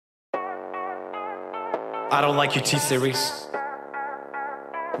I don't like your T-Series.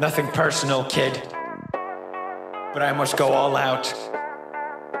 Nothing personal, kid. But I must go all out.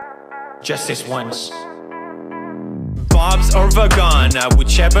 Just this once. Bob's or Vagana,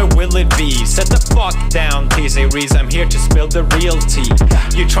 whichever will it be. Set the fuck down, T-Series, I'm here to spill the real tea.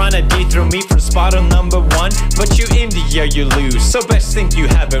 You tryna dethrone me from spot on number one, but you India, you lose, so best think you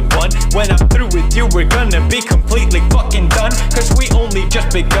haven't won. When I'm through with you, we're gonna be completely fucking done, cause we only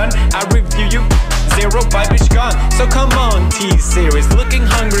just begun. I review you, zero bitch gone. So come on, T-Series, looking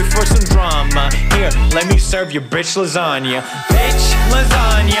hungry for some drama. Here, let me serve you bitch lasagna. Bitch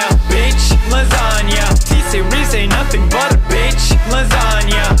lasagna, bitch lasagna. T-Series ain't nothing but a bitch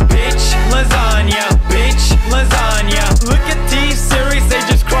lasagna. Bitch lasagna, bitch lasagna. Look at T-Series, they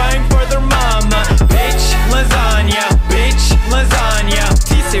just crying for their mama. Bitch lasagna, bitch lasagna.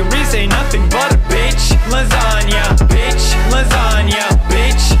 T-Series ain't nothing but a bitch lasagna. Bitch lasagna,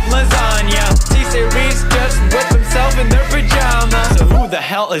 bitch lasagna. T-Series just whip himself in their pajamas. So who the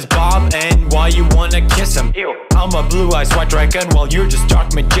hell is Bob and why you wanna kiss him? Ew. I'm a blue-eyed white dragon while you're just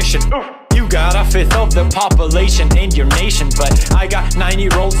dark magician. Oof. You got a fifth of the population in your nation, but I got 90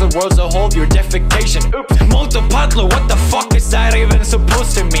 rolls of worlds to hold your defecation. Oops. Multipatlo, what the fuck is that even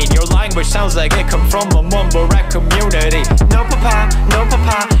supposed to mean? Your language sounds like it come from a mumble rap community. No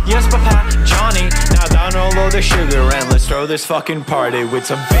papa, yes papa, Johnny. Now download the sugar and let's throw this fucking party with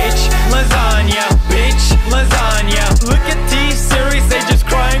some bitch lasagna, bitch lasagna. Look at T-Series, they just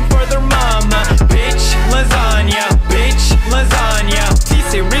crying for their mama. Bitch lasagna, bitch lasagna.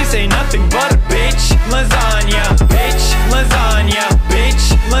 T-Series ain't nothing but a bitch lasagna. Bitch lasagna,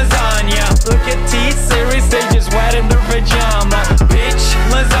 bitch lasagna. Look at T-Series, they just wet in their pajama. Bitch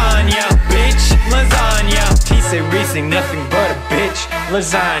lasagna, bitch lasagna. T-Series ain't nothing but a bitch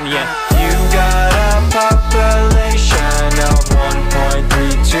lasagna. You got a population of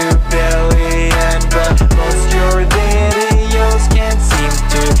 1.32 billion, but most your videos can't seem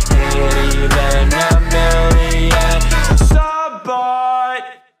to hit even a million. Sabot.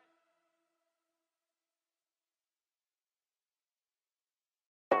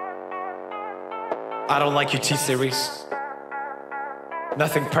 I don't like your T-Series.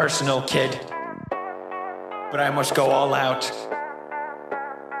 Nothing personal, kid. But I must go all out.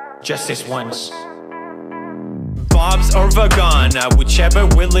 Just this once. Bob's or Vagana, whichever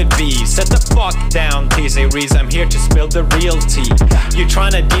will it be. Set the fuck down, T-Series, I'm here to spill the real tea. You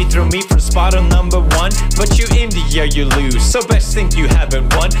tryna dethrone me from spot on number one, but you India, you lose, so best think you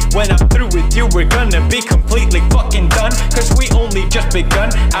haven't won. When I'm through with you, we're gonna be completely fucking done, cause we only just begun.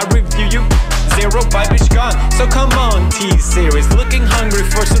 I review you, zero bitch gone. So come on, T-Series, looking hungry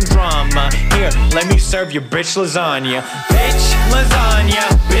for some drama. Here, let me serve you bitch lasagna. Bitch lasagna,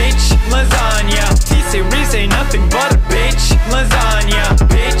 bitch lasagna. T-Series ain't nothing but a bitch lasagna.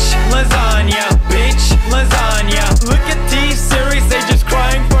 Bitch lasagna, bitch lasagna. Look at T-Series, they just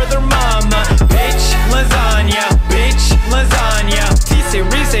crying for their mama. Bitch lasagna, bitch lasagna.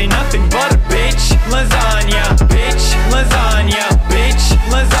 T-Series ain't nothing but a bitch lasagna. Bitch lasagna, bitch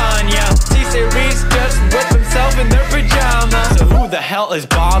lasagna. T-Series just whip himself in their pajamas. So who the hell is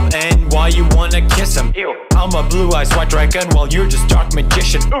Bob and why you wanna kiss him? Ew. I'm a blue-eyed white dragon while you're just dark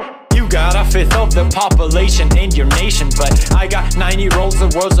magician. Oof. You got a fifth of the population in your nation, but I got 90 rolls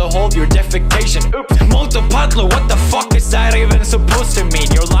of worlds to hold your defecation. Oops. Multipatlo, what the fuck is that even supposed to mean?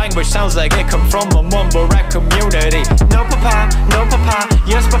 Your language sounds like it come from a mumble rap community. No papa,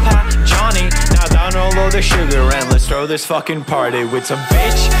 yes papa, Johnny. Now download the sugar and let's throw this fucking party with some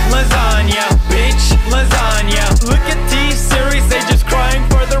bitch lasagna, bitch lasagna. Look at T-Series, they just crying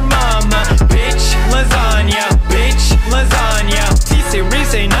for their mama. Bitch lasagna, bitch lasagna.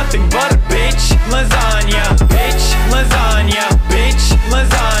 T-Series ain't nothing but a bitch lasagna. Bitch lasagna, bitch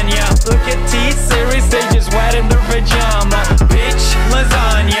lasagna. Look at T-Series, they just wet in their pajama. Bitch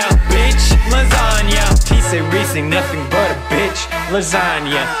lasagna, bitch lasagna. T-Series ain't nothing but a bitch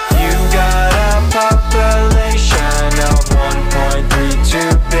lasagna. You got a population of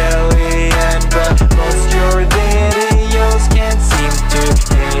 1.32 billion, but most your videos can't seem to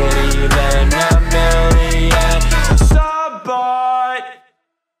hit even a million. Sabot.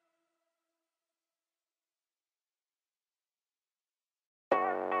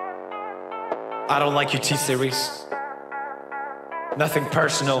 I don't like your T-Series. Nothing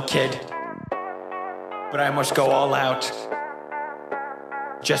personal, kid. But I must go all out.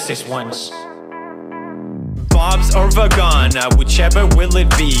 Just this once. Bob's or Vagana, whichever will it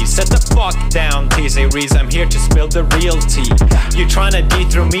be. Set the fuck down, T-Series, I'm here to spill the real tea. You tryna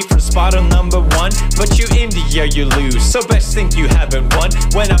dethrone me from spot on number one, but you India, you lose, so best think you haven't won.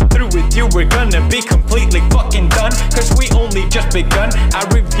 When I'm through with you, we're gonna be completely fucking done, cause we only just begun. I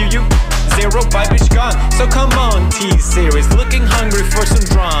review you, zero Zero by bitch gone. So come on, T-Series, looking hungry for some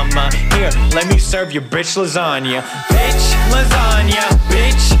drama. Here, let me serve you bitch lasagna. Bitch lasagna,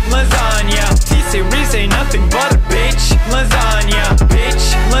 bitch lasagna. T-Series ain't nothing but a bitch lasagna.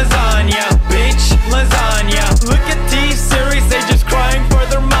 Bitch lasagna, bitch lasagna. Look at T-Series, they just crying for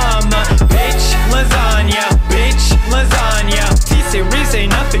their mama. Bitch lasagna, bitch lasagna. T-Series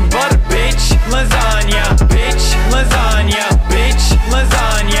ain't nothing but a bitch lasagna. Bitch lasagna, bitch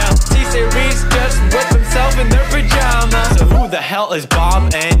lasagna. T-Series just whip himself in their pajamas. So who the hell is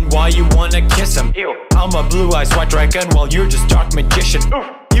Bob and why you wanna kiss him? Ew. I'm a blue-eyed white dragon while you're just dark magician. Oof.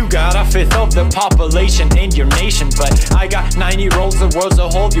 You got a fifth of the population in your nation, but I got 90 rolls of worlds to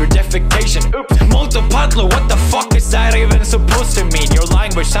hold your defecation. Oops. Multipatlo, what the fuck is that even supposed to mean? Your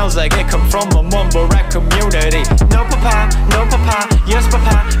language sounds like it come from a mumble rap community. No papa, yes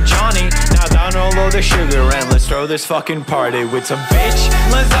papa, Johnny. Now down all of the sugar and let's throw this fucking party with some bitch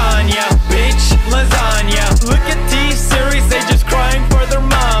lasagna, bitch lasagna. Look at T-Series, they just crying for their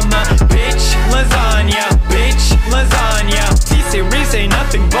mama. Bitch lasagna, bitch lasagna. T-Series ain't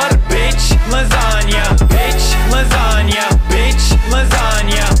nothing but a bitch lasagna. Bitch lasagna, bitch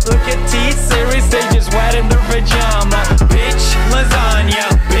lasagna. Look at T-Series, they just wet in their pajama. Bitch lasagna,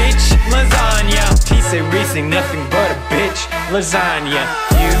 bitch lasagna. T-Series ain't nothing but a bitch lasagna.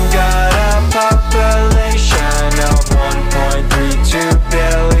 You got a population of 1.32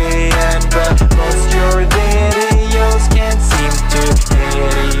 billion, but most your videos can't seem to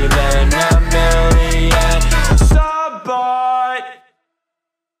hit even a million. Sabot.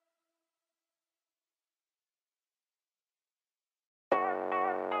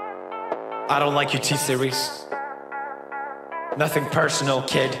 I don't like you, T-Series. Nothing personal,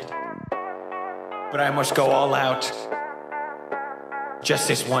 kid. But I must go all out. Just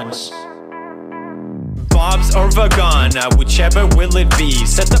this once. Bob's or Vagana, whichever will it be.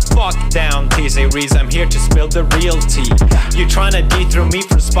 Set the fuck down, T-Series, I'm here to spill the real tea. You tryna dethrone me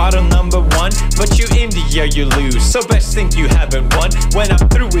from spot on number one, but you India, you lose, so best think you haven't won. When I'm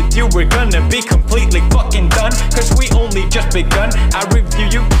through with you, we're gonna be completely fucking done, cause we only just begun. I review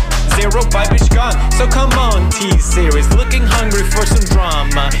you, zero by bitch gone. So come on, T-Series, looking hungry for some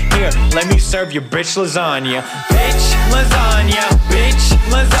drama. Here, let me serve you bitch lasagna. Bitch lasagna, bitch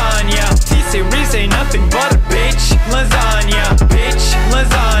lasagna. T-Series ain't nothing but a bitch lasagna. Bitch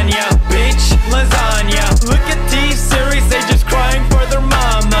lasagna, bitch lasagna. Look at T-Series, they just crying for their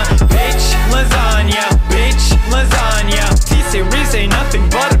mama. Bitch lasagna, bitch lasagna. T-Series ain't nothing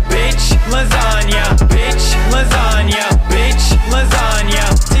but a bitch lasagna. Bitch lasagna, bitch lasagna.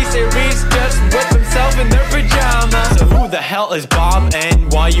 T-Series just whip himself in their pajamas. So who the hell is Bob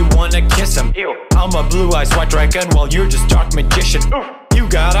and why you wanna kiss him? Ew. I'm a blue-eyed white dragon while you're just dark magician. Oof. You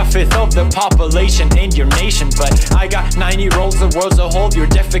got a fifth of the population in your nation, but I got 90 rolls of worlds to hold your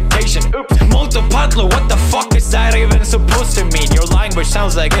defecation. Oops. Multipatlo, what the fuck is that even supposed to mean? Your language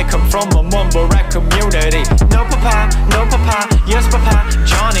sounds like it come from a mumble rap community. No papa, yes papa,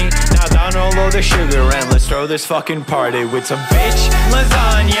 Johnny. Now down all of the sugar and let's throw this fucking party with some bitch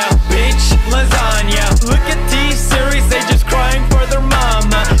lasagna, bitch lasagna. Look at T-Series, they just crying for their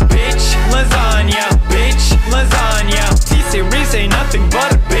mama. Bitch lasagna, bitch lasagna. T-Series ain't nothing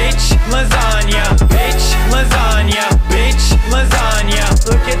but a bitch lasagna. Bitch lasagna, bitch lasagna.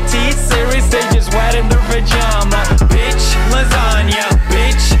 Look at T-Series, they just wet in their pajama. Bitch lasagna,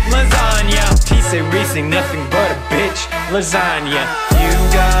 bitch lasagna. T-Series ain't nothing but a bitch lasagna. You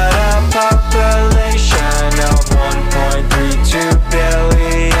got a population of 1.32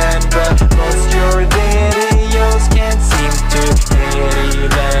 billion, but most your videos can't seem to hit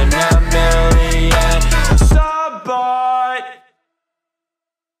even a million. Sabot.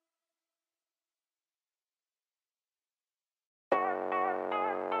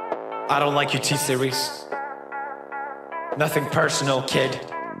 I don't like you, T-Series. Nothing personal, kid.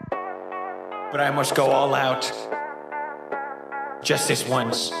 But I must go all out. Just this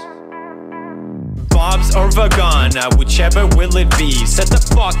once. Bob's or Vagana, whichever will it be. Set the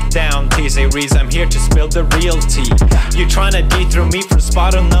fuck down, T-Series, I'm here to spill the real tea. You tryna dethrone me from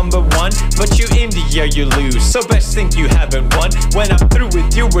spot on number one, but you India, you lose, so best think you haven't won. When I'm through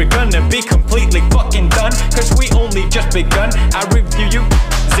with you, we're gonna be completely fucking done, cause we only just begun. I review you,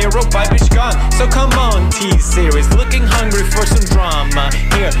 zero by bitch gone. So come on, T-Series, looking hungry for some drama.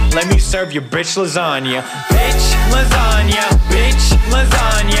 Here, let me serve you bitch lasagna. Bitch lasagna, bitch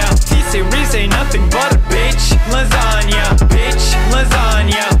lasagna. T-Series ain't nothing but a bitch lasagna. Bitch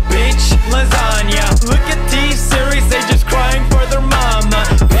lasagna, bitch lasagna. Look at T-Series, they just crying for their mama.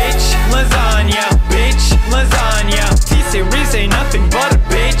 Bitch lasagna, bitch lasagna. T-Series ain't nothing but a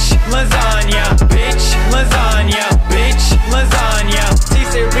bitch lasagna. Bitch lasagna, bitch lasagna.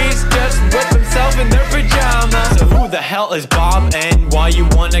 T-Series just with hell is Bob and why you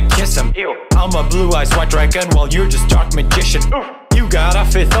wanna kiss him? Ew. I'm a blue-eyed white dragon while you're just dark magician. Oof. You got a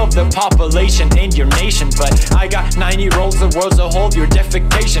fifth of the population in your nation, but I got 9-year-olds the world to hold your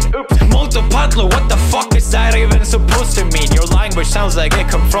defecation. Oops. Multipatlo, what the fuck is that even supposed to mean? Your language sounds like it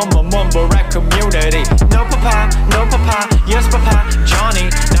come from a mumble rap community. No papa, yes papa,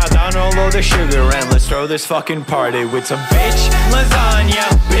 Johnny. Now download the sugar and let's throw this fucking party with some bitch lasagna,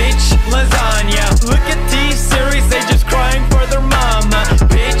 bitch lasagna. Look at T-Series, they just crying for their mama.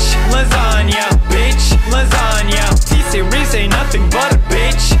 Bitch lasagna, bitch lasagna. T-Series ain't nothing but a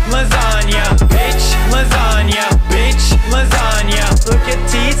bitch lasagna, bitch lasagna, bitch lasagna. Look at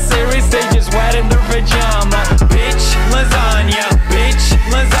T-Series, they just wet in their pajama. Bitch lasagna, bitch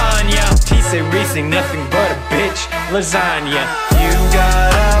lasagna. T-Series ain't nothing but a bitch lasagna. You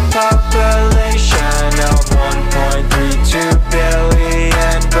got a population of 1.32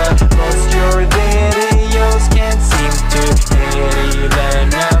 billion, but most your videos can't seem to hit even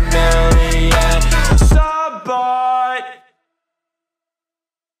a million. Sabot.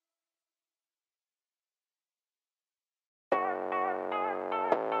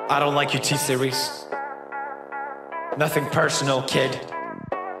 I don't like your T-Series. Nothing personal, kid.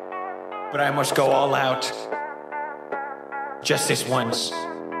 But I must go all out. Just this once.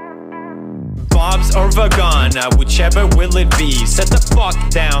 Bob's or Vagana, whichever will it be. Set the fuck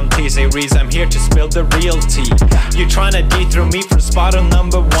down, T-Series, I'm here to spill the real tea. You tryna dethrone me from spot on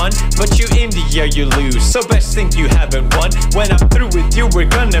number 1, but you in the year you lose, so best think you haven't won. When I'm through with you, we're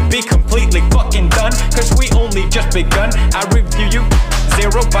gonna be completely fucking done, cause we only just begun. I review you,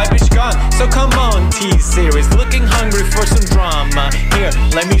 0 by bitch gone. So come on, T-Series, looking hungry for some drama. Here,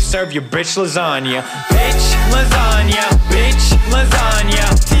 let me serve you bitch lasagna. Bitch lasagna, bitch lasagna.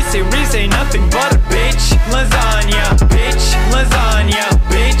 T-Series ain't nothing but a bitch lasagna, bitch lasagna,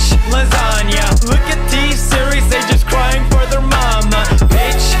 bitch lasagna. Look at T-Series, they just crying for their mama.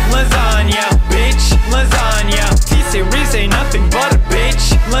 Bitch lasagna, bitch lasagna. T-Series ain't nothing but a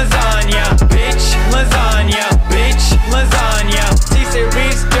bitch lasagna, bitch lasagna, bitch lasagna.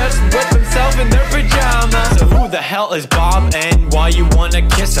 T-Series just whip himself in their pajamas. So who the hell is Bob and why you wanna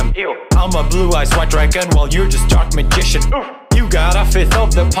kiss him? Ew. I'm a blue-eyed white dragon while you're just dark magician. Oof. You got a fifth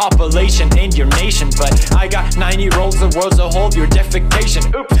of the population in your nation, but I got 9-year-olds the world to hold your defecation.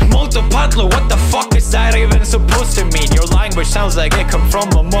 Oops. Multipatlo, what the fuck is that even supposed to mean? Your language sounds like it come from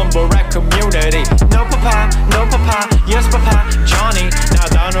a mumble rap community. No papa, yes papa, Johnny. Now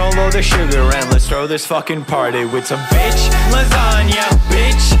download the sugar and let's throw this fucking party with some bitch lasagna,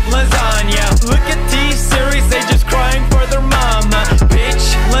 bitch lasagna. Look at T-Series, they just crying for their mama.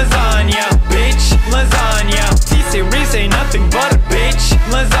 Bitch lasagna, bitch lasagna. T-Series ain't nothing but a bitch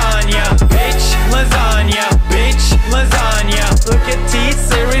lasagna, bitch lasagna, bitch lasagna. Look at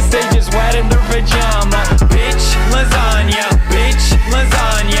T-Series, they just wet in their pajama. Bitch lasagna, bitch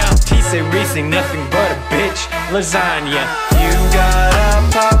lasagna. T-Series ain't nothing but a bitch lasagna. You got a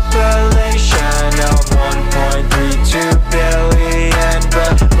population of 1.32 billion,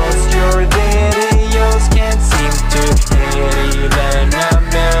 but most your videos can't seem to hit even a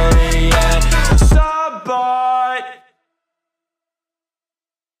million. Sabot.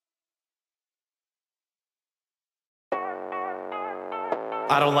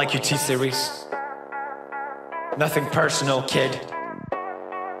 I don't like your T-Series. Nothing personal, kid.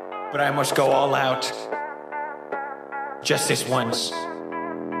 But I must go all out. Just this once.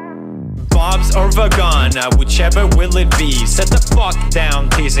 Bob's or Vagana, whichever will it be. Set the fuck down,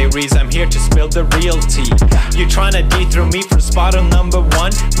 T-Series, I'm here to spill the real tea. You tryna dethrone me from spot on number 1,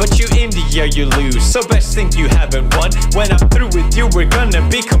 but you in the year you lose, so best think you haven't won. When I'm through with you, we're gonna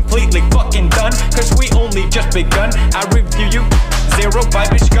be completely fucking done, cause we only just begun. I review you, 0 by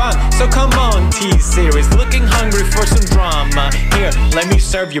bitch gone. So come on, T-Series, looking hungry for some drama. Here, let me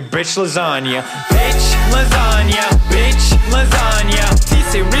serve you bitch lasagna. Bitch lasagna, bitch lasagna.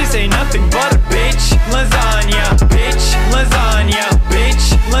 T-Series ain't nothing but a bitch lasagna, bitch lasagna,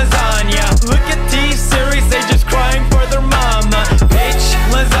 bitch lasagna. Look at T-Series, they just crying for their mama. Bitch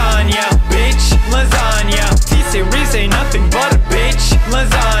lasagna, bitch lasagna. T-Series ain't nothing but a bitch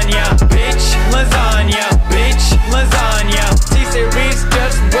lasagna, bitch lasagna, bitch lasagna. T-Series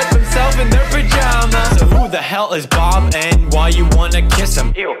just whip himself in their pajamas. So who the hell is Bob and why you wanna kiss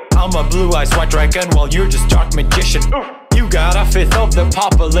him? Ew. I'm a blue-eyed white dragon while you're just dark magician. Oof. You got a fifth of the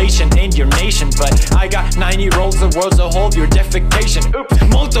population in your nation, but I got 9-year-olds the world to hold your defecation. Oops.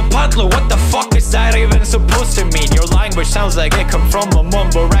 Multipatlo, what the fuck is that even supposed to mean? Your language sounds like it come from a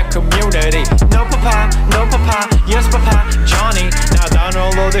mumble rap community. No papa, yes papa, Johnny. Now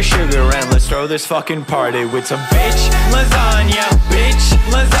download the sugar and let's throw this fucking party with some bitch lasagna, bitch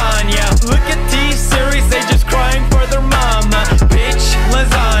lasagna. Look at T-Series, they just crying for their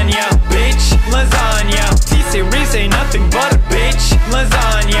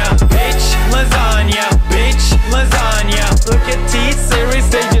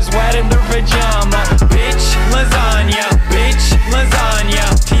pajama. Bitch, lasagna, bitch, lasagna.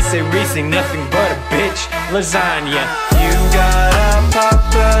 T-Series ain't nothing but a bitch, lasagna. You got a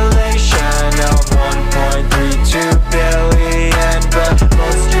population of 1.32 billion, but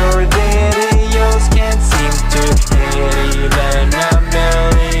most your videos can't seem to hit even a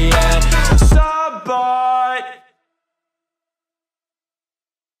million. Sabot.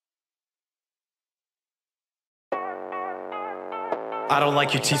 I don't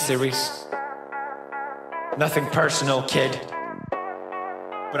like your T-Series. Nothing personal, kid.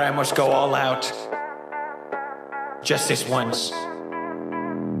 But I must go all out. Just this once.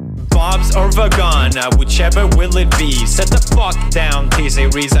 Bob's or Vagana, whichever will it be. Set the fuck down,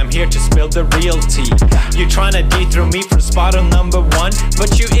 T-Series, I'm here to spill the real tea. You tryna dethrone me from spot on number one,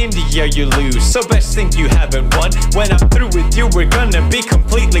 but you India, you lose, so best think you haven't won. When I'm through with you, we're gonna be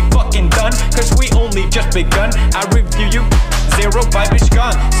completely fucking done, cause we only just begun. I review you, zero vibe is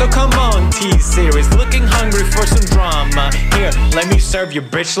gone. So come on, T-Series, looking hungry for some drama. Here, let me serve you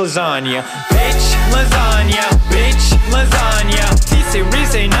bitch lasagna. Bitch, lasagna, bitch, lasagna.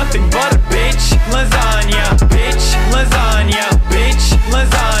 T-Series ain't nothing but a bitch, lasagna. Bitch, lasagna, bitch,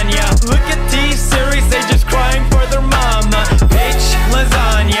 lasagna. Look at T-Series, they just crying for their mama. Bitch,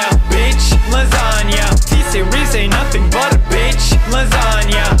 lasagna, bitch, lasagna. T-Series ain't nothing but a bitch,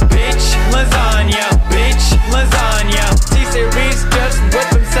 lasagna. Bitch, lasagna, bitch, lasagna. T-Series just whip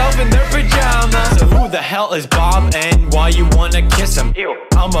himself in their pajamas. So who the hell is Bob and why you wanna kiss him? Ew.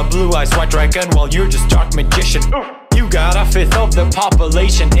 I'm a blue-eyed white dragon while you're just dark magician. Oof. You got a fifth of the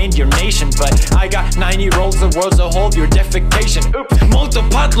population in your nation, but I got 90 rolls the world, so hold your defecation. Oops.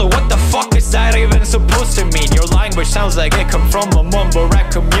 Multipatlo, what the fuck is that even supposed to mean? Your language sounds like it come from a mumble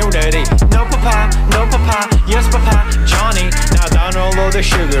rap community. No papa, yes papa, Johnny. Now download the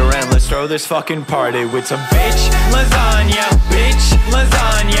sugar and let's throw this fucking party with some bitch lasagna, bitch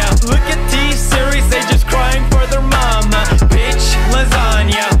lasagna. Look at T-Series, they just crying for their mama. Bitch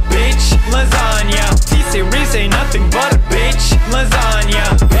lasagna, bitch lasagna. T-Series ain't nothing but a bitch lasagna.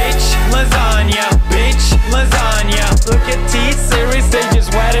 Bitch lasagna, bitch lasagna. Look at T-Series, they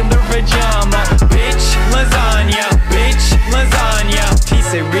just wet in their pajama. Bitch lasagna, bitch lasagna.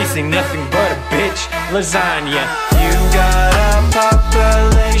 T-Series ain't nothing but a bitch lasagna. You got a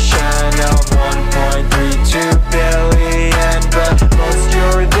population of 1.32 billion, but most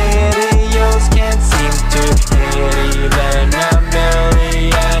your videos can't seem to hit even a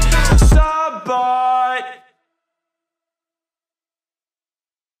million. Sabot.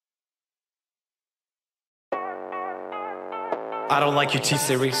 I don't like your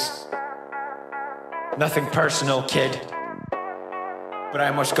T-Series. Nothing personal, kid. But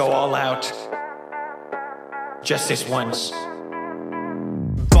I must go all out. Just this once.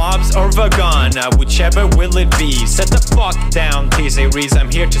 Bob's or Vagana, whichever will it be. Set the fuck down, T-Series, I'm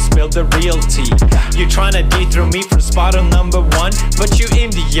here to spill the real tea. You tryna dethrone me from spot on number one, but you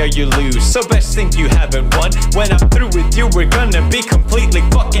India, you lose, so best think you haven't won. When I'm through with you, we're gonna be completely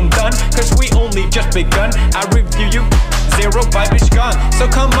fucking done, cause we only just begun. I review you, zero vibe is gone. So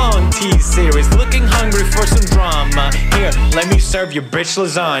come on, T-Series, looking hungry for some drama. Here, let me serve you bitch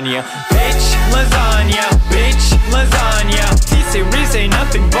lasagna. Bitch lasagna, bitch lasagna. T-Series ain't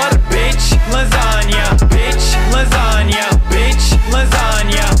nothing but a bitch lasagna. Bitch lasagna, bitch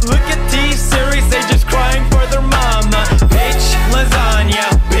lasagna. Look at T-Series, they just crying for their mama. Bitch lasagna,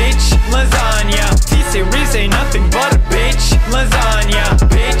 bitch lasagna. T-Series ain't nothing but a bitch lasagna.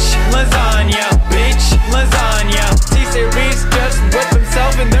 Bitch lasagna, bitch lasagna. T-Series just whip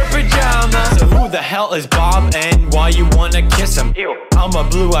himself in their pajamas. So who the hell is Bob and why you wanna kiss him? Ew. I'm a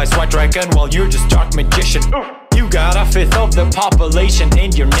blue-eyed white dragon while you're just dark magician. Oof. You got a fifth of the population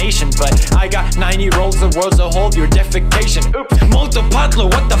in your nation, but I got 90 rolls the world, so hold your defecation. Oops.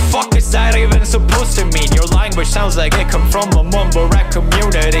 Multipatlo, what the fuck is that even supposed to mean? Your language sounds like it come from a mumble rap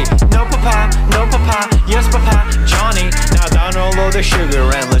community. No papa, yes papa, Johnny. Now download the sugar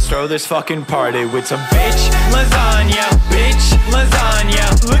and let's throw this fucking party with some bitch lasagna, bitch lasagna.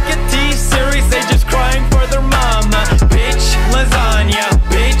 Look at T-Series, they just crying for their mama. Bitch lasagna,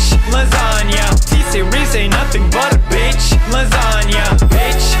 bitch lasagna. T-Series ain't nothing but a bitch lasagna.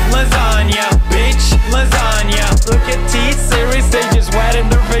 Bitch lasagna, bitch lasagna. Look at T-Series, they just wet in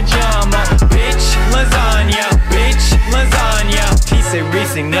their pajama. Bitch lasagna, bitch lasagna.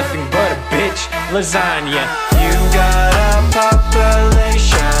 T-Series ain't nothing but a bitch lasagna. You got a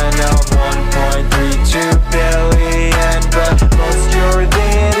population of 1.32 billion, but most your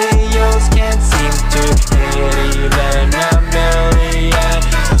videos can't seem to hit even a million.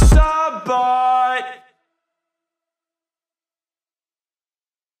 Sabot.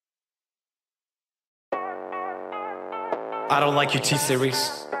 I don't like your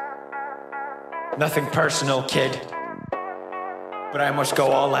T-Series. Nothing personal, kid, but I must go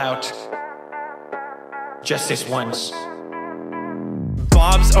all out. Just this once.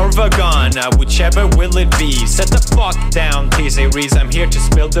 Bob's or Vagana, whichever will it be. Set the fuck down, T-Series, I'm here to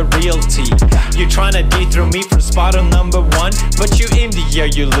spill the real tea. You tryna dethrone me from spot on number one, but you in the air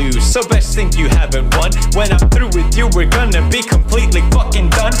you lose, so best think you haven't won. When I'm through with you, we're gonna be completely fucking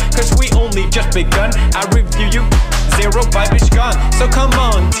done, cause we only just begun. I review you, zero vibe is gone. So come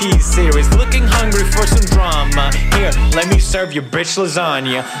on, T-Series, looking hungry for some drama. Here, let me serve you bitch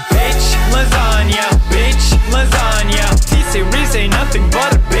lasagna. Bitch lasagna, bitch lasagna. T-Series ain't nothing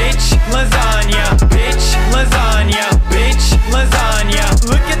but a bitch lasagna. Bitch lasagna, bitch lasagna.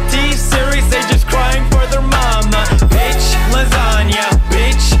 Look at T-Series, they just crying for their mama. Bitch lasagna,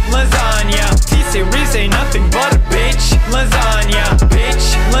 bitch lasagna. T-Series ain't nothing but a bitch lasagna.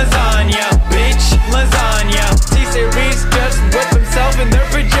 Bitch lasagna, bitch lasagna. T-Series just whip himself in their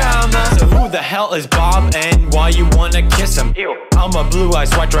pajamas. So who the hell is Bob and why you wanna kiss him? Ew. I'm a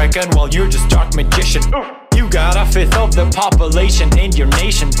blue-eyed white dragon while you're just dark magician. Oof. You got a fifth of the population in your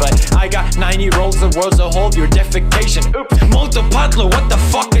nation, but I got 90 rolls, the world's a whole, your defecation. Oops. Molto patlo, what the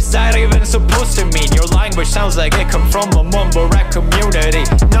fuck is that even supposed to mean? Your language sounds like it come from a mumble rap community.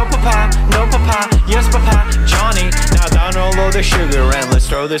 No papa, yes papa, Johnny. Now down all of the sugar and let's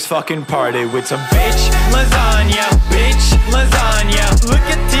throw this fucking party with some bitch lasagna, bitch lasagna. Look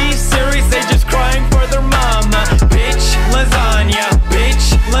at T-Series, they just crying for their mama. Bitch lasagna,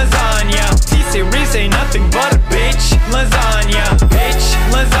 bitch lasagna. T-Series ain't nothing but a bitch lasagna. Bitch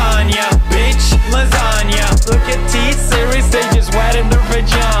lasagna, bitch lasagna. Look at T-Series, they just wet in their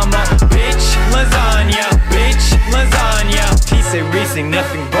pajama. Bitch lasagna, bitch lasagna. T-Series ain't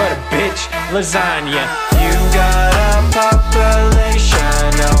nothing but a bitch lasagna. You got a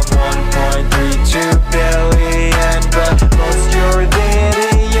population of 1.32 billion, but most your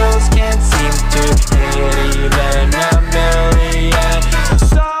videos can't seem to hit even a million.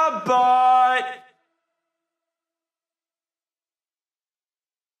 Sabot.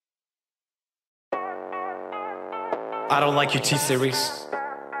 I don't like you, T-Series.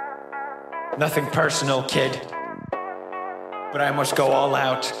 Nothing personal, kid, but I must go all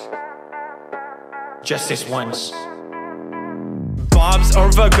out. Just this once. Bob's or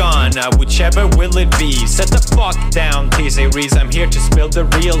Vagana, whichever will it be. Set the fuck down, T-Series, I'm here to spill the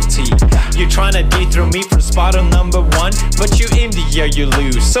real tea. You tryna dethrone me from spot on number one, but you in the air you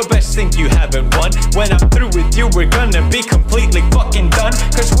lose, so best think you haven't won. When I'm through with you, we're gonna be completely fucking done,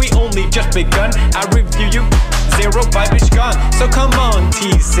 cause we only just begun. I review you, zero vibe is gone. So come on,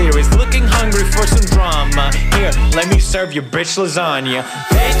 T-Series, looking hungry for some drama. Here, let me serve you bitch lasagna.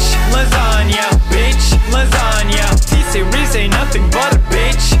 Bitch lasagna, bitch lasagna. T-Series ain't nothing but a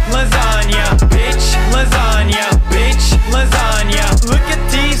bitch lasagna. Bitch lasagna, bitch lasagna. Look at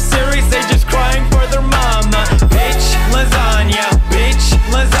T-Series, they just crying for their mama. Bitch lasagna, bitch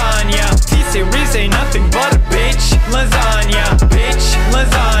lasagna. T-Series ain't nothing but a bitch lasagna. Bitch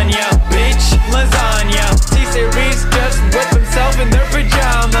lasagna, bitch lasagna. T-Series just whip himself in their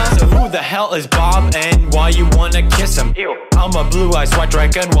pajamas. So who the hell is Bob and why you wanna kiss him? Ew. I'm a blue-eyed white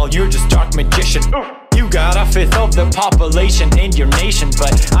dragon while you're just dark magician. Oof. You got a fifth of the population in your nation,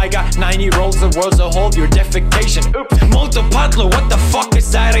 but I got 90 rolls, the world's a whole, your defecation. Oops. Molto patlo, what the fuck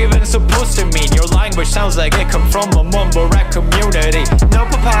is that even supposed to mean? Your language sounds like it come from a mumble rap community. No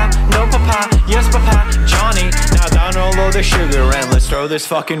papa, yes papa, Johnny. Now down all of the sugar and let's throw this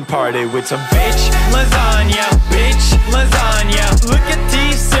fucking party with some bitch lasagna, bitch lasagna. Look at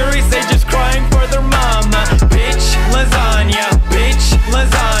T-Series, they just crying for their mama. Bitch lasagna, bitch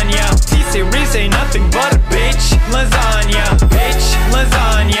lasagna. T-Series ain't nothing but a bitch lasagna. Bitch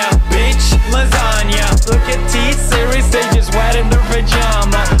lasagna, bitch lasagna. Look at T-Series, they just wet in their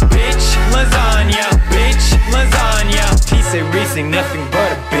pajama. Bitch lasagna, bitch lasagna. T-Series ain't nothing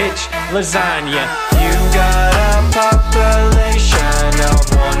but a bitch lasagna. You got a population of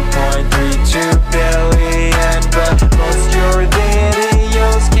 1.32 billion, but most your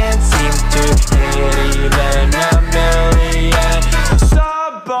videos can't seem to hit even a million.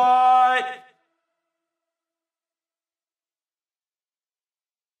 Sabot.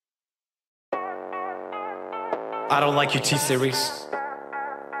 I don't like you, T-Series.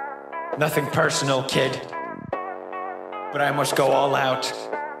 Nothing personal, kid, but I must go all out.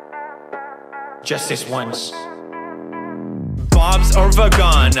 Just this once. Bob's or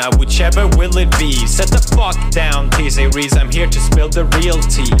Vagana, whichever will it be. Set the fuck down, T-Series, I'm here to spill the real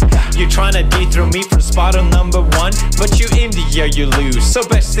tea. You're trying to dethrone me from spot on number one, but you in the air, you lose. So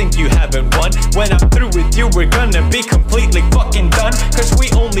best think you haven't won. When I'm through with you, we're gonna be completely fucking done, cause we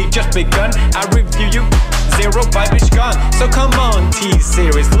only just begun. I review you, zero vibe is gone. So come on,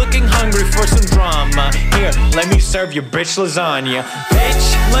 T-Series, looking hungry for some drama. Here, let me serve you bitch lasagna.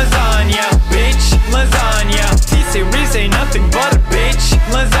 Bitch lasagna, bitch lasagna. T-Series ain't nothing but a bitch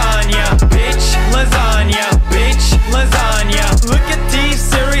lasagna. Bitch lasagna, bitch lasagna. Look at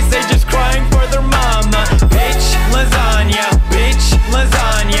T-Series, they just crying for their mama. Bitch lasagna, bitch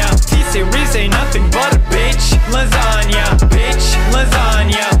lasagna. T-Series ain't nothing but a bitch lasagna. Bitch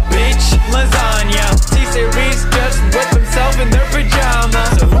lasagna, bitch lasagna. T-Series just wet themselves in their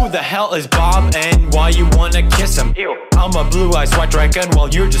pajamas. So who the hell is Bob and why you wanna kiss him? Ew. I'm a blue-eyed white dragon while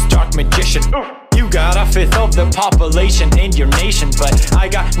you're just dark magician. Oof. You got a fifth of the population in your nation, but I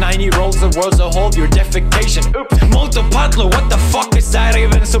got 90 rolls, the world's a whole, your defecation. Oops. Multipatlo, what the fuck is that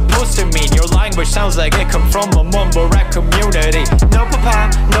even supposed to mean? Your language sounds like it come from a mumble rap community. No papa,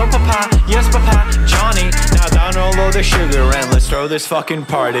 yes papa, Johnny. Now download the sugar and let's throw this fucking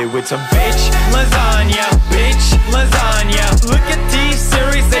party with some bitch lasagna, bitch lasagna. Look at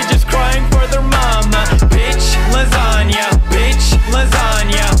T-Series, they just crying for their mama. Bitch lasagna, bitch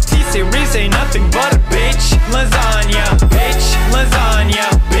lasagna. T-Series ain't nothing but a bitch lasagna. Bitch lasagna,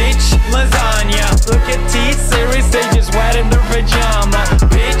 bitch lasagna. Look at T-Series, they just wet in their pajama.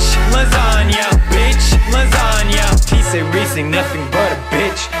 Bitch lasagna, bitch lasagna. T-Series ain't nothing but a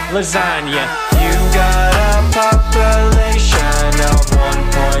bitch lasagna. You got a population of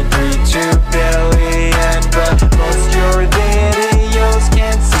 1.32 billion, but most your videos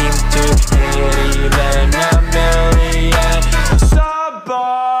can't seem to hit even a million.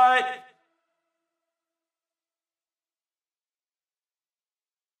 Sabot.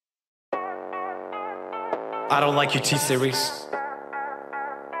 I don't like you, T-Series.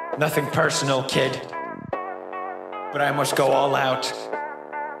 Nothing personal, kid, but I must go all out.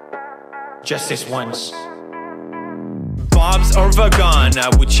 Just this once. Bob's or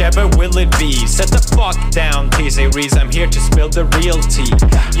Vagana, whichever will it be. Set the fuck down, T-Series, I'm here to spill the real tea.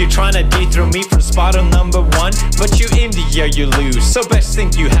 You're trying to dethrone me from spot on number one, but you in the air, you lose. So best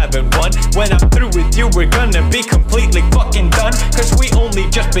think you haven't won. When I'm through with you, we're gonna be completely fucking done, cause we only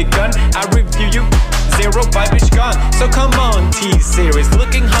just begun. I review you, zero vibe is gone. So come on, T-Series,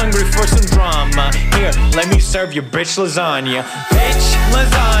 looking hungry for some drama. Here, let me serve you bitch lasagna. Bitch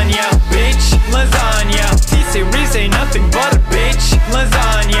lasagna, bitch lasagna. T-Series ain't nothing but a bitch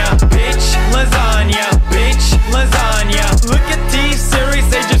lasagna. Bitch lasagna, bitch lasagna. Look at T-Series,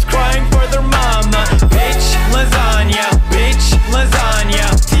 they just crying for their mama. Bitch lasagna, bitch lasagna.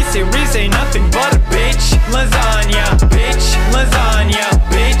 T-Series ain't nothing but a bitch lasagna. Bitch lasagna,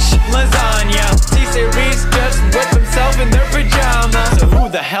 bitch lasagna. T-Series just wet themselves in their pajamas. So who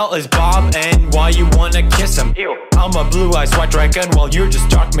the hell is Bob and why you wanna kiss him? Ew. I'm a blue-eyed white dragon while you're just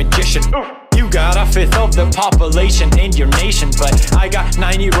dark magician. Oof. You got a fifth of the population in your nation, but I got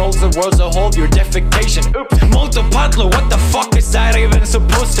 90 rolls, the world's a whole, your defecation. Oops. Multipatlo, what the fuck is that even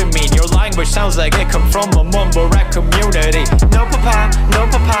supposed to mean? Your language sounds like it come from a mumble rap community. No papa,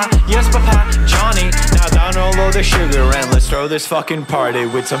 yes papa, Johnny. Now download the sugar and let's throw this fucking party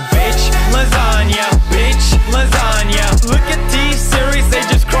with some bitch lasagna, bitch lasagna. Look at T-Series, they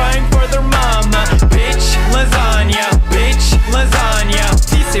just crying for their mama. Bitch lasagna, bitch lasagna.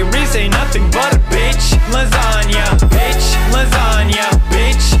 T-Series ain't nothing but a bitch lasagna. Bitch lasagna,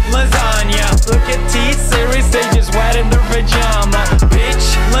 bitch lasagna. Look at T-Series, they just wet in their pajama.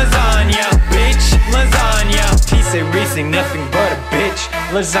 Bitch lasagna, bitch lasagna. T-Series ain't nothing but a bitch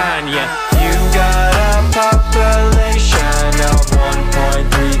lasagna. You got a population of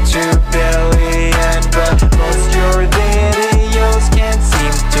 1.32 billion, but most your videos can't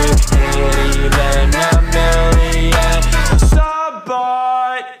seem to hit even a million.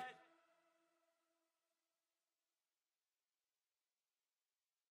 Sabot.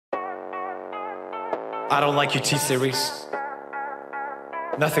 I don't like you, T-Series.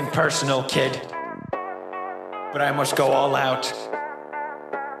 Nothing personal, kid, but I must go all out.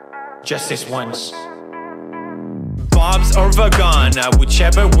 Just this once. Bob's or Vagana,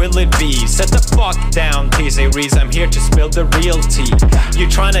 whichever will it be. Set the fuck down, T-Series, I'm here to spill the real tea. You're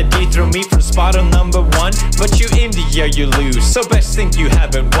trying to dethrone me from spot on number one, but you in the air, you lose. So best think you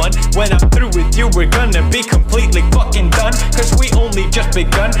haven't won. When I'm through with you, we're gonna be completely fucking done, cause we only just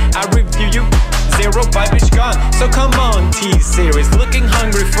begun. I review you, zero vibe is gone. So come on, T-Series, looking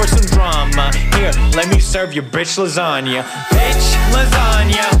hungry for some drama. Here, let me serve you bitch lasagna. Bitch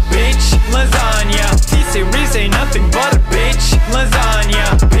lasagna, bitch lasagna. T-Series ain't nothing but a bitch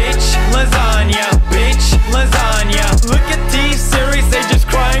lasagna. Bitch lasagna, bitch lasagna. Look at T-Series, they just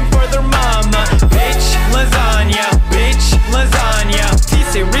crying for their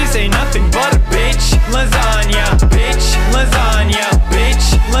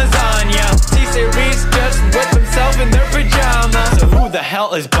the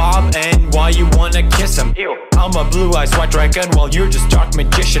hell is Bob and why you wanna kiss him? Ew. I'm a blue-eyed white dragon while you're just dark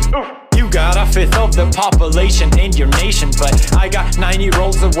magician. Oof. You got a fifth of the population in your nation, but I got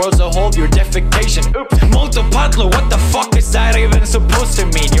 9-year-olds, the world's a whole, your defecation. Oops. Multipatlo, what the fuck is that even supposed to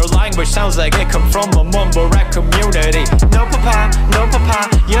mean? Your language sounds like it come from a mumble rap community. No papa,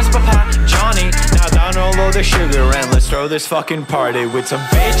 yes papa, Johnny. Now down all of the sugar and let's throw this fucking party with some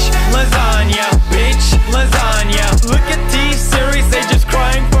bitch lasagna, bitch lasagna. Look at T-Series, they just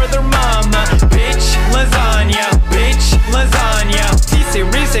crying for their mama. Bitch lasagna, bitch lasagna.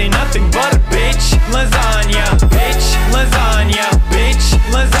 T-Series ain't nothing but a bitch lasagna, bitch lasagna, bitch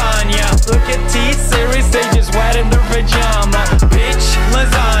lasagna. Look at T-Series, they just wet in their pajama. Bitch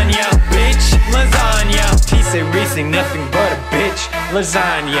lasagna, bitch lasagna. T-Series ain't nothing but a bitch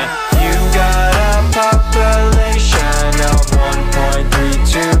lasagna. You got a population of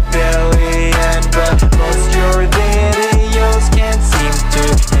 1.32 billion, but most your videos can't seem to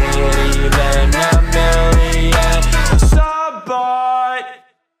hit even a million. Subbot.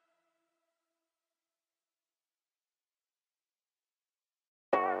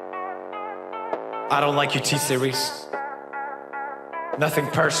 I don't like you, T-Series. Nothing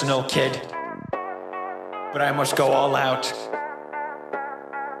personal, kid. But I must go all out.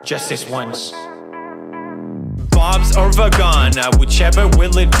 Just this once. Bob's or Vagana, whichever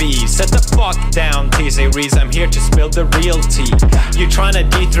will it be. Set the fuck down, T-Series, I'm here to spill the real tea. You tryna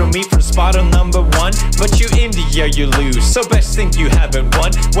dethrone me from spot on number 1, but you in the air you lose, so best think you haven't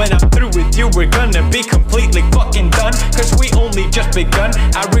won. When I'm through with you, we're gonna be completely fucking done, cause we only just begun.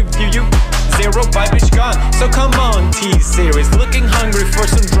 I review you, 0 bitch gone. So come on, T-Series, looking hungry for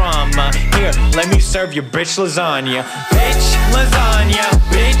some drama. Here, let me serve you bitch lasagna. Bitch lasagna,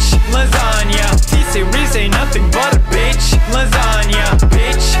 bitch lasagna. T-Series ain't nothing but a bitch lasagna,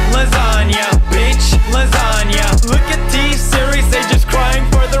 bitch lasagna, bitch lasagna. Look at T-Series, they just crying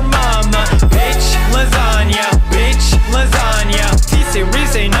for their mama. Bitch lasagna, bitch lasagna.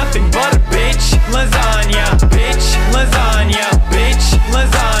 T-Series ain't nothing but a bitch lasagna, bitch lasagna, bitch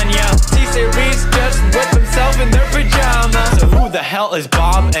lasagna. T-Series just wet themselves in their pajamas. So who the hell is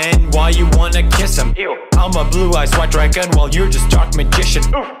Bob and why you wanna kiss him? Ew. I'm a blue-eyed white dragon while you're just dark magician.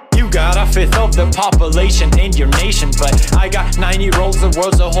 Oof. You got a fifth of the population in your nation, but I got 9-year-olds, the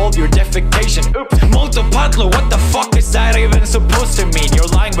world's a whole, your defecation. Oops. Multipatlo, what the fuck is that even supposed to mean? Your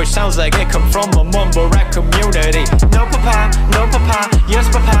language sounds like it come from a mumble rap community. No papa, yes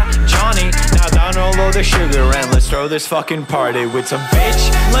papa, Johnny. Now down all of the sugar and let's throw this fucking party with some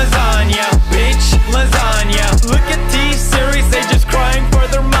bitch lasagna, bitch lasagna. Look at T-Series, they just crying for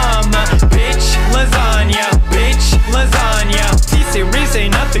their mama. Bitch lasagna, bitch lasagna. T-Series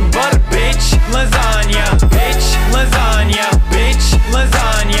ain't nothing but a bitch lasagna, bitch lasagna, bitch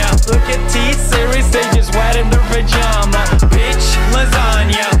lasagna. Look at T-Series, they just wet in their pajama. Bitch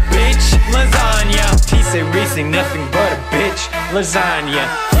lasagna, bitch lasagna. T-Series ain't nothing but a bitch lasagna.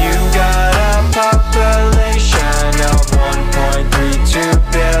 You got a population of 1.32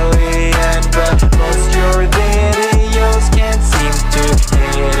 billion, but most your videos can't seem to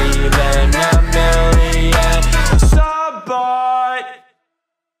hit even a million. Subbot.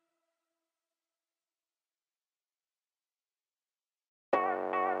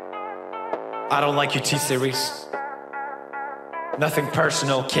 I don't like you, T-Series. Nothing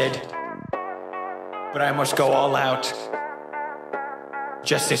personal, kid. But I must go all out.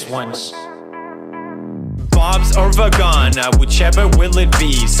 Just this once. Bob's or Vagana, whichever will it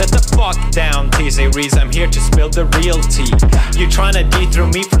be. Set the fuck down, T-Series, I'm here to spill the real tea. You tryna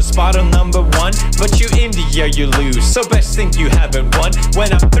dethrone me from spot on number 1, but you in the air you lose, so best think you haven't won.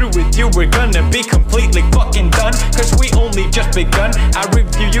 When I'm through with you, we're gonna be completely fucking done, cause we only just begun. I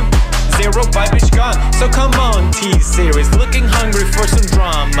review you, 0 bitch gone. So come on, T-Series, looking hungry for some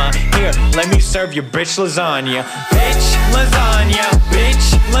drama. Here, let me serve you bitch lasagna. Bitch lasagna,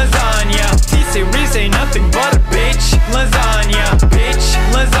 bitch lasagna. T-Series ain't nothing but a bitch lasagna, bitch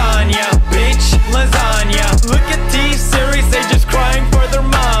lasagna, bitch lasagna. Look at T-Series, they just crying for their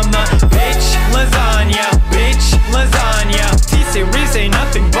mama. Bitch lasagna, bitch lasagna. T-Series ain't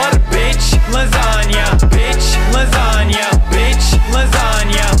nothing but a bitch lasagna, bitch lasagna, bitch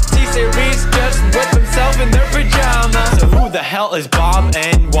lasagna. T-Series just wet themselves in their pajamas. So who the hell is Bob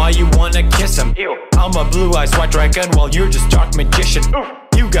and why you wanna kiss him? Ew. I'm a blue-eyed white dragon while you're just dark magician. Oof.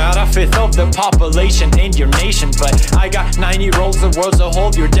 You got a fifth of the population in your nation, but I got 9 year olds, the world's a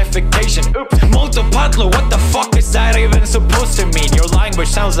hold your defecation. Oops, molto patlo, what the fuck is that even supposed to mean? Your language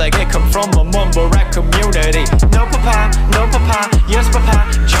sounds like it come from a mumble rap community. No papa, yes papa,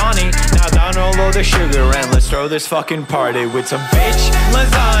 Johnny. Now down all of the sugar and let's throw this fucking party with some bitch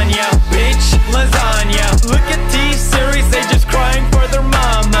lasagna, bitch lasagna. Look at T-Series, they just crying for their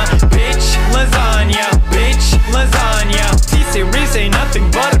mama. Bitch lasagna, bitch lasagna. T-Series ain't nothing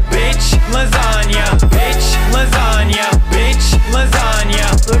but a bitch lasagna, bitch lasagna, bitch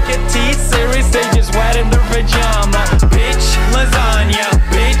lasagna. Look at T-Series, they just wet in their pajama. Bitch lasagna,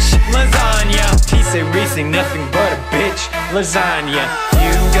 bitch lasagna. T-Series ain't nothing but a bitch lasagna.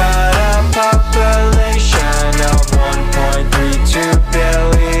 You got a population of 1.32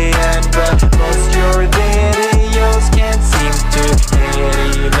 billion, but most your videos can't seem to hit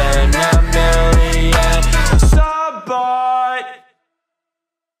even a million. Sabot.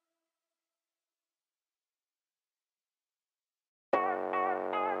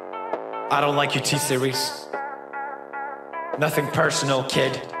 I don't like you, T-Series. Nothing personal,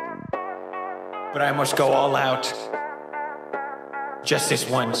 kid, but I must go all out. Just this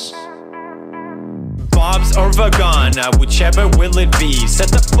once. Bob's or Vagana, whichever will it be. Set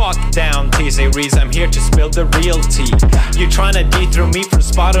the fuck down, T-Series, I'm here to spill the real tea. You tryna dethrone me from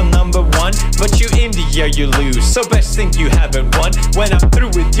spot on number 1, but you in the air you lose, so best think you haven't won. When I'm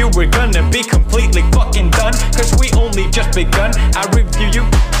through with you, we're gonna be completely fucking done, cause we only just begun. I review you,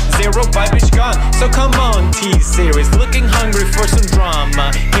 zero vibe is gone. So come on, T-Series, looking hungry for some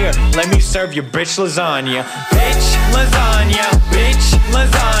drama. Here, let me serve you bitch lasagna. Bitch lasagna, bitch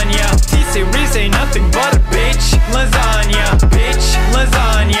lasagna. T-Series ain't nothing but a bitch lasagna. Bitch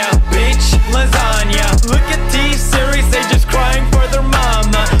lasagna, bitch lasagna. Look at T-Series, they just crying for their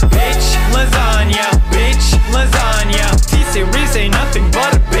mama. Bitch lasagna, bitch lasagna. T-Series ain't nothing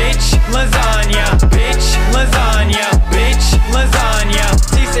but a bitch lasagna. Bitch lasagna, bitch lasagna.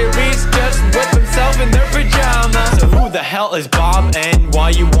 T-Series just whip himself in their pajamas. So who the hell is Bob and why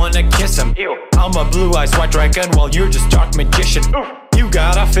you wanna kiss him? Ew. I'm a blue-eyed white dragon while you're just dark magician. Oof. You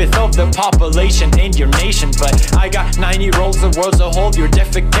got a fifth of the population in your nation, but I got 9 year olds, the world's a hold your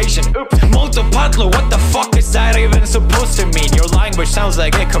defecation. Oops, molto patlo, what the fuck is that even supposed to mean? Your language sounds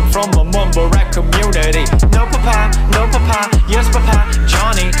like it come from a mumble rap community. No papa, yes papa,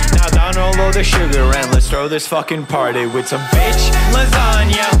 Johnny. Now down all of the sugar and let's throw this fucking party with some bitch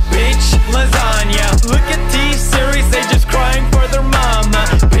lasagna, bitch lasagna. Look at T-Series, they just crying for their mama.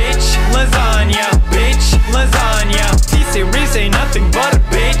 Bitch lasagna, bitch lasagna. T-Series ain't nothing but a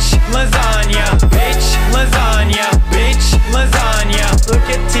bitch lasagna. Bitch lasagna, bitch lasagna. Look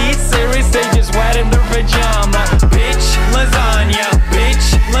at T-Series, they just wet in their pajama. Bitch lasagna,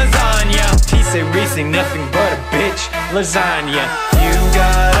 bitch lasagna. T-Series ain't nothing but a bitch lasagna. You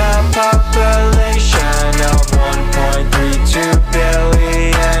got a population of 1.32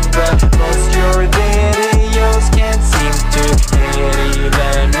 billion, but most your videos can't seem to hit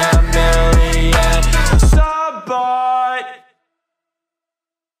even a million. Sabot.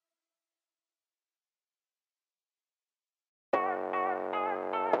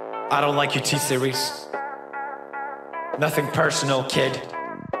 I don't like you, T-Series. Nothing personal, kid,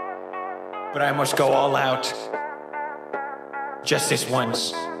 but I must go all out. Just this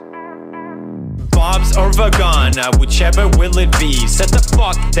once. Bob's or Vagana, whichever will it be. Set the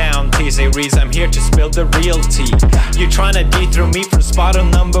fuck down, T-Series, I'm here to spill the real tea. You tryna dethrone me from spot on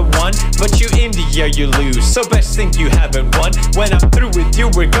number 1, but you in the air you lose, so best think you haven't won. When I'm through with you,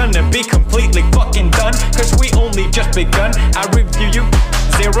 we're gonna be completely fucking done, cause we only just begun. I review you,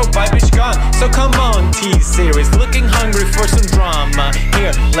 zero vibe is gone. So come on, T-Series, looking hungry for some drama.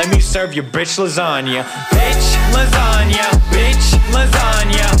 Here, let me serve you bitch lasagna. Bitch lasagna, bitch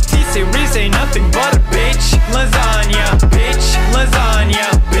lasagna. T-Series ain't nothing but a bitch lasagna. Bitch lasagna,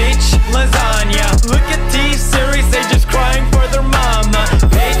 bitch lasagna. Look at T-Series, they just crying for their mama.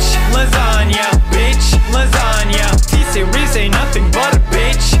 Bitch lasagna, bitch lasagna. T-Series ain't nothing but a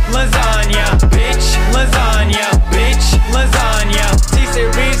bitch lasagna. Bitch lasagna, bitch lasagna.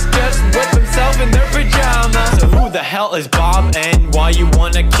 T-Series just whip himself in their pajamas. So who the hell is Bob and why you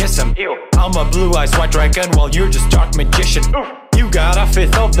wanna kiss him? Ew. I'm a blue-eyed white dragon while you're just dark magician. Oof. You got a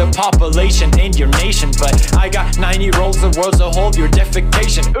fifth of the population in your nation, but I got 9 year olds, the world's a hold your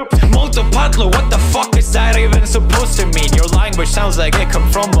defecation. Oops, molto patlo, what the fuck is that even supposed to mean? Your language sounds like it come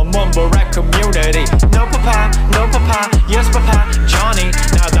from a mumble rap community. No papa, yes papa, Johnny.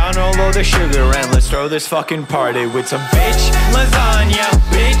 Now down all of the sugar and let's throw this fucking party with some bitch lasagna,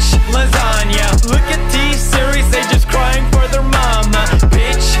 bitch lasagna. Look at T-Series, they just crying for their mama.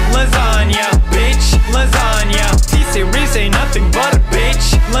 Bitch lasagna, bitch lasagna. T-Series ain't nothing but a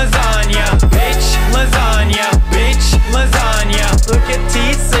bitch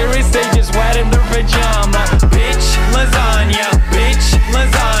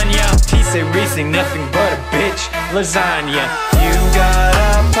lasagna. You got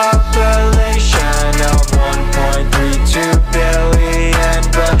a population of 1.32 billion,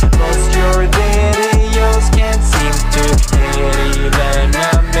 but most your videos can't seem to hit even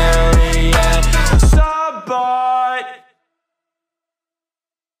a million. Sabot.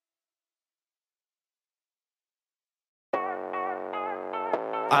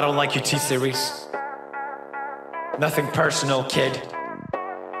 I don't like your T-Series. Nothing personal, kid.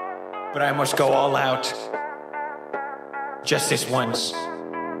 But I must go all out. Just this once.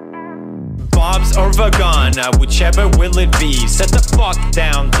 Bob's or Vagana, whichever will it be. Set the fuck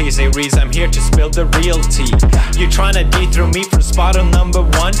down, T-Series, I'm here to spill the real tea. You tryna dethrone me from spot on number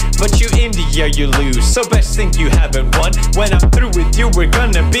one, but you India, you lose, so best think you haven't won. When I'm through with you, we're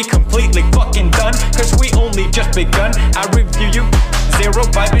gonna be completely fucking done, cause we only just begun. I review you, zero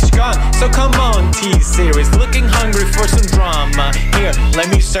vibe is gone. So come on, T-Series, looking hungry for some drama. Here, let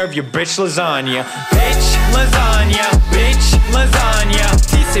me serve you bitch lasagna. Bitch lasagna, bitch lasagna.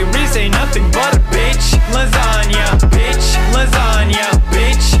 T-Series ain't nothing but a bitch lasagna. Bitch lasagna,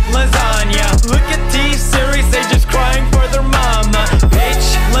 bitch lasagna. Look at T-Series, they just crying for their mama.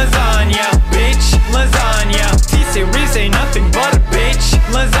 Bitch lasagna, bitch lasagna. T-Series ain't nothing but a bitch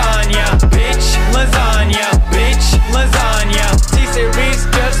lasagna. Bitch lasagna, bitch lasagna. T-Series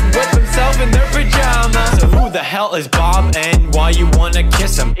just wet themselves in their pajamas. So who the hell is Bob and why you wanna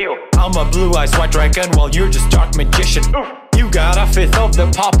kiss him? Ew. I'm a blue-eyed white dragon while you're just dark magician. Oof. You got a fifth of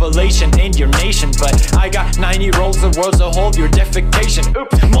the population in your nation, but I got 9 year olds, the world's a whole, your defecation.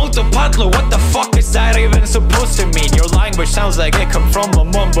 Oops. Multipatlo, what the fuck is that even supposed to mean? Your language sounds like it come from a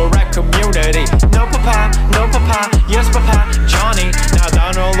mumble rap community. No papa, yes papa, Johnny. Now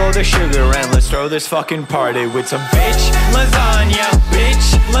download the sugar and let's throw this fucking party with some bitch lasagna,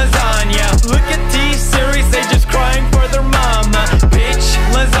 bitch lasagna. Look at T-Series, they just crying for their mama. Bitch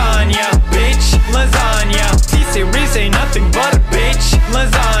lasagna, bitch lasagna. T-Series ain't nothing but a bitch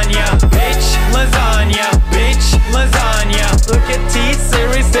lasagna. Bitch lasagna, bitch lasagna. Look at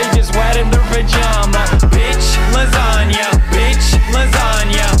T-Series, they just wet in their pajama. Bitch lasagna, bitch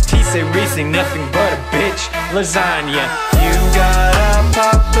lasagna. T-Series ain't nothing but a bitch lasagna. You got a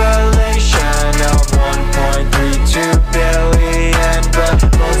population of 1.32 billion, but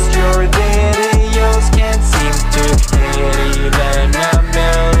most your videos can't seem to hit even a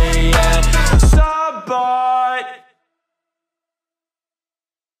million. Sabot.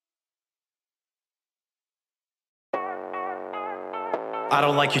 I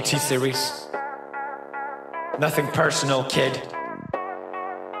don't like your T-Series. Nothing personal, kid.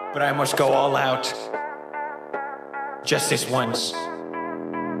 But I must go all out. Just this once.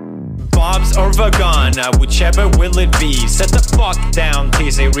 Bob's or Vagana, whichever will it be. Set the fuck down,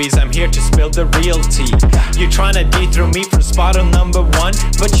 T-Series, I'm here to spill the real tea. You tryna dethrone me from spot on number one,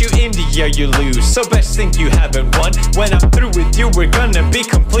 but you India, you lose, so best think you haven't won. When I'm through with you, we're gonna be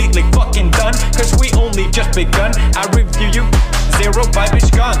completely fucking done, cause we only just begun. I review you, zero vibe is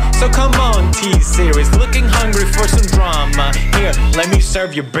gone. So come on, T-Series, looking hungry for some drama. Here, let me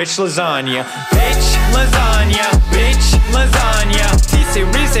serve you bitch lasagna. Bitch lasagna, bitch lasagna.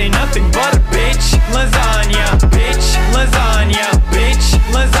 T-Series ain't nothing but a bitch lasagna. Bitch lasagna, bitch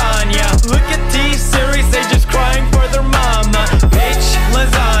lasagna. Look at T-Series, they just crying for their mama. Bitch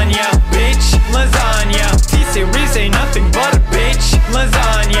lasagna, bitch lasagna. T-Series ain't nothing but a bitch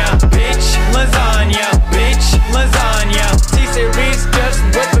lasagna. Bitch lasagna, bitch lasagna. T-Series just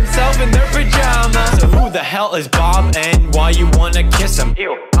wet themselves in their pajamas. So who the hell is Bob and why you wanna kiss him?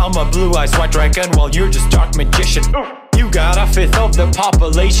 Ew. I'm a blue-eyed white dragon while you're just dark magician. Oof. You got a fifth of the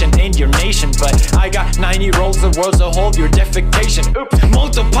population in your nation, but I got 9 year olds, the world's a whole, your defecation. Oops.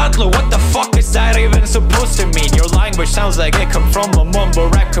 Multipatlo, what the fuck is that even supposed to mean? Your language sounds like it come from a mumble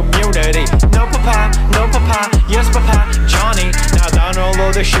rap community. No papa, yes papa, Johnny. Now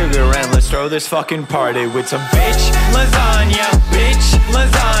download the sugar and let's throw this fucking party with some bitch lasagna, bitch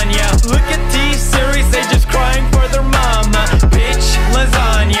lasagna. Look at T-Series, they just crying for their mama. Bitch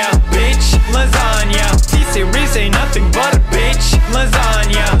lasagna, bitch lasagna. T-Series ain't nothing but a bitch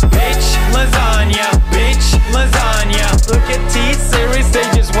lasagna. Bitch lasagna, bitch lasagna. Look at T-Series, they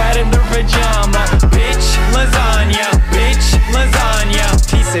just wet in their pajama. Bitch lasagna, bitch lasagna.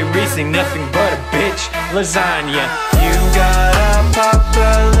 T-Series ain't nothing but a bitch lasagna. You got a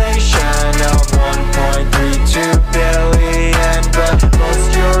population of 1.32 billion, but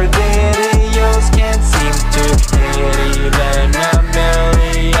most your videos can't seem to hit even a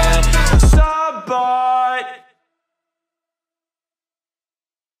million. Sabot.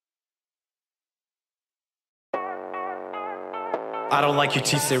 I don't like your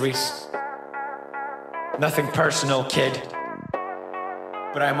T-Series. Nothing personal, kid.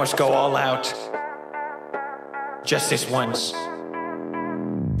 But I must go all out. Just this once.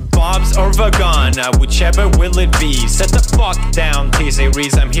 Bob's or Vagana, whichever will it be. Set the fuck down,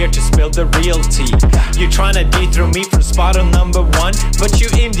 T-Series, I'm here to spill the real tea. You tryna dethrone me from spot on number one, but you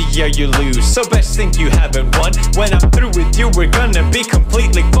in the air you lose, so best think you haven't won. When I'm through with you, we're gonna be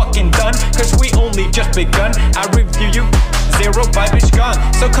completely fucking done, cause we only just begun. I review you, zero vibe is gone.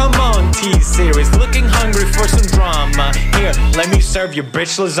 So come on, T-Series, looking hungry for some drama. Here, let me serve you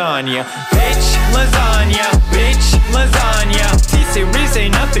bitch lasagna. Bitch lasagna, bitch lasagna. T-Series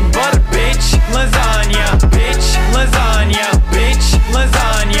ain't nothing but a bitch lasagna. Bitch lasagna, bitch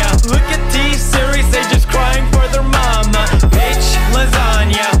lasagna. Look at T-Series, they just crying for their mama. Bitch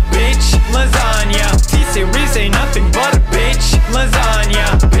lasagna, bitch lasagna. T-Series ain't nothing but a bitch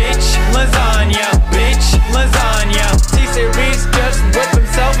lasagna. Bitch lasagna, bitch lasagna. T-Series just wet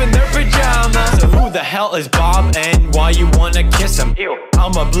themselves in their pajamas. So who the hell is Bob and why you wanna kiss him? Ew.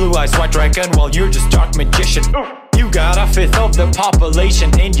 I'm a blue-eyed white dragon while you're just dark magician. Oof. You got a fifth of the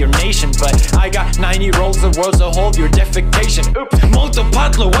population in your nation, but I got 9-year-olds, the world's a whole, your defecation. Oops.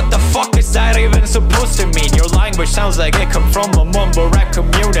 Multipatlo, what the fuck is that even supposed to mean? Your language sounds like it come from a mumble rap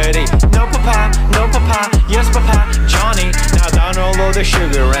community. No papa, yes papa, Johnny. Now download the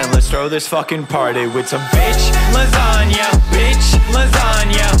sugar and let's throw this fucking party with some bitch lasagna, bitch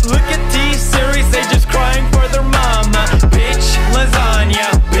lasagna. Look at T-Series, they just crying for their mama. Bitch lasagna,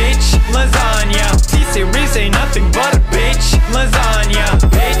 bitch lasagna. T-Series ain't nothing but a bitch lasagna.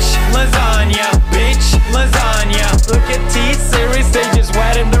 Bitch lasagna, bitch lasagna. Look at T-Series, they just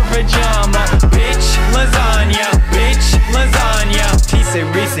wet in their pajama. Bitch lasagna, bitch lasagna.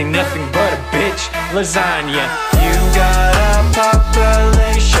 T-Series ain't nothing but a bitch lasagna. You got a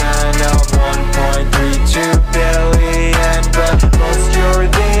population of 1.32 billion, but most your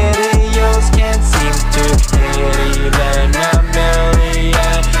videos can't seem to hit even a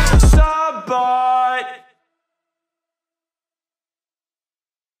million. Sabot.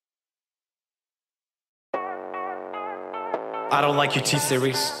 I don't like you,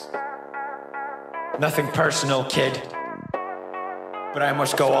 T-Series. Nothing personal, kid. But I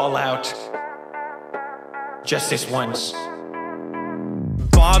must go all out. Just this once.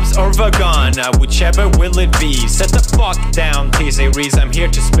 Bob's or Vagana, whichever will it be. Set the fuck down, T-Series, I'm here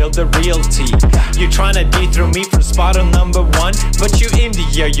to spill the real tea. You tryna dethrone me from spot on number one, but you in the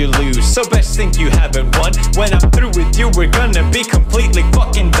air you lose, so best think you haven't won. When I'm through with you, we're gonna be completely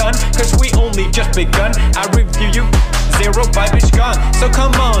fucking done, cause we only just begun. I review you, zero vibe is gone. So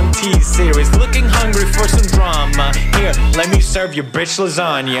come on, T-Series, looking hungry for some drama. Here, let me serve you bitch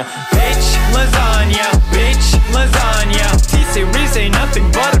lasagna. Bitch lasagna, bitch lasagna. T-Series ain't nothing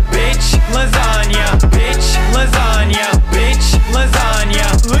but a bitch lasagna. Bitch lasagna, bitch lasagna.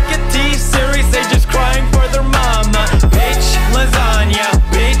 Look at T-Series, they just crying for their mama. Bitch lasagna,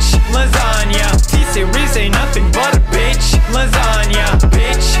 bitch lasagna. T-Series ain't nothing but a bitch lasagna.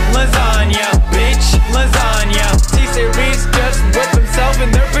 Bitch lasagna, bitch lasagna. T-Series just wet themselves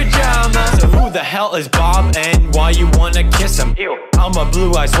in their pajamas. So who the hell is Bob and why you wanna kiss him? Ew. I'm a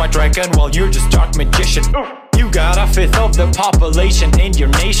blue-eyed white dragon while you're just dark magician. Oof. You got a fifth of the population in your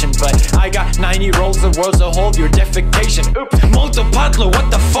nation, but I got 9-year-olds, the world's a whole, your defecation. Oops. Multipatlo, what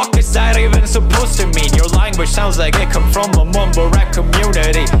the fuck is that even supposed to mean? Your language sounds like it come from a mumble rap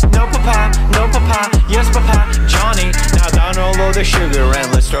community. No papa, yes papa, Johnny. Now download the sugar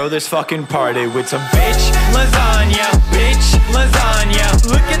and let's throw this fucking party with some bitch lasagna, bitch lasagna.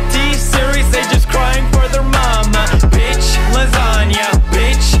 Look at T-Series, they just crying for their mama. Bitch lasagna,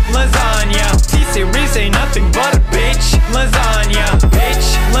 bitch lasagna. T-Series ain't nothing but a bitch lasagna.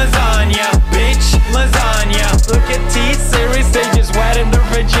 Bitch lasagna, bitch lasagna. Look at T-Series, they just wet in their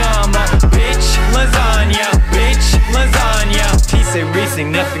pajama. Bitch lasagna, bitch lasagna. T-Series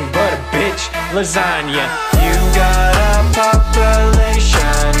ain't nothing but a bitch lasagna. You got a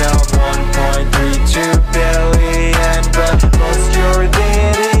population of 1.32 billion, but most your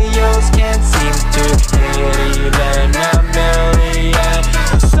videos can't seem to hit even a million.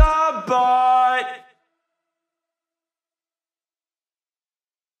 Sabot.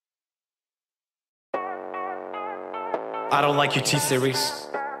 I don't like you, T-Series.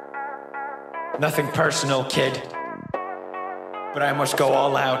 Nothing personal, kid. But I must go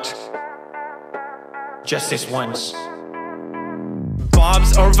all out. Just this once.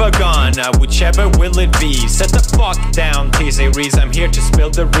 Bob's or Vagana, whichever will it be. Set the fuck down, T-Series, I'm here to spill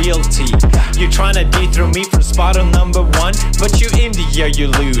the real tea. You tryna dethrone me from spot on number one, but you in the air you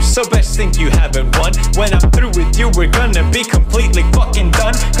lose, so best think you haven't won. When I'm through with you, we're gonna be completely fucking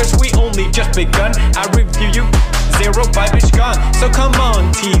done, cause we only just begun. I review you, zero vibe is gone. So come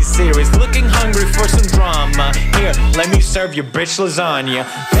on, T-Series, looking hungry for some drama. Here, let me serve you bitch lasagna.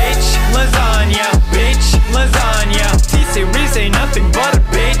 Bitch lasagna, bitch lasagna. T-Series ain't nothing but a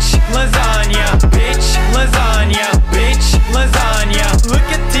bitch lasagna. Bitch lasagna, bitch lasagna. Look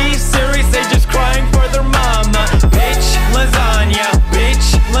at T-Series, they just crying for their mama. Bitch lasagna,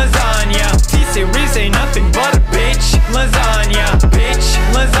 bitch lasagna. T-Series ain't nothing but a bitch lasagna. Bitch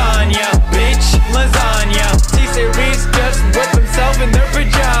lasagna, bitch lasagna. T-Series just whip himself in their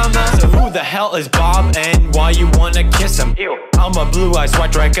pajamas. So who the hell is Bob and why you wanna kiss him? Ew. I'm a blue-eyed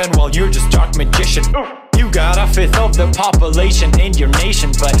white dragon while you're just dark magician. Oof. You got a fifth of the population in your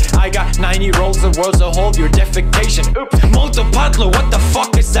nation, but I got 9 year olds, the world's a whole, your defecation. Oops. Multipatlo, what the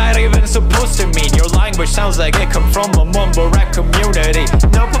fuck is that even supposed to mean? Your language sounds like it come from a mumble rap community.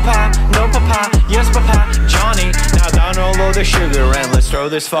 No papa, yes papa, Johnny. Now download the sugar and let's throw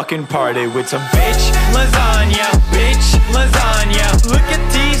this fucking party with some bitch lasagna, bitch lasagna. Look at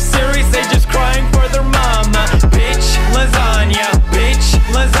T-Series, they just crying for their mama. Bitch lasagna, bitch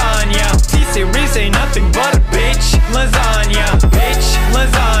lasagna. T-Series ain't nothing but a bitch lasagna. Bitch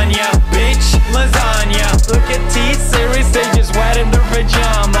lasagna, bitch lasagna. Look at T-Series, they just wet in their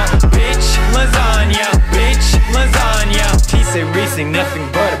pajama. Bitch lasagna, bitch lasagna. T-Series ain't nothing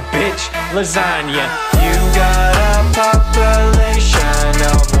but a bitch lasagna. You got a population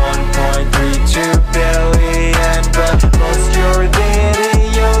of 1.32 billion, but most your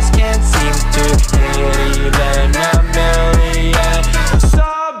videos can't seem to hit even a million.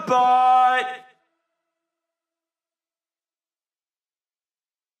 Sabot.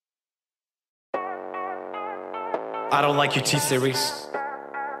 I don't like your T-Series.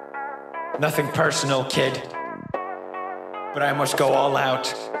 Nothing personal, kid. But I must go all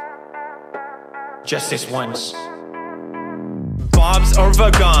out. Just this once. Bob's or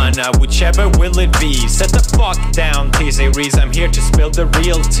Vagana, whichever will it be. Set the fuck down, T-Series, I'm here to spill the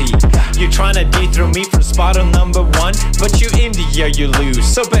real tea. You tryna dethrone me from spot on number 1, but you in the air you lose,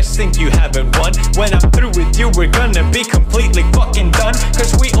 so best think you haven't won. When I'm through with you, we're gonna be completely fucking done,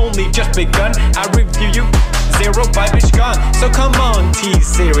 cause we only just begun. I review you, 0 vibe gone. So come on,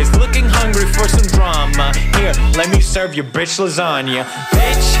 T-Series, looking hungry for some drama. Here, let me serve you bitch lasagna.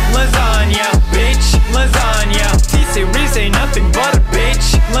 Bitch lasagna, bitch lasagna. T-Series ain't nothing but a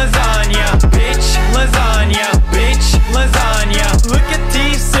bitch lasagna. Bitch lasagna, bitch lasagna. Look at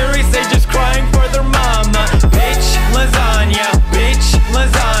T-Series, they just crying for their mama. Bitch lasagna, bitch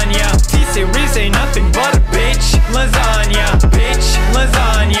lasagna. T-Series ain't nothing but a bitch lasagna. Bitch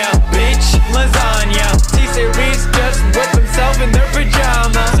lasagna, bitch lasagna. T-Series just whip himself in their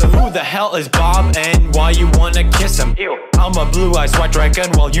pajamas. So who the hell is Bob and why you wanna kiss him? Ew. I'm a blue-eyed white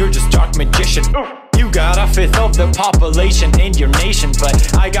dragon while you're just dark magician. Oof. You got a fifth of the population in your nation,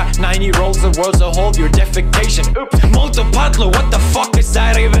 but I got 9 year olds, the world's a whole, your defecation. Oops. Multipatlo, what the fuck is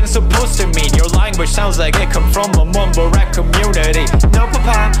that even supposed to mean? Your language sounds like it come from a mumble rap community. No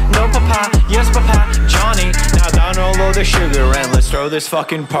papa, yes papa, Johnny. Now download the sugar and let's throw this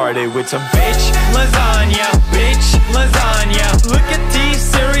fucking party with some bitch lasagna, bitch lasagna. Look at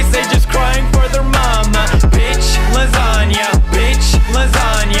T-Series, they just crying for their mama. Bitch lasagna, bitch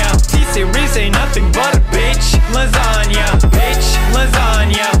lasagna. T-Series ain't nothing but a bitch lasagna. Bitch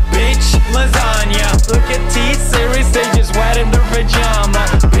lasagna, bitch lasagna. Look at T-Series, they just wet in their pajama.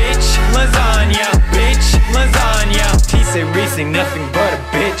 Bitch lasagna, bitch lasagna. T-Series ain't nothing but a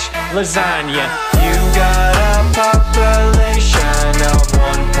bitch lasagna. You got a population of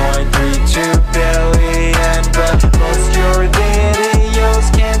 1.32 billion, but most your videos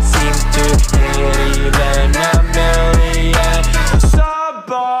can't seem to hit even a million.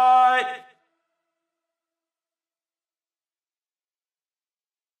 Sabot.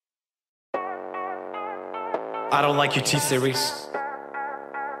 I don't like your T-Series.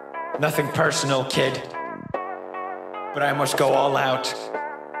 Nothing personal, kid. But I must go all out.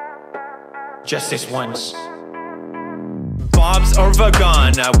 Just this once. Bob's or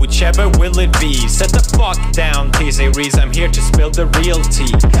Vagana, whichever will it be. Set the fuck down, T-Series, I'm here to spill the real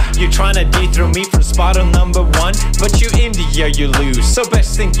tea. You tryna dethrone me from spot on number 1, but you in the air you lose, so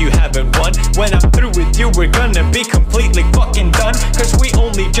best think you haven't won. When I'm through with you, we're gonna be completely fucking done, cause we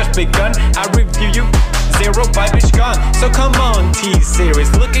only just begun. I review you, 0 vibe gone. So come on,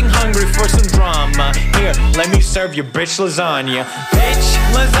 T-Series, looking hungry for some drama. Here, let me serve you bitch lasagna. Bitch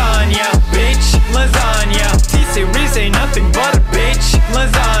lasagna, bitch lasagna. T-Series ain't nothing but a bitch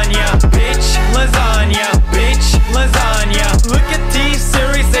lasagna. Bitch lasagna, bitch lasagna. Look at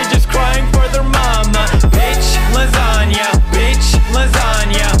T-Series, they just crying for their mama. Bitch lasagna, bitch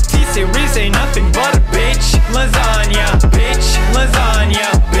lasagna. T-Series ain't nothing but a bitch lasagna. Bitch lasagna,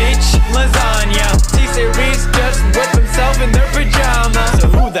 bitch lasagna. T-Series just whip himself in their pajamas. So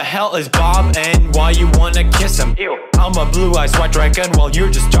who the hell is Bob and why you wanna kiss him? Ew. I'm a blue-eyed white dragon while you're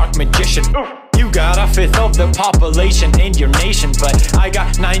just dark magician. Oof. You got a fifth of the population in your nation, but I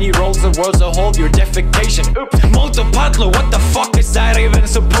got 9 year olds, the world's a whole, your defecation. Oops, multipatlo, what the fuck is that even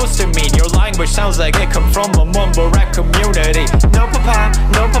supposed to mean? Your language sounds like it come from a mumble rap community. No papa,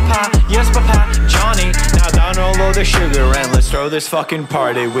 yes papa, Johnny. Now down all of the sugar and let's throw this fucking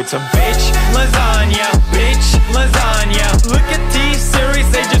party with some bitch lasagna, bitch lasagna. Look at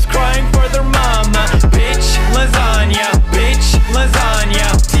T-Series, they just crying for their mama. Bitch lasagna, bitch lasagna.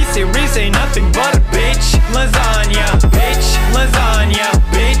 T-Series ain't nothing but a bitch lasagna. Bitch lasagna,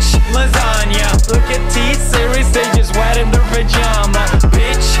 bitch lasagna. Look at T-Series, they just wet in their pajama.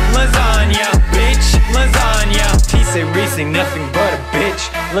 Bitch lasagna, bitch lasagna. T-Series ain't nothing but a bitch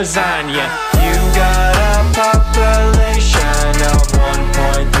lasagna. You got a population of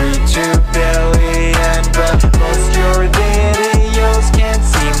 1.32 billion, but most your videos can't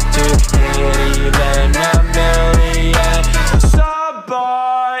seem to hit even a million.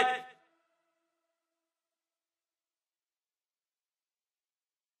 Sabot.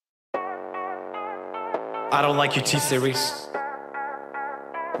 I don't like your T-Series.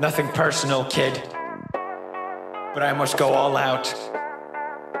 Nothing personal, kid. But I must go all out.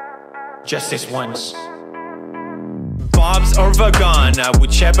 Just this once. Bob's or Vagana,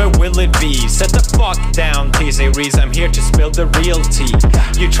 whichever will it be. Set the fuck down, T-Series, I'm here to spill the real tea.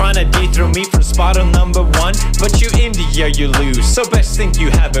 You tryna dethrone me from spot on number 1, but you in the year you lose, so best think you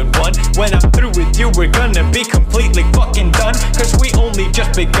haven't won. When I'm through with you, we're gonna be completely fucking done, cause we only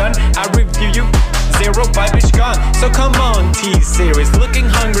just begun. I review you, zero vibe is gone. So come on, T-Series, looking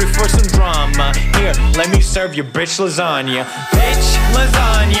hungry for some drama. Here, let me serve you bitch lasagna. Bitch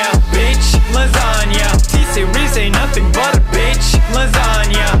lasagna, bitch lasagna. T-Series ain't nothing but a bitch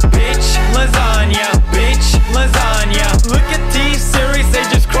lasagna. Bitch lasagna, bitch lasagna. Look at T-Series, they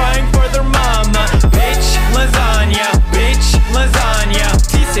just crying for their mama. Bitch lasagna, bitch lasagna.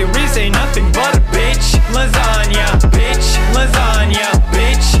 T-Series ain't nothing but a bitch lasagna. Bitch lasagna,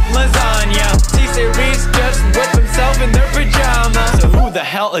 bitch lasagna. T-Series just whip himself in their pajamas. So who the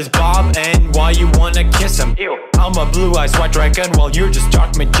hell is Bob and why you wanna kiss him? Ew. I'm a blue-eyed white dragon while you're just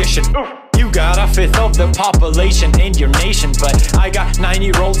dark magician. Oof. You got a fifth of the population in your nation, but I got 9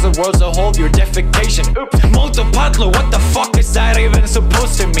 year olds, the world's a whole, your defecation. Oops, multipatlo, what the fuck is that even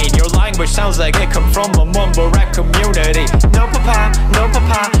supposed to mean? Your language sounds like it come from a mumble rap community. No papa,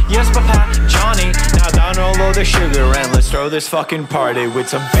 yes papa, Johnny. Now down all of the sugar and let's throw this fucking party with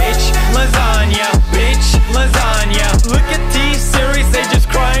some bitch lasagna, bitch lasagna. Look at T-Series, they just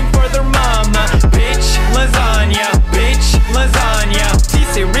crying for their mama. Bitch lasagna, bitch lasagna.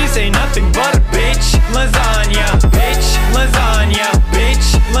 T-Series ain't nothing but a bitch lasagna. Bitch lasagna,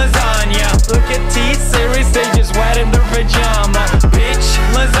 bitch lasagna. Look at T-Series, they just wet in their pajama. Bitch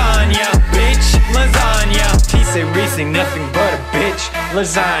lasagna, bitch lasagna. T-Series ain't nothing but a bitch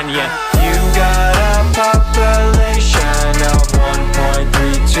lasagna. You got a population of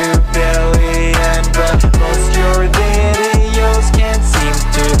 1.32 billion, but most your videos can't seem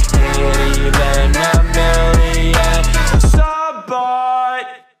to hit even a million. Sabot.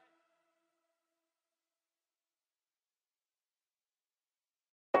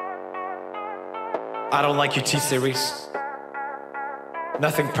 I don't like your T-Series.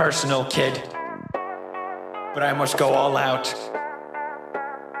 Nothing personal, kid. But I must go all out.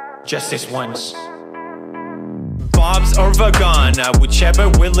 Just this once. Bob's or Vagana, whichever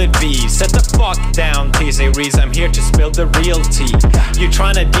will it be. Set the fuck down, T-Series, I'm here to spill the real tea. You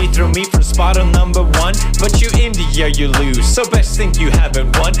tryna dethrone me from spot on number 1, but you in the year you lose, so best think you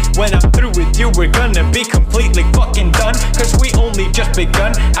haven't won. When I'm through with you, we're gonna be completely fucking done, cause we only just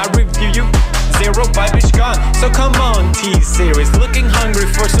begun. I review you, zero vibe is gone. So come on, T-Series, looking hungry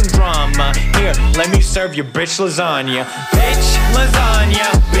for some drama. Here, let me serve you bitch lasagna. Bitch lasagna,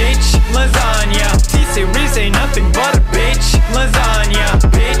 bitch lasagna. T-Series ain't nothing but a bitch lasagna.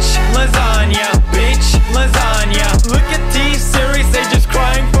 Bitch lasagna, bitch lasagna. Look at T-Series, they just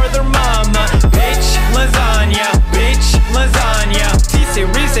crying for their mama. Bitch lasagna, bitch lasagna.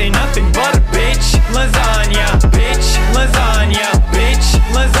 T-Series ain't nothing but a bitch lasagna. Bitch lasagna, bitch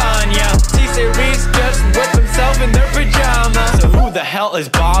lasagna. T-Series just whip himself in their pajamas. So who the hell is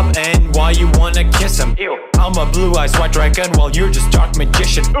Bob and why you wanna kiss him? Ew. I'm a blue-eyed white dragon while you're just dark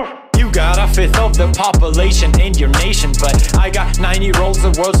magician. Oof. You got a fifth of the population in your nation, but I got 9 year olds,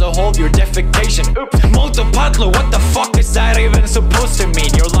 the world's a whole, your defecation. Oops, multipatlo, what the fuck is that even supposed to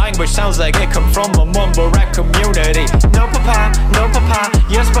mean? Your language sounds like it come from a mumble rap community. No papa,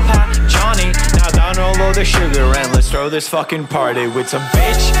 yes papa, Johnny. Now down all of the sugar and let's throw this fucking party with some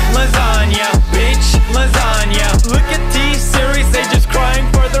bitch lasagna, bitch lasagna. Look at T-Series, they just crying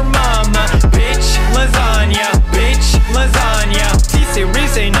for their mama. Bitch lasagna, bitch lasagna.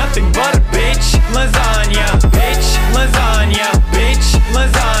 T-Series ain't nothing but a bitch lasagna. Bitch lasagna, bitch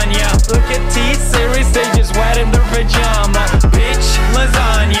lasagna. Look at T-Series, they just wet in their pajama. Bitch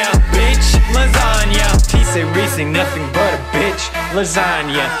lasagna, bitch lasagna. T-Series ain't nothing but a bitch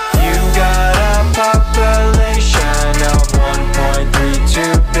lasagna. You got a population of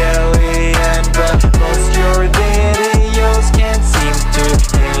 1.32 billion, but most your videos can't seem to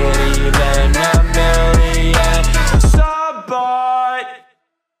hit even a million. Support!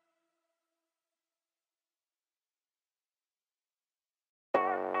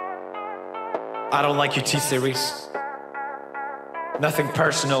 I don't like you, T-Series. Nothing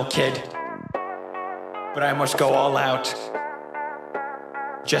personal, kid. But I must go all out.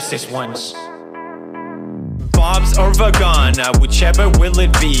 Just this once. Bob's or Vagana, whichever will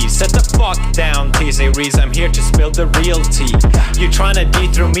it be. Set the fuck down, T-Series, I'm here to spill the real tea. You tryna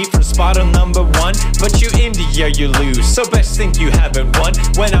dethrone me from spot on number one, but you in the air you lose, so best think you haven't won.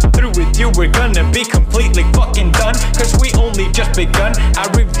 When I'm through with you, we're gonna be completely fucking done, cause we only just begun. I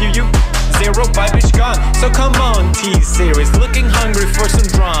review you, zero vibe is gone. So come on, T-Series, looking hungry for some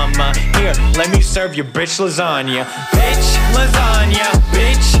drama. Here, let me serve you bitch lasagna. Bitch lasagna,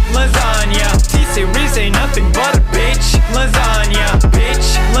 bitch lasagna. T-Series ain't nothing but a bitch lasagna.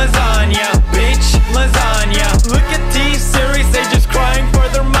 Bitch lasagna, bitch lasagna. Look at T-Series, they just crying for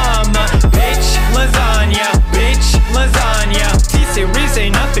their mama. Bitch lasagna, bitch lasagna. T-Series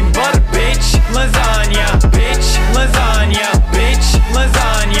ain't nothing but a bitch lasagna. Bitch lasagna, bitch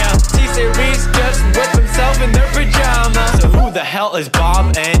lasagna. T-Series just whip himself in their pajamas. So who the hell is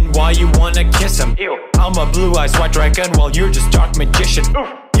Bob and why you wanna kiss him? Ew. I'm a blue-eyed white dragon while you're just dark magician. Oof.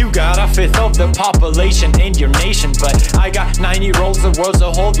 You got a fifth of the population in your nation, but I got 9-year-olds, the world's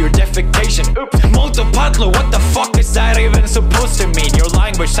a whole, your defecation. Oops. Multipatlo, what the fuck is that even supposed to mean? Your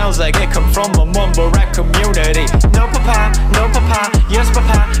language sounds like it come from a mumble rap community. No papa, yes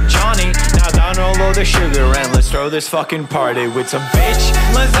papa, Johnny. Now download the sugar and let's throw this fucking party with some bitch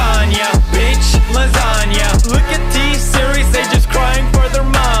lasagna, bitch lasagna. Look at T-Series, they just crying for their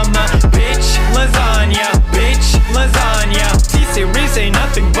mama. Bitch lasagna, bitch lasagna. T-Series ain't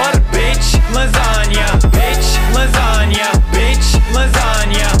nothing but a bitch lasagna. Bitch lasagna, bitch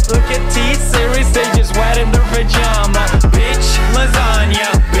lasagna. Look at T-Series, they just wet in their pajama. Bitch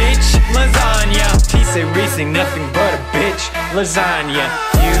lasagna, bitch lasagna. T-Series ain't nothing but a bitch lasagna.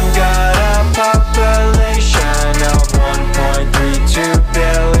 You got a population of 1.32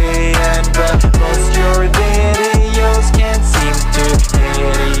 billion, but most your videos can't seem to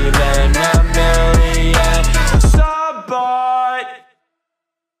hit even a million. Support!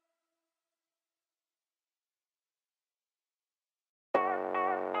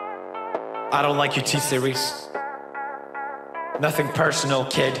 I don't like you, T-Series. Nothing personal,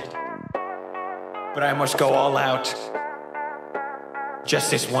 kid. But I must go all out.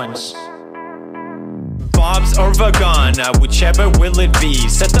 Just this once. Bob's or Vagana, whichever will it be.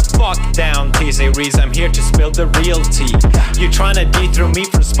 Set the fuck down, T-Series, I'm here to spill the real tea. You tryna dethrone me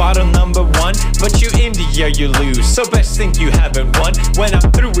from spot on number one, but you in the air you lose, so best think you haven't won. When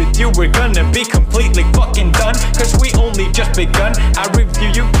I'm through with you, we're gonna be completely fucking done, cause we only just begun. I review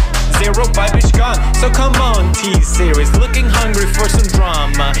you, zero vibe is gone. So come on, T-Series, looking hungry for some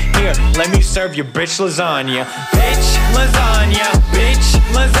drama. Here, let me serve you bitch lasagna. Bitch lasagna, bitch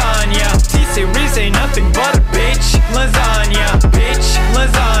lasagna. T-Series ain't nothing but a bitch lasagna. Bitch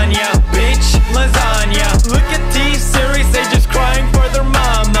lasagna, bitch lasagna. Look at T-Series, they just crying for their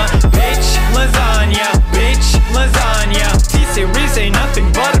mama. Bitch lasagna, bitch lasagna. T-Series ain't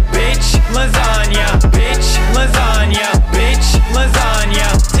nothing but a bitch lasagna. Bitch lasagna, bitch lasagna.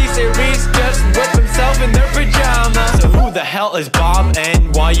 T-Series just whip himself in their pajamas. So who the hell is Bob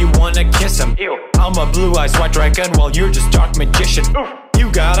and why you wanna kiss him? Ew. I'm a blue-eyed white dragon while you're just dark magician. Oof. You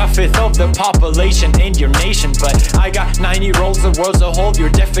got a fifth of the population in your nation, but I got 9-year-olds, the world's a whole,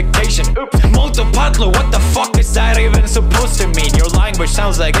 your defecation. Oops. Multipatlo, what the fuck is that even supposed to mean? Your language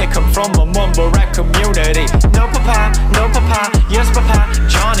sounds like it come from a mumble rap community. No papa, yes papa,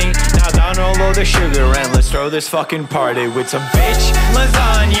 Johnny. Now download the sugar and let's throw this fucking party with some bitch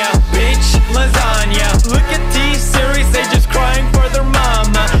lasagna, bitch lasagna. Look at T-Series, they just crying for their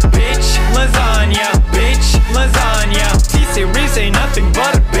mama. Bitch lasagna, bitch lasagna. T-Series ain't nothing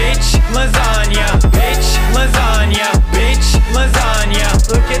but a bitch lasagna. Bitch lasagna, bitch lasagna.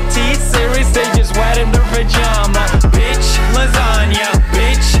 Look at T-Series, they just wet in their pajama. Bitch lasagna,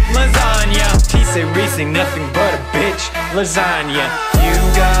 bitch lasagna. T-Series ain't nothing but a bitch lasagna. You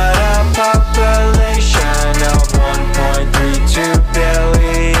got a population of 1.32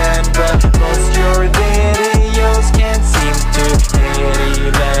 billion, but most your videos can't seem to hit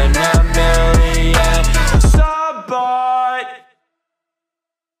even a million. Support!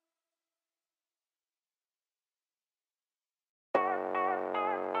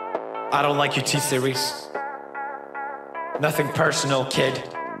 I don't like your T-Series. Nothing personal, kid.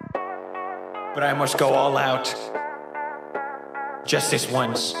 But I must go all out. Just this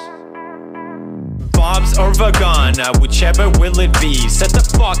once. Bob's or Vagana, whichever will it be. Set the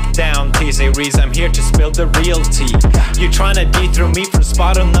fuck down, T-Series, I'm here to spill the real tea. You tryna dethrone me from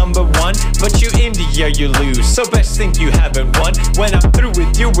spot on number one, but you in the air you lose, so best think you haven't won. When I'm through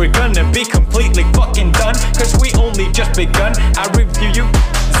with you, we're gonna be completely fucking done, cause we only just begun. I review you,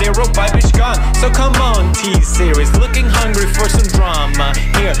 zero vibe is gone. So come on, T-Series, looking hungry for some drama.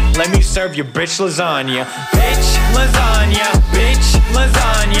 Here, let me serve you bitch lasagna. Bitch lasagna, bitch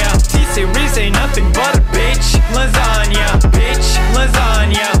lasagna. T-Series ain't nothing but a bitch lasagna. Bitch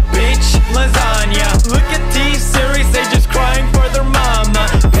lasagna, bitch lasagna. Look at T-Series, they just crying for their mama.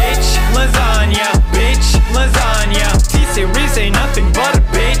 Bitch lasagna, bitch lasagna. T-Series ain't nothing but a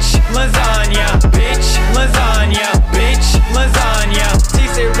bitch lasagna. Bitch lasagna, bitch lasagna.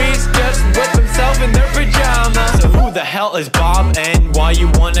 T-Series just whip himself in their pajamas. So who the hell is Bob and why you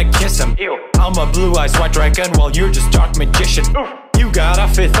wanna kiss him? Ew. I'm a blue-eyed white dragon while you're just dark magician. Oof. You got a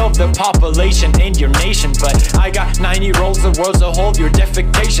fifth of the population in your nation, but I got 9 year olds, the world's a whole, your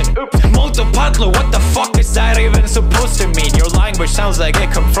defecation. Oops. Multipatlo, what the fuck is that even supposed to mean? Your language sounds like it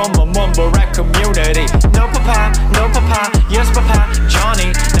come from a mumble rap community. No papa, yes papa,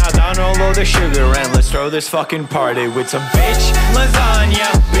 Johnny. Now download the sugar and let's throw this fucking party with some bitch lasagna,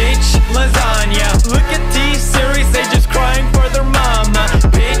 bitch lasagna. Look at T-Series, they just crying for their mama.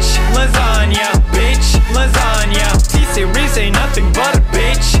 Bitch lasagna, bitch lasagna. T-Series ain't nothing but a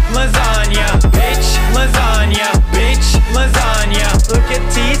bitch lasagna. Bitch lasagna, bitch lasagna. Look at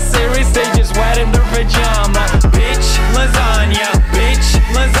T-Series, they just wet in their pajama. Bitch lasagna, bitch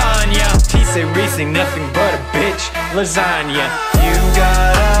lasagna. T-Series ain't nothing but a bitch lasagna. You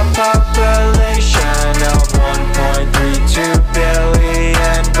got a population of 1.32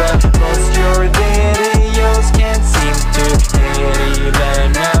 billion, but most your videos can't seem to hit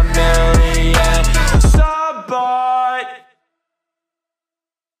even a million. Sabot.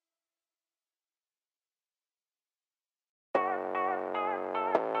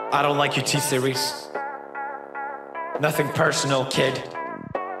 I don't like your T-Series. Nothing personal, kid.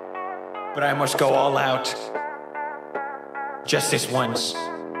 But I must go all out. Just this once.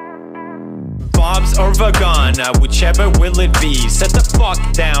 Bob's or Vagana, whichever will it be. Set the fuck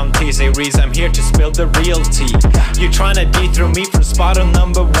down, T-Series, I'm here to spill the real tea. You tryna dethrone me from spot on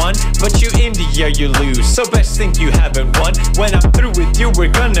number one, but you in the air you lose, so best think you haven't won. When I'm through with you,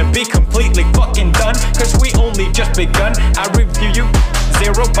 we're gonna be completely fucking done, cause we only just begun. I review you,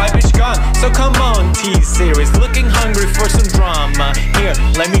 zero vibe is gone. So come on, T-Series, looking hungry for some drama. Here,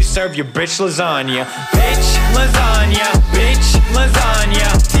 let me serve you bitch lasagna. Bitch lasagna, bitch lasagna.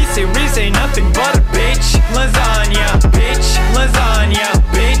 T-Series ain't nothing but a bitch lasagna. Bitch lasagna,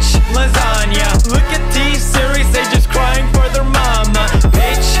 bitch lasagna. Look at T-Series, they just crying for their mama.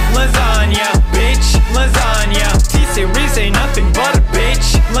 Bitch lasagna, bitch lasagna. T-Series ain't nothing but a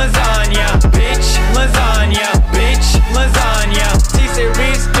bitch lasagna. Bitch lasagna, bitch lasagna.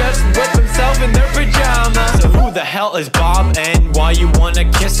 T-Series just whip himself in their pajamas. So who the hell is Bob and why you wanna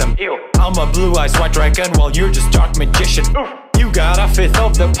kiss him? Ew. I'm a blue-eyed white dragon while you're just dark magician. Oof. You got a fifth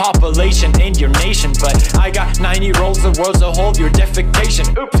of the population in your nation, but I got 9 year olds, the world's a whole, your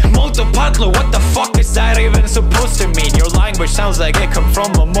defecation. Oops. Multipatlo, what the fuck is that even supposed to mean? Your language sounds like it come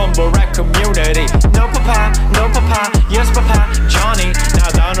from a mumble rap community. No papa, yes papa, Johnny.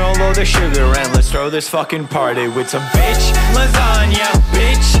 Now download the sugar and let's throw this fucking party with some bitch lasagna,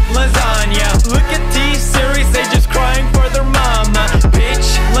 bitch lasagna. Look at T-Series, they just crying for their mama.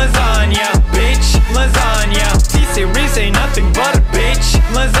 Bitch lasagna, bitch lasagna. T-Series ain't nothing but a bitch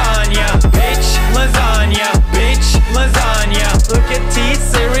lasagna. Bitch lasagna, bitch lasagna. Look at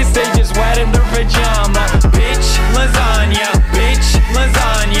T-Series, they just wet in their pajama. Bitch lasagna, bitch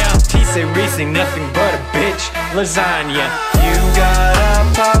lasagna. T-Series ain't nothing but a bitch lasagna. You got a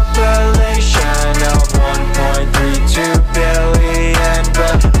population of 1.32 billion,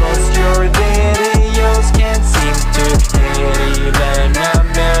 but most your videos can't seem to hit even a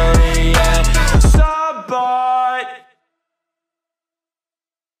million. Sabot.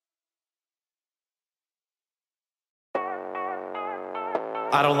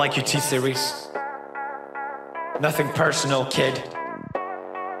 I don't like your T-Series. Nothing personal, kid.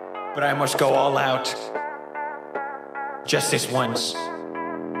 But I must go all out. Just this once.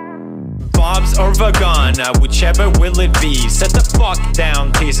 Bob's or Vagana, whichever will it be. Set the fuck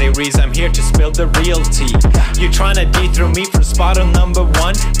down, T-Series, I'm here to spill the real tea. You tryna dethrone me from spot on number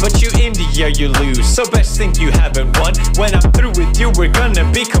one, but you in the air you lose, so best think you haven't won. When I'm through with you, we're gonna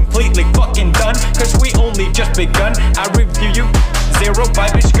be completely fucking done, cause we only just begun. I review you, zero Zero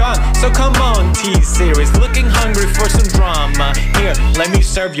vibe is gone. So come on, T-Series, looking hungry for some drama. Here, let me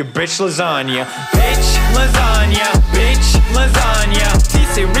serve you bitch lasagna. Bitch lasagna, bitch lasagna.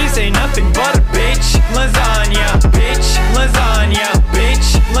 T-Series ain't nothing but a bitch lasagna. Bitch lasagna,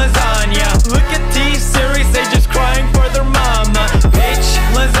 bitch lasagna. Look at T-Series, they just crying for their mama. Bitch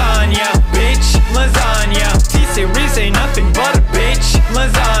lasagna, bitch lasagna. T-Series ain't nothing but a bitch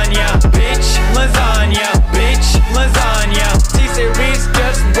lasagna. Bitch lasagna, bitch lasagna. T-Series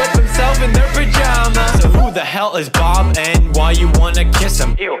just whip himself in their pajamas. So who the hell is Bob and why you wanna kiss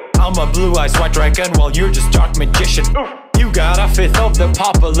him? Ew. I'm a blue-eyed white dragon while you're just dark magician. Oof. You got a fifth of the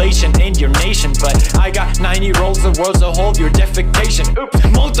population in your nation, but I got 9 year olds, the world's a whole, your defecation. Oops.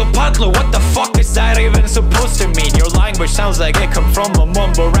 Multipatlo, what the fuck is that even supposed to mean? Your language sounds like it come from a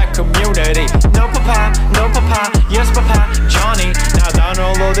mumble rap community. No papa, yes papa, Johnny. Now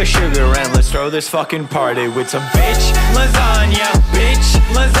download the sugar and let's throw this fucking party with some bitch lasagna, bitch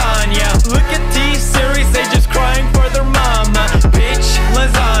lasagna. Look at T-Series, they just crying for their mama. Bitch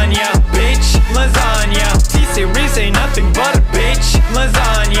lasagna, bitch lasagna. T-Series ain't nothing but a bitch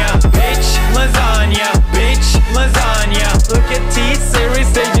lasagna. Bitch lasagna, bitch lasagna. Look at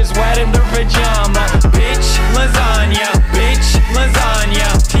T-Series, they just wet in their pajama. Bitch lasagna, bitch lasagna.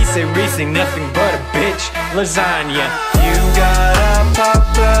 T-Series ain't nothing but a bitch lasagna. You got a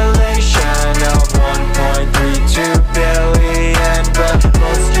population of 1.32 billion, but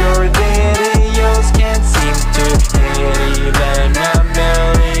most your videos can't seem to hit even a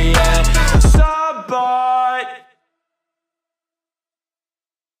million. Sabot.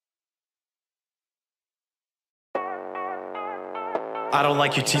 I don't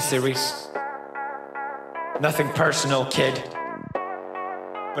like you, T-Series. Nothing personal, kid.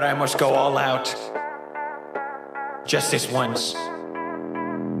 But I must go all out. Just this once.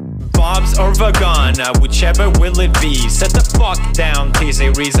 Bob's or Vagana, whichever will it be. Set the fuck down,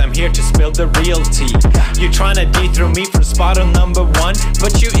 T-Series, I'm here to spill the real tea. You tryna dethrone me from spot on number 1,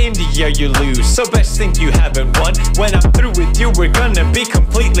 but you in the air you lose, so best think you haven't won. When I'm through with you, we're gonna be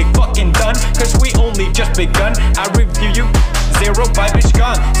completely fucking done, cause we only just begun. I review you, zero vibe is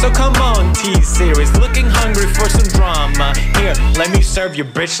gone. So come on, T-Series, looking hungry for some drama. Here, let me serve you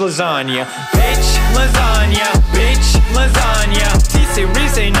bitch lasagna. Bitch lasagna, bitch lasagna.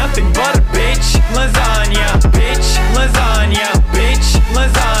 T-Series ain't nothing but a bitch lasagna. Bitch lasagna, bitch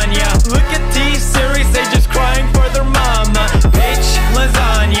lasagna. Look at T-Series, they just crying for their mama. Bitch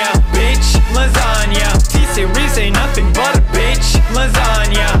lasagna, bitch lasagna. T-Series ain't nothing but a bitch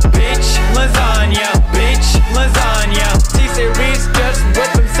lasagna. Bitch lasagna, bitch lasagna. T-Series just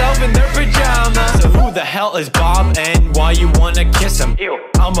whip himself in their pajamas. So who the hell is Bob and why you wanna kiss him? Ew.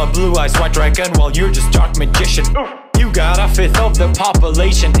 I'm a blue-eyed white dragon while you're just dark magician. Oof. You got a fifth of the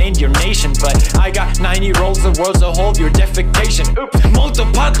population in your nation, but I got 9 year olds, the world's a whole, your defecation. Oops.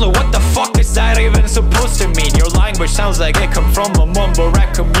 Multipatlo, what the fuck is that even supposed to mean? Your language sounds like it come from a mumble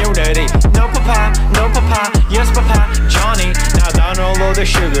rap community. No papa, yes papa, Johnny. Now download the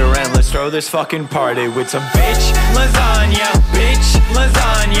sugar and let's throw this fucking party with some bitch lasagna, bitch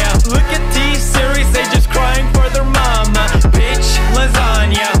lasagna. Look at T-Series, they just crying for their mama. Bitch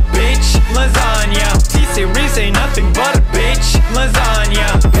lasagna, bitch lasagna. T-Series ain't nothing but a bitch lasagna.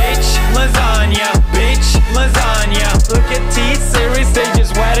 Bitch lasagna, bitch lasagna. Look at T-Series, they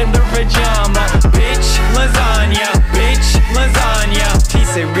just wet in their pajama. Bitch lasagna, bitch lasagna.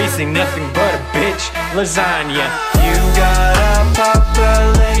 T-Series ain't nothing but a bitch lasagna. You got a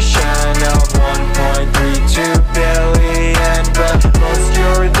population of 1.32 billion, but most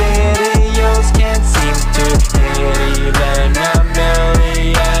your videos can't seem to hit even a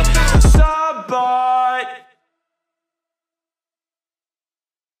million. Sabot.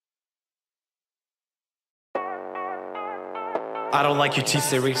 I don't like you,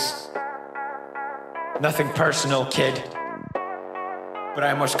 T-Series. Nothing personal, kid. But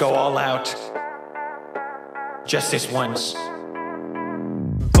I must go all out. Just this once.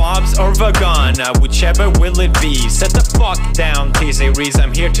 Bob's or Vagana, whichever will it be. Set the fuck down, T-Series,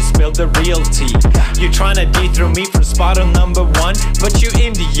 I'm here to spill the real tea. You tryna dethrone me from spot on number 1, but you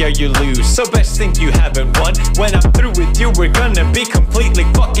in the air you lose, so best think you haven't won. When I'm through with you, we're gonna be completely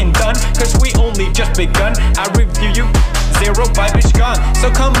fucking done, cause we only just begun. I review you, zero vibe is gone. So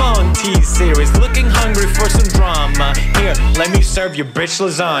come on, T-Series, looking hungry for some drama. Here, let me serve you bitch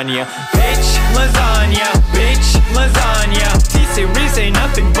lasagna. Bitch lasagna, bitch lasagna. T-Series ain't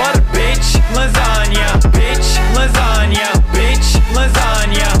nothing but a bitch lasagna. Bitch lasagna, bitch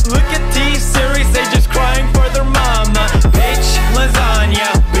lasagna. Look at T-Series, they just crying for their mama. Bitch lasagna,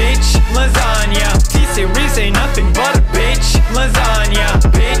 bitch lasagna. T-Series ain't nothing but a bitch lasagna.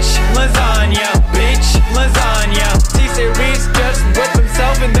 Bitch lasagna, bitch lasagna. T-Series just whip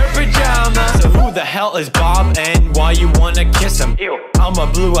is Bob and why you wanna kiss him? Ew. I'm a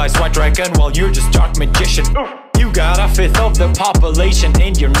blue-eyed white dragon while you're just dark magician. Oof. You got a fifth of the population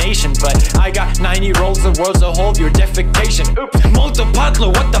in your nation, but I got 9 year olds, the world's a whole, your defecation. Oops. Multipatlo,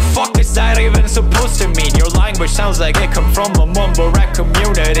 what the fuck is that even supposed to mean? Your language sounds like it come from a mumble rap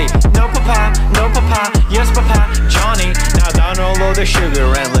community. No papa, yes papa, Johnny. Now down all of the sugar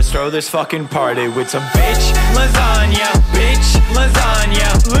and let's throw this fucking party with some bitch lasagna, bitch lasagna.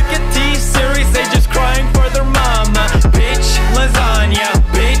 Look at T-Series, they just crying for their mama. Bitch lasagna,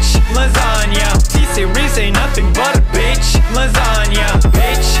 bitch lasagna. T-Series ain't nothing but a bitch lasagna,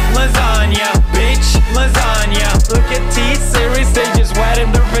 bitch lasagna, bitch lasagna. Look at T-Series, they just wet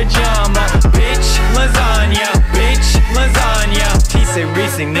in their pajama. Bitch lasagna, bitch lasagna.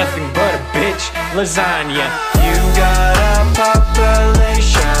 T-Series ain't nothing but a bitch lasagna. You got a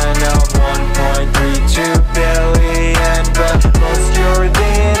population of 1.32 billion, but most your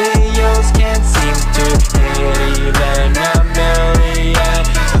videos can't seem to hit even a million.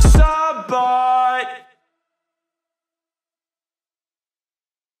 Sabot.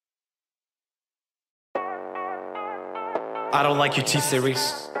 I don't like you,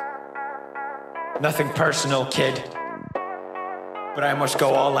 T-Series. Nothing personal, kid. But I must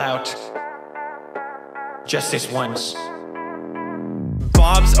go all out. Just this once.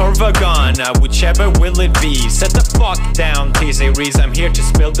 Bob's or Vagana, whichever will it be. Set the fuck down, T-Series, I'm here to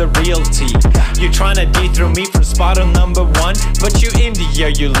spill the real tea. You tryna dethrone me from spot on number 1, but you in the air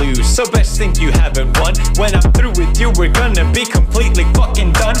you lose, so best think you haven't won. When I'm through with you, we're gonna be completely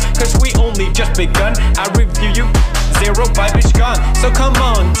fucking done, cause we only just begun. I review you, zero vibe is gone. So come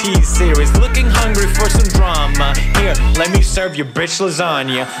on, T-Series, looking hungry for some drama. Here, let me serve you bitch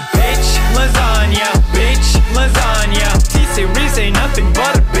lasagna. Bitch lasagna, bitch lasagna. T-Series ain't nothing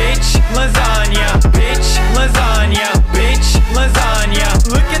but a bitch lasagna, bitch lasagna, bitch lasagna.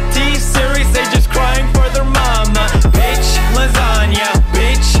 Look at T-Series, they just crying for their mama. Bitch lasagna,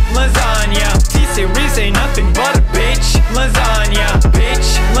 bitch lasagna. T-Series ain't nothing but a bitch lasagna,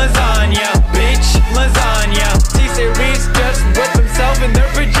 bitch lasagna, bitch lasagna. T-Series just whip himself in their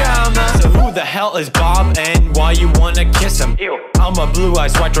pajamas. So who the hell is Bob and why you wanna kiss him? Ew. I'm a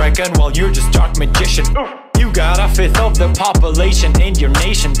blue-eyed white dragon while you're just dark magician. Oof. You got a fifth of the population in your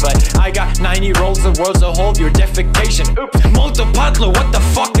nation, but I got 9 year olds, the world's a whole, your defecation. Oops. Multipatlo, what the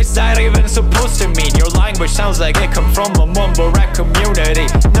fuck is that even supposed to mean? Your language sounds like it come from a mumble rap community.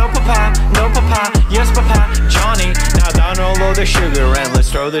 No papa, yes papa, Johnny. Now down all of the sugar and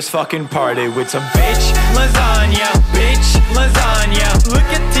let's throw this fucking party with some bitch lasagna, bitch lasagna. Look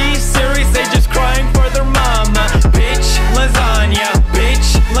at T-Series, they just crying for their mama. Bitch lasagna,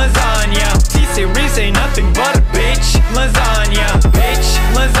 bitch lasagna. T-Series ain't nothing but a bitch lasagna, bitch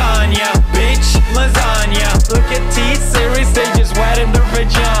lasagna, bitch lasagna. Look at T-Series, they just wet in their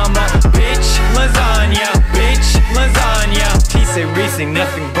pajama. Bitch lasagna, bitch lasagna. T-Series ain't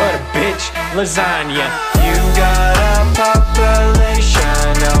nothing but a bitch lasagna. You got a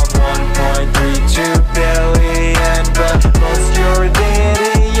population of 1.32 billion, but most your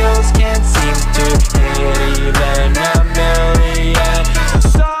videos can't seem to hit even a million.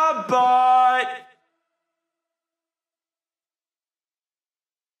 Sabot.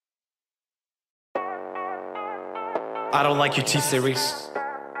 I don't like you, T-Series.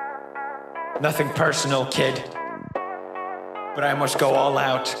 Nothing personal, kid. But I must go all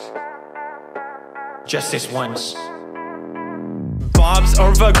out. Just this once. Bob's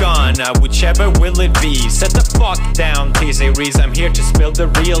or Vagana, whichever will it be. Set the fuck down, T-Series, I'm here to spill the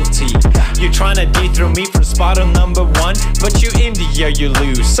real tea. You tryna dethrone me from spot on number 1, but you in the air you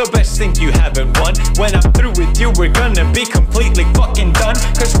lose, so best think you haven't won. When I'm through with you, we're gonna be completely fucking done,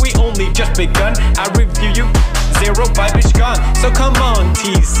 cause we only just begun. I review you, zero vibe is gone. So come on,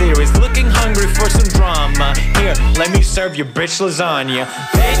 T-Series, looking hungry for some drama. Here, let me serve you bitch lasagna.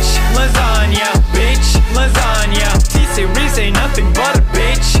 Bitch lasagna, bitch lasagna. T-Series ain't nothing but a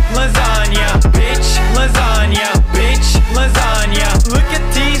bitch lasagna, bitch lasagna, bitch lasagna. Look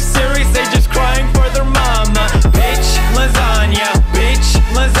at T-Series, they just crying for their mama. Bitch lasagna, bitch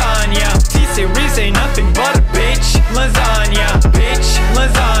lasagna. T-Series ain't nothing but a bitch lasagna, bitch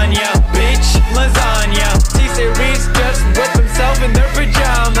lasagna, bitch lasagna. T-Series just whip himself in their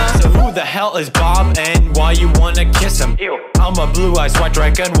pajamas. So who the hell is Bob and why you wanna kiss him? Ew. I'm a blue-eyed white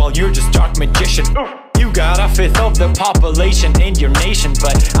dragon while you're just dark magician. Oof. You got a fifth of the population in your nation,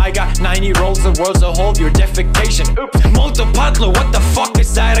 but I got 9 year olds, the world's a whole, your defecation. Oops. Multipatlo, what the fuck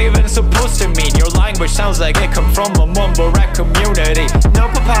is that even supposed to mean? Your language sounds like it come from a mumble rap community. No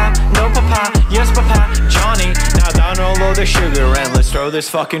papa, yes papa, Johnny. Now down all of the sugar and let's throw this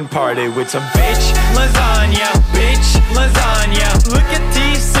fucking party with some bitch lasagna, bitch lasagna. Look at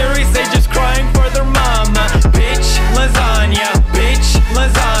T-Series, they just crying for their mama. Bitch, lasagna, bitch,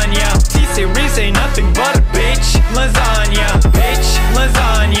 lasagna. T-Series ain't nothing but a bitch, lasagna. Bitch,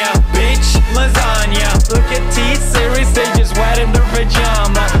 lasagna, bitch, lasagna. Look at T-Series, they just wet in their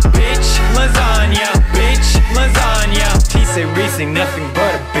pajama. Bitch, lasagna, bitch, lasagna. T-Series ain't nothing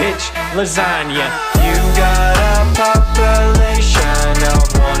but a bitch, lasagna. You got a population of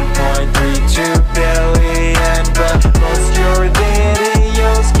 1.32 billion, but most your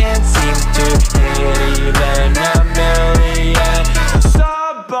videos can't seem to hit even a million.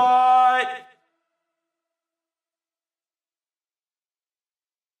 Sabot.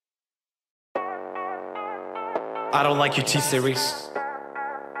 I don't like you, T-Series.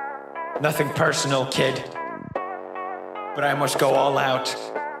 Nothing personal, kid. But I must go all out.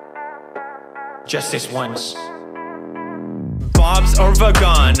 Just this once. Bob's or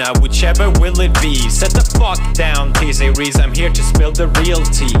Vagana, whichever will it be. Set the fuck down, T-Series, I'm here to spill the real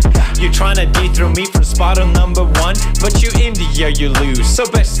tea. You tryna dethrone me from spot on number one, but you in the air you lose, so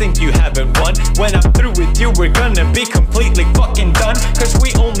best think you haven't won. When I'm through with you, we're gonna be completely fucking done, cause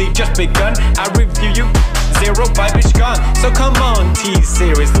we only just begun. I review you, zero vibe is gone. So come on,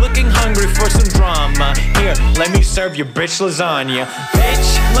 T-Series, looking hungry for some drama. Here, let me serve you bitch lasagna.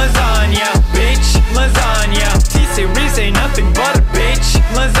 Bitch, lasagna, bitch, lasagna. T-Series ain't nothing but a bitch,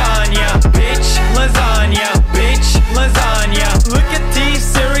 lasagna. Bitch, lasagna, bitch, lasagna. Look at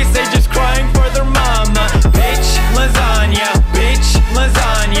T-Series, they just crying for their mama. Bitch, lasagna, bitch,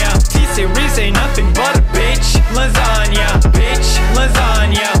 lasagna. T-Series ain't nothing but a bitch, lasagna. Bitch,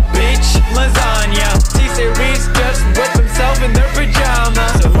 lasagna, bitch, lasagna. T-Series just wet themselves in their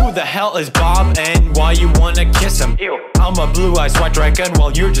pajamas. So who the hell is Bob and why you wanna kiss him? Ew. I'm a blue-eyed white dragon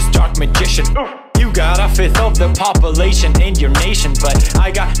while you're just dark magician. Oof. You got a fifth of the population in your nation, but I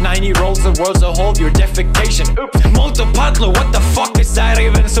got 9 year olds, the world's a whole, your defecation. Oops, multipatlo, what the fuck is that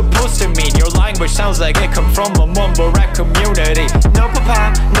even supposed to mean? Your language sounds like it come from a mumble rap community. No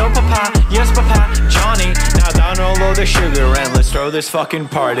papa, yes papa, Johnny. Now download the sugar and let's throw this fucking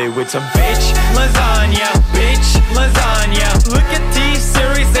party with some bitch, lasagna, bitch, lasagna. Look at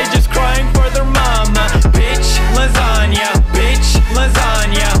T-Series, they just crying for their mama. Bitch, lasagna, bitch,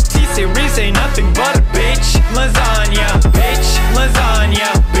 lasagna. T-Series ain't nothing but a bitch, lasagna. Bitch,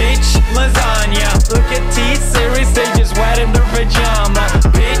 lasagna, bitch, lasagna. Look at T-Series, they just wet in their pajama.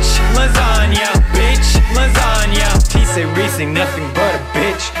 Bitch, lasagna, bitch, lasagna. T-Series ain't nothing but a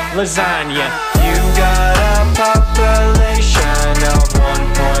bitch, lasagna. You got a population of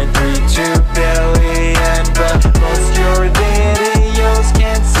 1.32 billion, but most your videos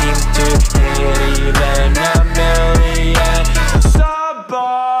can't seem to hit even a million.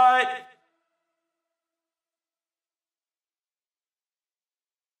 Sabot.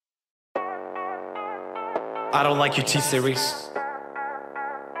 I don't like you, T-Series.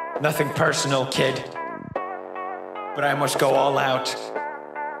 Nothing personal, kid. But I must go all out.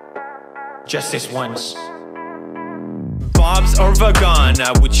 Just this once. Bob's or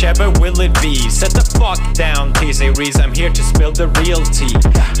Vagana, whichever will it be. Set the fuck down, T-Series, I'm here to spill the real tea.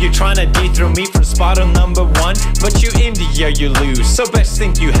 You tryna dethrone me from spot on number one, but you in the air you lose, so best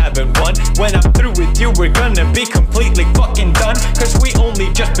think you haven't won. When I'm through with you, we're gonna be completely fucking done, cause we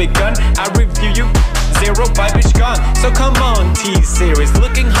only just begun. I review you, zero vibe is gone. So come on, T-Series,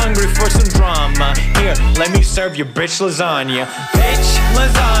 looking hungry for some drama. Here, let me serve you bitch lasagna. Bitch,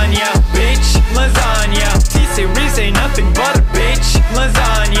 lasagna, bitch, lasagna. T-Series ain't nothing but a bitch,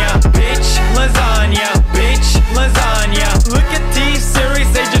 lasagna. Bitch, lasagna, bitch, lasagna. Look at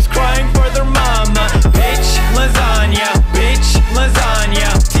T-Series, they just crying for their mama. Bitch, lasagna, bitch, lasagna.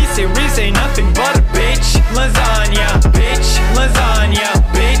 T-Series ain't nothing but a bitch, lasagna. Bitch, lasagna,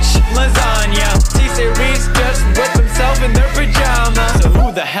 bitch, lasagna. T-Series just wet themselves in their pajamas. So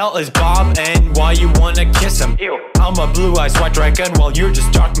who the hell is Bob and why you wanna kiss him? Ew. I'm a blue-eyed white dragon while you're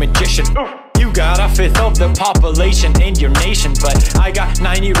just dark magician. Oof. You got a fifth of the population in your nation, but I got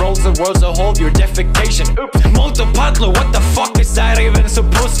 9 year olds, the world's a whole, your defecation. Oops, multipatlo, what the fuck is that even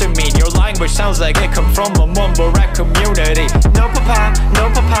supposed to mean? Your language sounds like it come from a mumble rap community. No papa,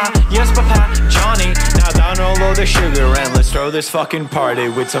 yes papa, Johnny. Now download the sugar and let's throw this fucking party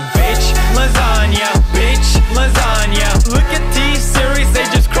with some bitch, lasagna, bitch, lasagna. Look at T-Series, they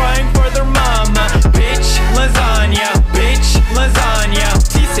just crying for their mama. Bitch, lasagna, bitch, lasagna.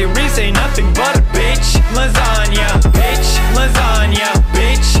 T-Series ain't nothing but a bitch, lasagna. Bitch, lasagna,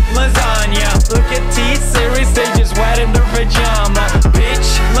 bitch, lasagna. Look at T-Series, they just wet in their pajama.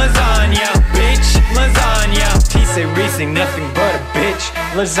 Bitch, lasagna, bitch, lasagna. T-Series ain't nothing but a bitch,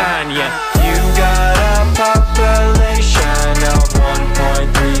 lasagna. You got a population of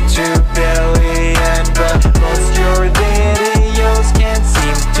 1.32 billion, but most your videos can't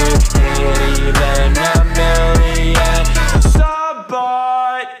seem to hit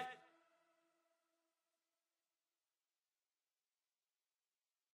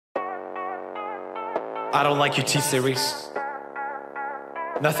I don't like your T-Series.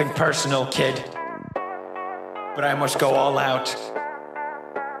 Nothing personal, kid. But I must go all out.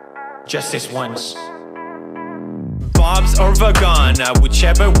 Just this once. Bob's or Vagana,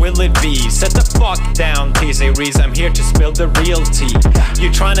 whichever will it be. Set the fuck down, T-Series, I'm here to spill the real tea. You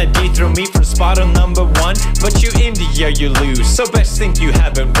tryna dethrone me from spot on number one, but you in the year you lose, so best think you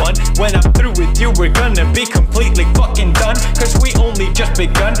haven't won. When I'm through with you, we're gonna be completely fucking done, cause we only just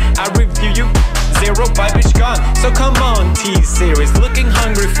begun. I review you, zero bitch gone. So come on, T-Series, looking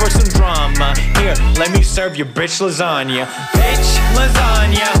hungry for some drama. Here, let me serve you bitch lasagna. Bitch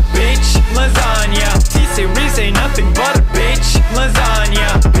lasagna, bitch lasagna. T-Series ain't nothing but a bitch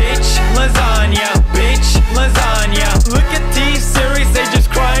lasagna. Bitch lasagna, bitch lasagna. Look at T-Series, they just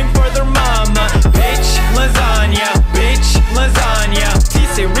crying for their mama. Bitch lasagna, bitch lasagna.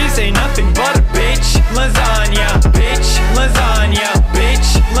 T-Series ain't nothing but a bitch lasagna. Bitch lasagna,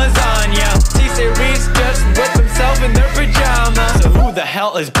 bitch lasagna. T-Series just whip himself in their pajamas. So who the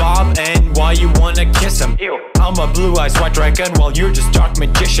hell is Bob and why you wanna kiss him? Ew. I'm a blue-eyed white dragon while you're just dark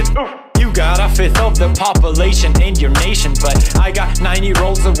magician. Oof. You got a fifth of the population in your nation, but I got 9 year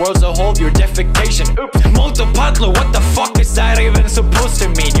olds, the world's a whole, your defecation. Oops, multipatlo, what the fuck is that even supposed to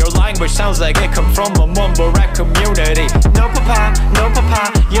mean? Your language sounds like it come from a mumble rap community. No papa,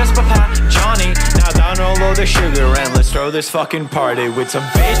 yes papa, Johnny. Now download the sugar and let's throw this fucking party with some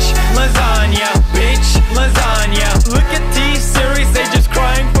bitch lasagna, bitch lasagna. Look at T-Series, they just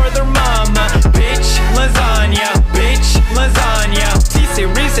crying for their mama. Bitch lasagna, bitch lasagna.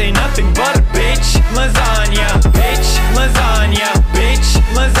 T-Series ain't nothing but a bitch lasagna. Bitch lasagna, bitch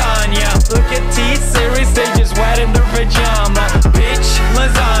lasagna. Look at T-Series, they just wet in their pajama. Bitch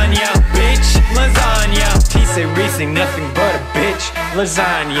lasagna, bitch lasagna. T-Series ain't nothing but a bitch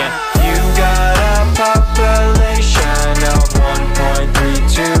lasagna. You got a population of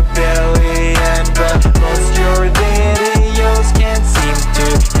 1.32 billion, but most your videos can't seem to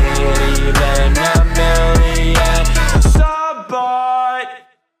hit even a million. Sabot.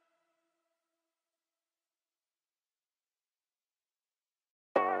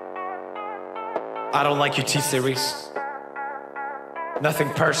 I don't like your T-Series. Nothing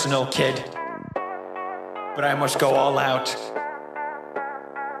personal, kid. But I must go all out.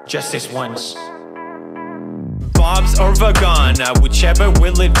 Just this once. Bob's or Vagana, whichever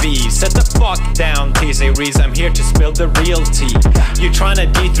will it be. Set the fuck down, T-Series, I'm here to spill the real tea. You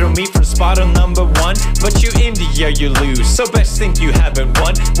tryna dethrone me from spot on number one, but you in the year you lose, so best think you haven't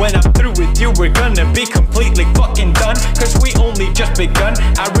won. When I'm through with you, we're gonna be completely fucking done, cause we only just begun.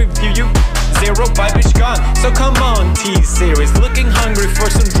 I review you, zero bitch gone. So come on, T-Series, looking hungry for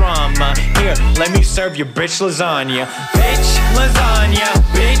some drama. Here, let me serve you bitch lasagna. Bitch lasagna,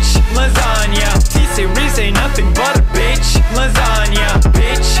 bitch lasagna. T-Series ain't nothing but a bitch lasagna.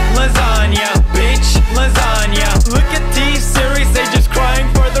 Bitch lasagna, bitch lasagna. Look at T-Series, they just crying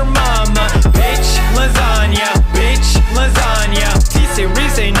for their mama. Bitch lasagna, bitch lasagna.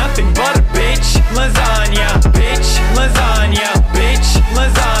 T-Series ain't nothing but a bitch lasagna. Bitch lasagna, bitch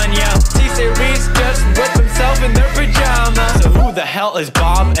lasagna. T-Series just whip himself in their pajamas. So who the hell is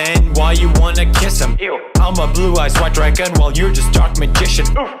Bob and why you wanna kiss him? Ew. I'm a blue-eyed white dragon while you're just dark magician.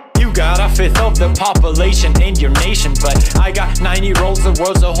 Oof. You got a fifth of the population in your nation, but I got 9 year olds, the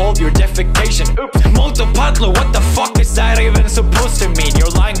world's a whole, your defecation. Oops, multipatlo, what the fuck is that even supposed to mean? Your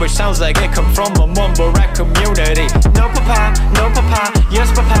language sounds like it come from a mumble rap community. No papa, yes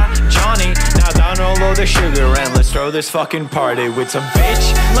papa, Johnny. Now download the sugar and let's throw this fucking party with some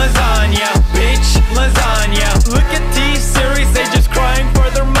bitch lasagna, bitch lasagna. Look at T-Series, they just crying for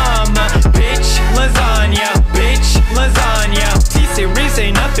their mama. Bitch lasagna, bitch lasagna. T-Series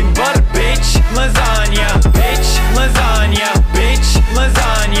ain't nothing but a bitch lasagna. Bitch lasagna, bitch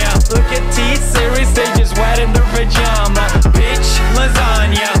lasagna. Look at T-Series, they just wet in their pajama. Bitch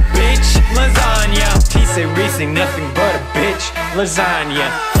lasagna, bitch lasagna. T-Series ain't nothing but a bitch lasagna.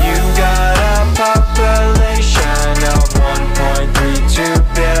 You got a population of 1.32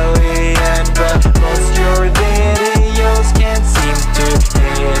 billion, but most your videos can't seem to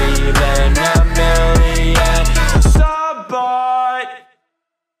hit even a million. Sabot.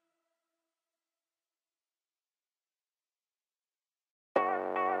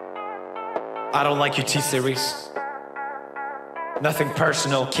 I don't like your T-Series. Nothing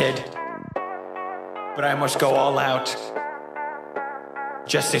personal, kid. But I must go all out.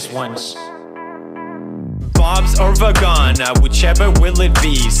 Just this once. Bob's or Vagana, whichever will it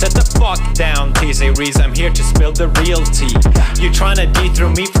be. Set the fuck down, T-Series. T-Series, I'm here to spill the real tea. You tryna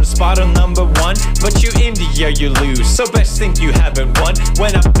dethrone me from spot on number one, but you in the air you lose, so best think you haven't won.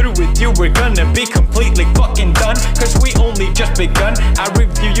 When I'm through with you, we're gonna be completely fucking done, cause we only just begun. I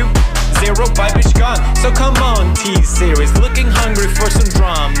review you, zero vibe is gone. So come on T-Series, looking hungry for some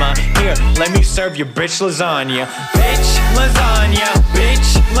drama. Here, let me serve you bitch lasagna. Bitch lasagna, bitch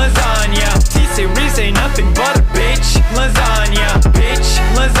lasagna. T-Series ain't nothing but a bitch lasagna. Bitch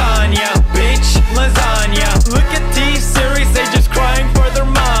lasagna, bitch lasagna. Look at T-Series, they just crying for their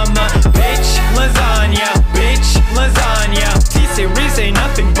mama. Bitch lasagna, bitch lasagna. T-Series ain't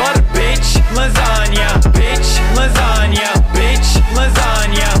nothing but a bitch lasagna. Bitch lasagna, bitch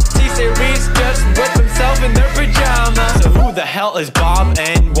lasagna. T-Series just whip himself in their pajamas. So who the hell is Bob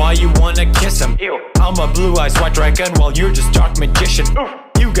and why you wanna kiss him? Ew. I'm a blue-eyed white dragon while you're just dark magician. Oof.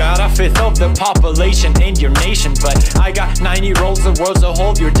 You got a fifth of the population in your nation, but I got 9 year olds, the world's a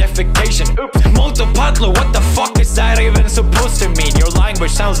whole, your defecation. Oops, multipatlo, what the fuck is that even supposed to mean? Your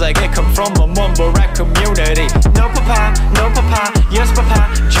language sounds like it come from a mumble rap community. No papa, yes papa,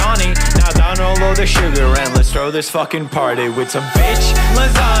 Johnny. Now down all of the sugar and let's throw this fucking party with some bitch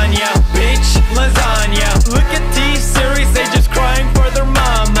lasagna, bitch lasagna. Look at T-Series, they just crying for their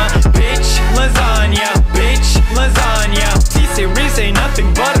mama. Bitch lasagna, bitch lasagna. T-Series ain't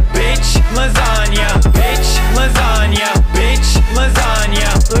nothing but a bitch lasagna. Bitch lasagna, bitch lasagna.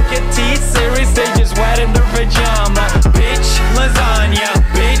 Look at T-Series, they just wet in their pajama. Bitch lasagna,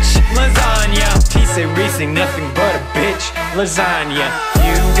 bitch lasagna. T-Series ain't nothing but a bitch lasagna.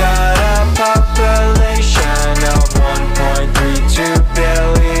 You got a population of 1.32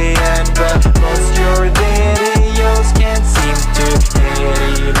 billion, but most your videos can't seem to hit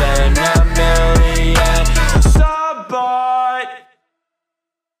even a million. Sabot.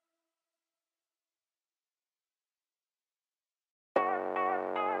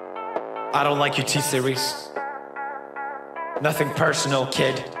 I don't like you T-Series. Nothing personal,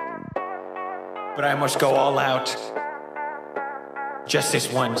 kid, but I must go all out. Just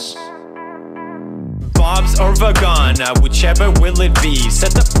this once. Bob's or Vagana, whichever will it be.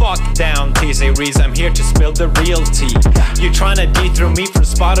 Set the fuck down T-Series, I'm here to spill the real tea. You tryna dethrone me from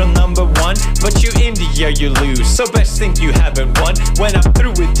spot on number one, but you in the air you lose, so best think you haven't won. When I'm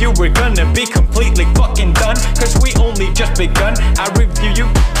through with you, we're gonna be completely fucking done, cause we only just begun. I review you,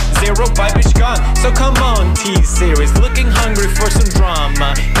 zero vibe is gone. So come on T-Series, looking hungry for some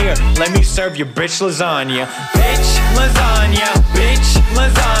drama. Here, let me serve you bitch lasagna. Bitch lasagna, bitch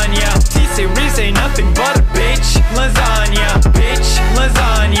lasagna. T-Series ain't nothing but a bitch lasagna. Bitch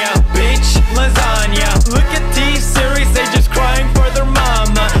lasagna, bitch lasagna. Look at T-Series, they just crying for their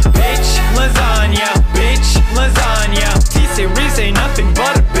mama. Bitch lasagna, bitch lasagna. T-Series ain't nothing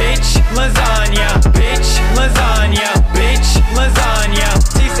but a bitch lasagna. Bitch lasagna, bitch lasagna.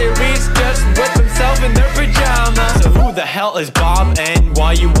 T-Series just whip himself in their pajamas. So who the hell is Bob and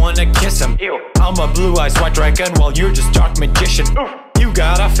why you wanna kiss him? Ew. I'm a blue-eyed white dragon while you're just dark magician. Oof. You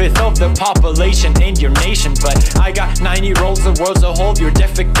got a fifth of the population in your nation, but I got 9 year olds, the world's a whole, your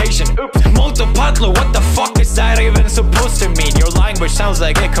defecation. Oops, multipatlo, what the fuck is that even supposed to mean? Your language sounds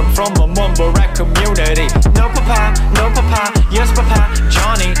like it come from a mumble rap community. No papa, yes papa,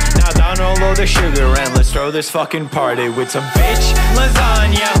 Johnny. Now down all of the sugar and let's throw this fucking party with some bitch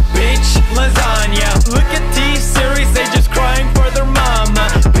lasagna, bitch lasagna. Look at T-Series, they just crying for their mama.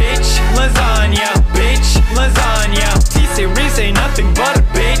 Bitch lasagna, bitch lasagna. T-Series ain't nothing but a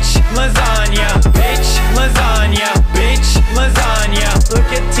bitch lasagna. Bitch lasagna, bitch lasagna.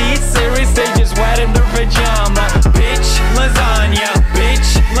 Look at T-Series, they just wet in their pajama. Bitch lasagna,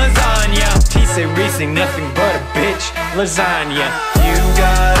 bitch lasagna. T-Series ain't nothing but a bitch lasagna. You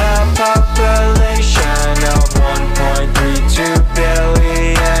got a population of 1.32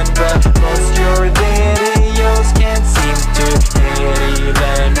 billion, but most your videos can't seem to hit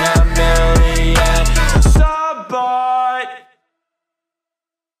even a million. Sabot.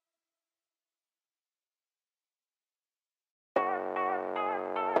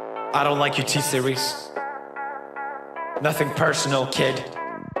 I don't like you T-Series. Nothing personal, kid,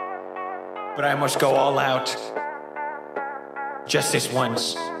 but I must go all out. Just this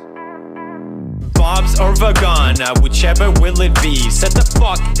once. Bob's or Vagana, whichever will it be. Set the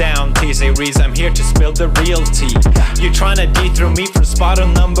fuck down T-Series, I'm here to spill the real tea. You tryna dethrone me from spot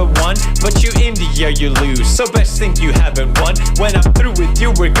on number one, but you in the air you lose, so best think you haven't won. When I'm through with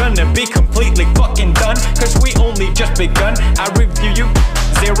you, we're gonna be completely fucking done, cause we only just begun. I review you,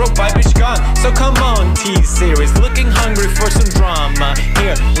 zero vibe is gone. So come on T-Series, looking hungry for some drama.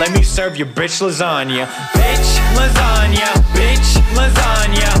 Here, let me serve you bitch lasagna. Bitch lasagna, bitch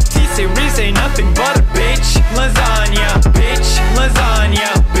lasagna. T-Series ain't nothing but a bitch lasagna. Bitch lasagna,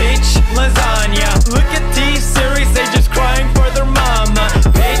 bitch lasagna.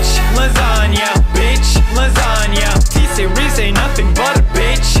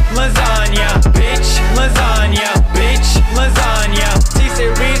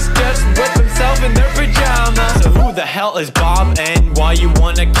 hell is Bob and why you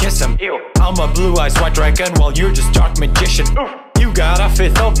wanna kiss him? Ew. I'm a blue-eyed white dragon while you're just dark magician. Oof. You got a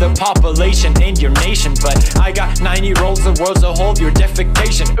fifth of the population in your nation, but I got 9 year olds the world's a whole your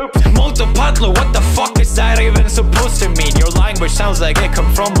defecation. Oops. Multipatlo, what the fuck is that even supposed to mean? Your language sounds like it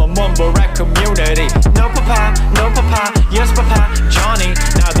come from a mumble rap community. No papa, yes papa, Johnny.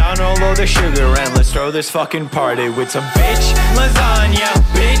 Now down all of the sugar and let's throw this fucking party with some bitch lasagna,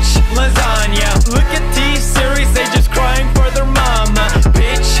 bitch lasagna. Look at T-Series, they just crying for their mama.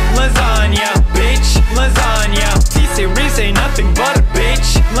 Bitch lasagna, bitch lasagna. T-Series ain't nothing but a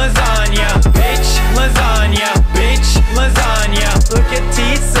bitch lasagna, bitch lasagna, bitch lasagna. Look at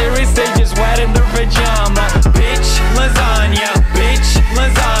T-Series, they just wet in their pajama. Bitch lasagna, bitch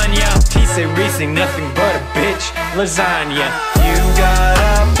lasagna. T-Series ain't nothing but a bitch lasagna. You got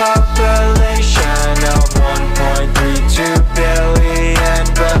a population of 1.32 billion,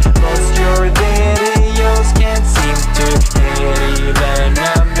 but most your videos can't seem to hit even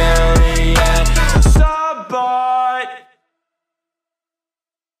a million. Sabot.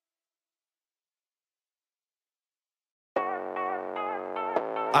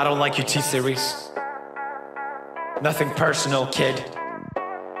 I don't like your T-Series. Nothing personal, kid.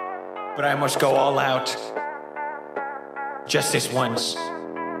 But I must go all out. Just this once.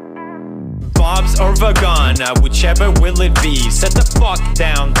 Bob's or Vagana, whichever will it be. Set the fuck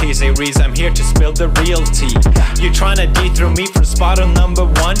down, T-Series, I'm here to spill the real tea. You tryna dethrone me from spot on number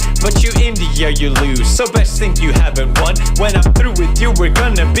 1, but you in the year you lose, so best think you haven't won. When I'm through with you, we're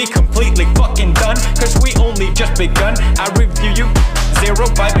gonna be completely fucking done, cause we only just begun. I review you, zero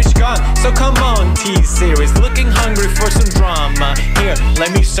vibe is gone. So come on, T-Series, looking hungry for some drama. Here,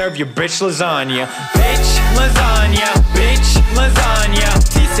 let me serve you bitch lasagna. Bitch lasagna, bitch lasagna.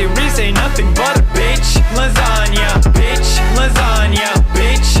 T-Series ain't nothing but a bitch lasagna, bitch lasagna,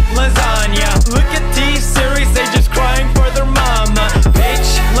 bitch lasagna. Look at T-Series, they just crying for their mama.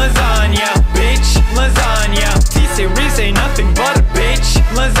 Bitch lasagna, bitch lasagna. T-Series ain't nothing but a bitch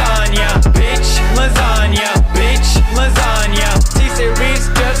lasagna, bitch lasagna, bitch lasagna. T-Series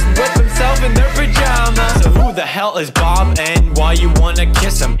just whip himself in their pajamas. So who the hell is Bob and why you wanna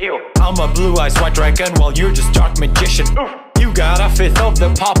kiss him? Ew. I'm a blue-eyed white dragon while you're just dark magician. Oof. You got a fifth of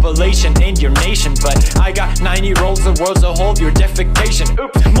the population in your nation, but I got 9 year olds the world's a whole your defecation.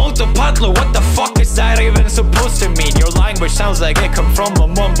 Oops. Multipatlo, what the fuck is that even supposed to mean? Your language sounds like it come from a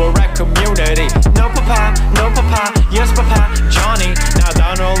mumble rap community. No papa, yes papa, Johnny. Now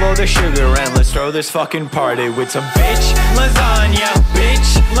down all of the sugar and let's throw this fucking party with some bitch lasagna,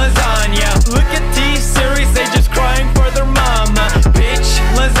 bitch lasagna. Look at T-Series, they just crying for their mama. Bitch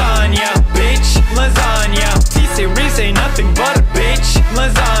lasagna, bitch lasagna. T-Series ain't nothing but a bitch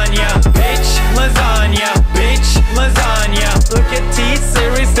lasagna, bitch lasagna, bitch lasagna. Look at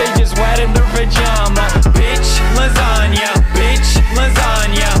T-Series, they just wet in their pajama. Bitch lasagna, bitch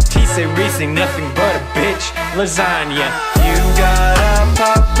lasagna. T-Series ain't nothing but a bitch lasagna. You got a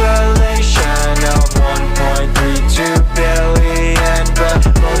population of 1.32 billion, but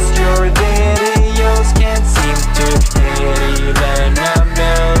most your videos can't seem to hit even a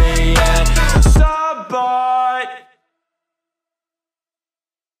million. Sabot.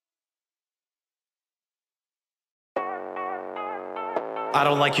 I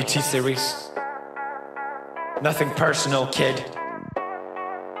don't like your T-Series. Nothing personal, kid.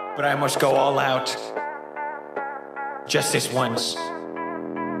 But I must go all out. Just this once.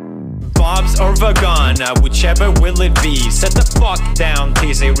 Bob's or Vagana, whichever will it be. Set the fuck down,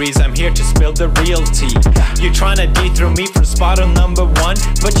 T-Series, I'm here to spill the real tea. You tryna dethrone me from spot on number 1,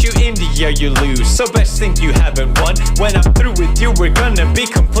 but you in the year you lose, so best think you haven't won. When I'm through with you, we're gonna be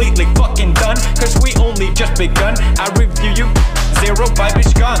completely fucking done, cause we only just begun. I review you, zero vibe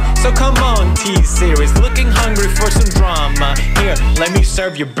is gone. So come on, T-Series, looking hungry for some drama. Here, let me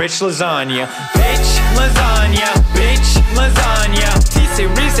serve you bitch lasagna. Bitch lasagna, bitch lasagna.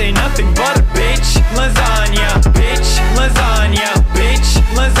 T-Series ain't nothing but a bitch lasagna, bitch lasagna, bitch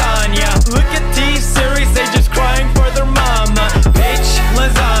lasagna. Look at T-Series, they just crying for their mama. Bitch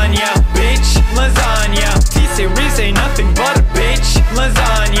lasagna, bitch lasagna. T-Series ain't nothing but a bitch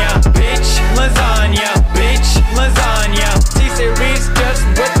lasagna, bitch lasagna, bitch lasagna. T-Series just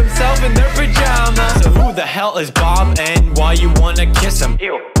whip himself in their pajamas. So who the hell is Bob and why you wanna kiss him?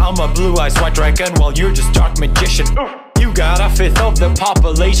 Ew. I'm a blue-eyed white dragon while you're just dark magician. Oof. You got a fifth of the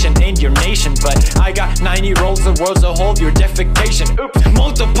population in your nation, but I got 9 year olds the world's a whole your defecation. Oops.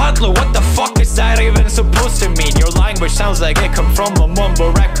 Multipatlo, what the fuck is that even supposed to mean? Your language sounds like it come from a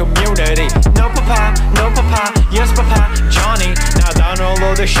mumble rap community. No papa, yes papa, Johnny. Now down all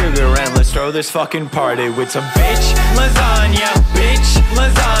of the sugar and let's throw this fucking party with some bitch lasagna, bitch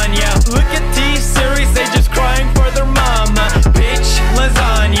lasagna. Look at T-Series, they just crying for their mom.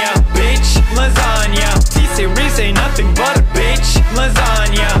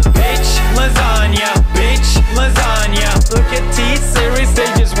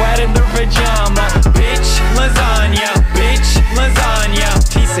 wet in their pajama. Bitch, lasagna, bitch, lasagna.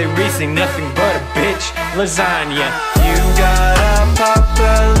 T-Series ain't nothing but a bitch, lasagna. You got a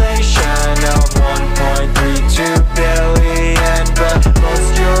population of 1.32 billion, but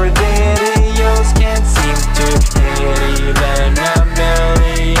most your videos can't seem to hit even a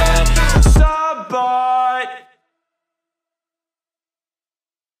million. Sabot.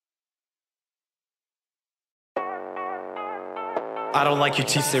 I don't like your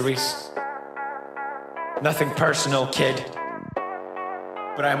T-Series. Nothing personal, kid.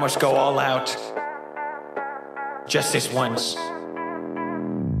 But I must go all out. Just this once.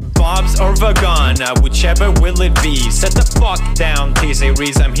 Bob's or Vagana, whichever will it be. Set the fuck down,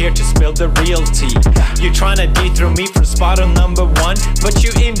 T-Series, I'm here to spill the real tea. You tryna dethrone me from spot on number one, but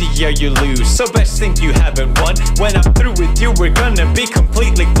you in the year you lose, so best think you haven't won. When I'm through with you, we're gonna be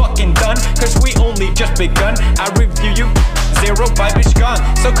completely fucking done, cause we only just begun. I review you, zero vibe is gone.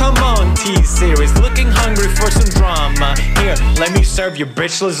 So come on, T-Series, looking hungry for some drama. Here, let me serve you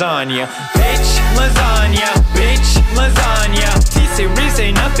bitch lasagna. Bitch, lasagna, bitch, lasagna. T-Series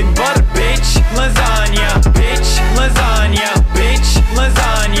ain't nothing but a bitch, lasagna. Bitch, lasagna, bitch,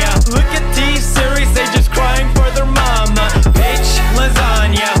 lasagna. Look at T-Series, they just crying for their mama. Bitch,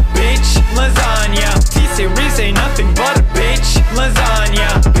 lasagna, bitch, lasagna. T-Series ain't nothing but a bitch,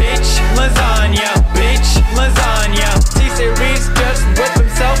 lasagna. Bitch, lasagna, bitch, lasagna. T-Series just wet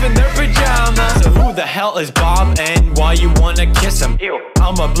themselves in their pajamas. So who the hell is Bob and why you wanna kiss him? Ew.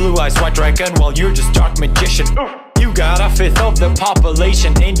 I'm a blue-eyed white dragon while you're just dark magician. Oof. You got a fifth of the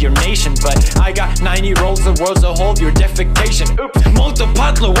population in your nation, but I got 90 rolls the world's a whole, your defecation. Oops,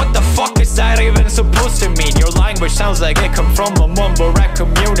 multipatlo, what the fuck is that even supposed to mean? Your language sounds like it come from a mumble rap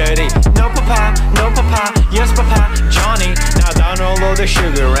community. No papa, yes papa, Johnny. Now download the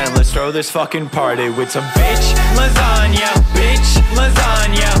sugar and let's throw this fucking party with some bitch lasagna, bitch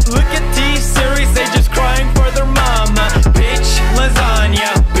lasagna. Look at T-Series, they just crying for their mama. Bitch lasagna,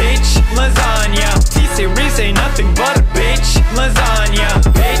 bitch lasagna. T-Series ain't nothing but a bitch lasagna.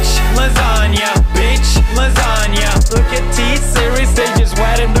 Bitch lasagna, bitch lasagna. Look at T-Series, they just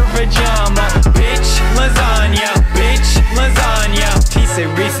wet in their pajama. Bitch lasagna, bitch lasagna.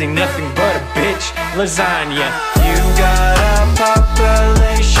 T-Series ain't nothing but a bitch lasagna. You got a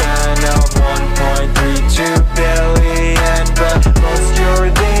population of 1.32 billion, but most your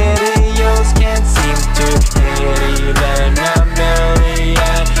videos can't seem to hit even a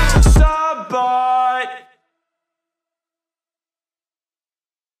million. Sabot.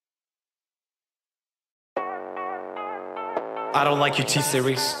 I don't like your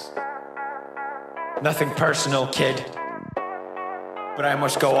T-Series. Nothing personal, kid. But I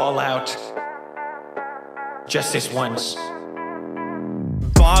must go all out. Just this once.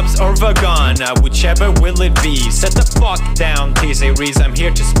 Bob's or Vagana, whichever will it be. Set the fuck down, T-Series, I'm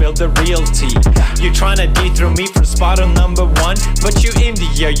here to spill the real tea. You tryna dethrone me from spot on number one, but you in the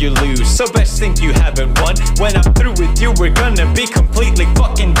year you lose, so best think you haven't won. When I'm through with you, we're gonna be completely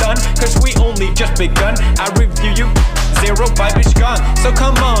fucking done, cause we only just begun. I review you, zero vibe is gone. So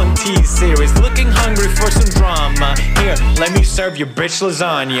come on, T-Series, looking hungry for some drama. Here, let me serve you bitch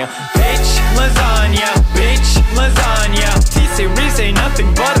lasagna. Bitch lasagna, bitch lasagna. T-Series ain't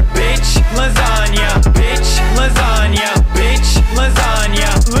nothing but a bitch lasagna. Bitch lasagna, bitch lasagna.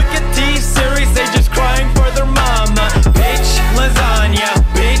 Look at T-Series, they just crying for their mama. Bitch lasagna,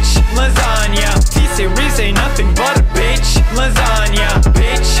 bitch lasagna. T-Series ain't nothing but a bitch lasagna.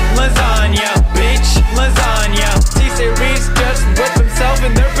 Bitch lasagna, bitch lasagna. T-Series just wet themselves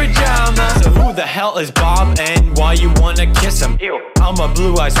in their pajamas. So who the hell is Bob and why you wanna kiss him? Ew. I'm a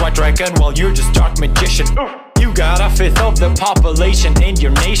blue-eyed white dragon while you're just dark magician. Oof. You got a fifth of the population in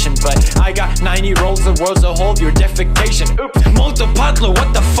your nation, but I got 90 rolls the world's a whole, your defecation. Oops, multipatlo,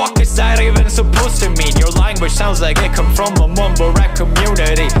 what the fuck is that even supposed to mean? Your language sounds like it come from a mumble rap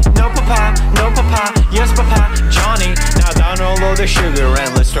community. No papa, yes papa, Johnny. Now download the sugar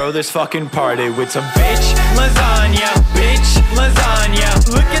and let's throw this fucking party with some bitch lasagna, bitch lasagna.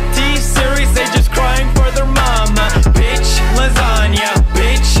 Look at T-Series, they just crying for their mama. Bitch lasagna,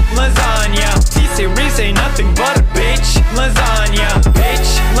 bitch lasagna. T-Series ain't nothing but a bitch lasagna.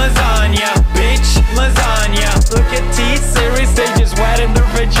 Bitch lasagna, bitch lasagna. Look at T-Series, they just wet in their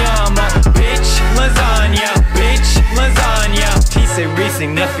pajama. Bitch lasagna, bitch lasagna. T-Series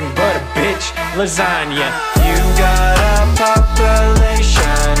ain't nothing but a bitch lasagna. You got a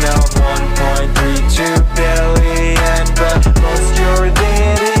population of 1.32 billion, but most your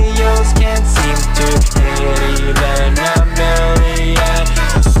videos can't seem to hit even a million.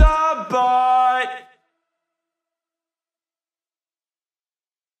 Sabot.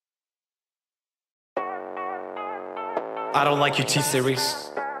 I don't like your T-Series.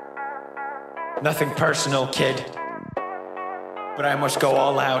 Nothing personal, kid, but I must go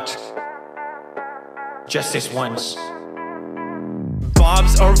all out. Just this once.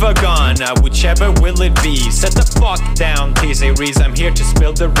 Bob's or Vagana, whichever will it be. Set the fuck down, T-Series, I'm here to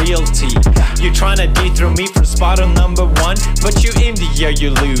spill the real tea. You tryna dethrone me from spot on number one, but you in the air you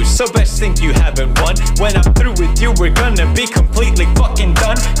lose, so best think you haven't won. When I'm through with you, we're gonna be completely fucking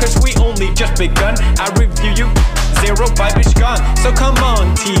done, cause we only just begun. I review you, zero vibe is gone. So come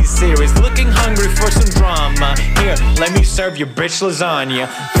on, T-Series, looking hungry for some drama. Here, let me serve you bitch lasagna.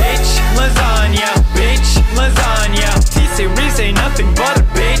 Bitch lasagna, bitch lasagna. T-Series ain't nothing but a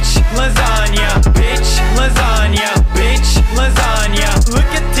bitch lasagna. Bitch lasagna, bitch lasagna. Look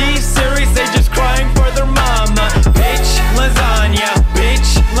at T-Series, they just crying for their mama. Bitch lasagna,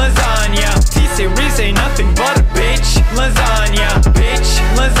 bitch lasagna. T-Series ain't nothing but a bitch lasagna. Bitch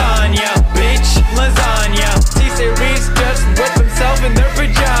lasagna, bitch lasagna. T-Series just wet themselves in their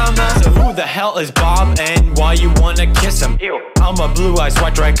pajamas. So who the hell is Bob and why you wanna kiss him? Ew. I'm a blue-eyed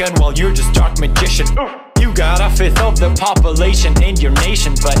white dragon while you're just dark magician. You got a fifth of the population in your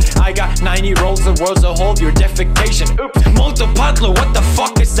nation, but I got 90 rolls the world's a whole, your defecation. Oops, multipatlo, what the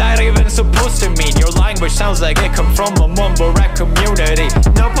fuck is that even supposed to mean? Your language sounds like it come from a mumble rap community.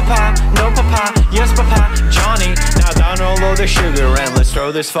 No papa, yes papa, Johnny. Now download the sugar and let's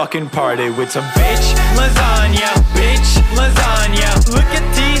throw this fucking party with some bitch lasagna, bitch lasagna. Look at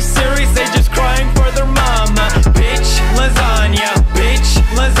T-Series, they just crying for their mama. Bitch lasagna, bitch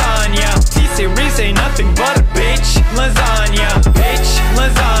lasagna. T-Series ain't nothing but a bitch lasagna. Bitch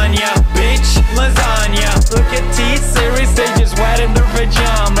lasagna, bitch lasagna. Look at T-Series, they just wet in their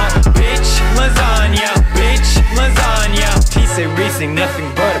pajama. Bitch lasagna, bitch lasagna. T-Series ain't nothing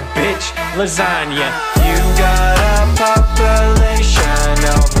but a bitch lasagna. You got a population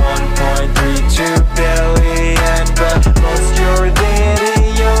of 1.32 billion, but most your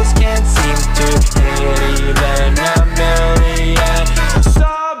videos can't seem to hit even a million.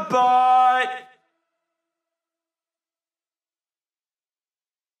 Sabot.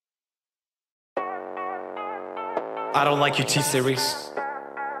 I don't like you, T-Series.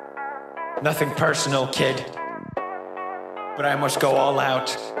 Nothing personal, kid, but I must go all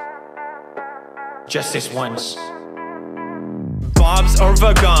out. Just this once. Bob's or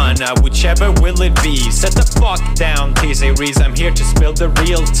Vagana, whichever will it be. Set the fuck down, T-Series, I'm here to spill the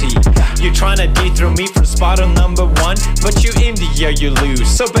real tea. You tryna dethrone me from spot on number one, but you in the air you lose,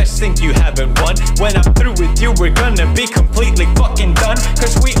 so best think you haven't won. When I'm through with you, we're gonna be completely fucking done,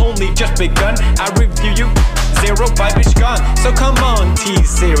 cause we only just begun. I review you, zero vibe is gone. So come on,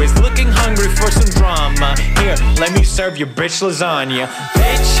 T-Series, looking hungry for some drama. Here, let me serve you bitch lasagna.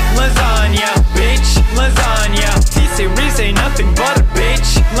 Bitch lasagna, bitch lasagna. T-Series ain't nothing but a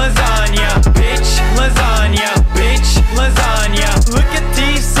bitch lasagna. Bitch lasagna, bitch lasagna. Look at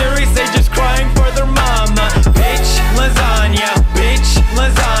T-Series, they just crying for their mama. Bitch lasagna, bitch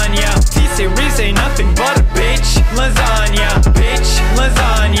lasagna. T-Series ain't nothing but a bitch lasagna. Bitch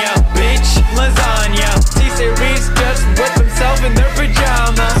lasagna, bitch lasagna. T-Series just wet themselves in their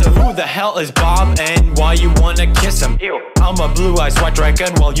pajamas. So who the hell is Bob and why you wanna kiss him? Ew. I'm a blue-eyed white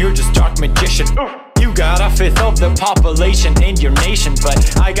dragon while you're just dark magician. You got a fifth of the population in your nation, but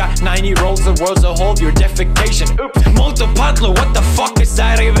I got 90 rolls the world's a whole, your defecation. Oops, multipatlo, what the fuck is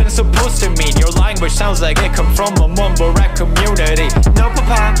that even supposed to mean? Your language sounds like it come from a mumble rap community. No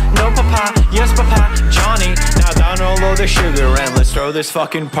papa, yes papa, Johnny. Now download the sugar and let's throw this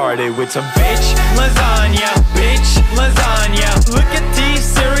fucking party with some bitch lasagna, bitch lasagna. Look at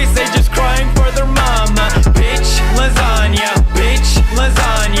T-Series, they just crying for their mama. Bitch lasagna, bitch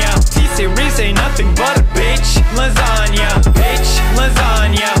lasagna. T-Series ain't nothing but a bitch lasagna. Bitch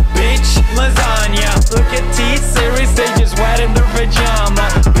lasagna, bitch lasagna. Look at T-Series, they just wet in their pajama.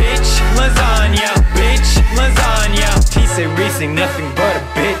 Bitch lasagna, bitch lasagna. T-Series ain't nothing but a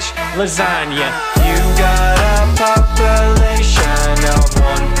bitch lasagna. You got a population of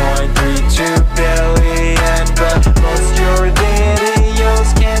 1.32 billion, but most your videos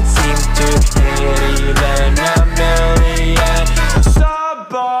can't seem to hit even a million.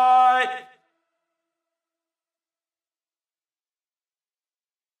 Sabot.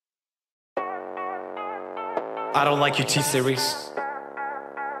 I don't like you, T-Series.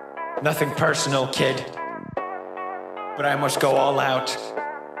 Nothing personal, kid, but I must go all out.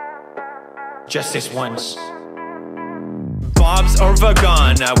 Just this once. Bob Bob's or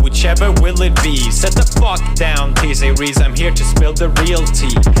Vagana, whichever will it be. Set the fuck down, T-Series, I'm here to spill the real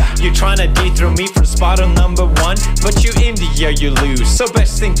tea. You tryna dethrone me from spot on number one, but you in the air you lose, so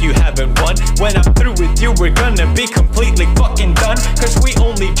best think you haven't won. When I'm through with you, we're gonna be completely fucking done, cause we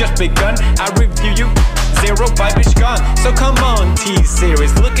only just begun. I review you, zero vibe is gone. So come on,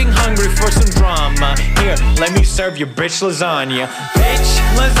 T-Series, looking hungry for some drama. Here, let me serve you bitch lasagna. Bitch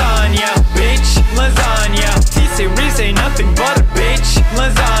lasagna, bitch lasagna. T-Series ain't nothing but a bitch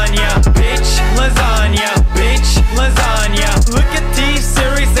lasagna. Bitch lasagna, bitch lasagna. Look at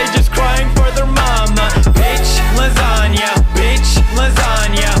T-Series, they just crying for their mama. Bitch lasagna, bitch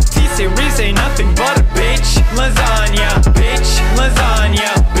lasagna. T-Series ain't nothing but a bitch lasagna. Bitch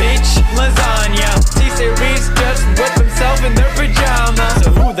lasagna, bitch lasagna. T-Series just whip himself in their pajamas.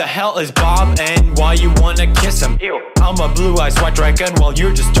 So who the hell is Bob and why you wanna kiss him? Ew. I'm a blue-eyed white dragon while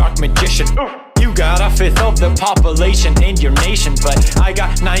you're just dark magician. Oof. You got a fifth of the population in your nation, but I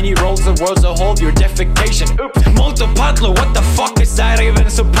got 90 rolls of worlds to hold your defecation. Oops, Multipatlo, what the fuck is that even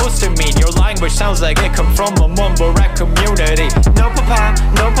supposed to mean? Your language sounds like it come from a mumble rap community. No papa,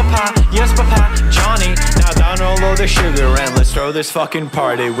 yes papa, Johnny. Now download the sugar and let's throw this fucking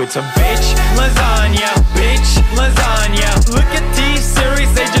party with some bitch lasagna, bitch lasagna. Look at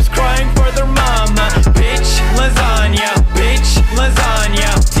T-Series, they just crying for their mama. Bitch lasagna, bitch lasagna.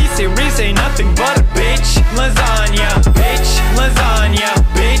 T-Series ain't nothing but a bitch lasagna. Bitch lasagna,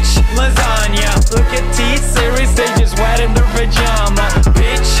 bitch lasagna. Look at T-Series, they just wet in their pajama.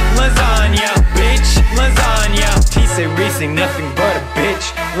 Bitch lasagna, bitch lasagna. T-Series ain't nothing but a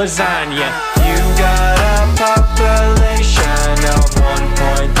bitch lasagna. You got a population of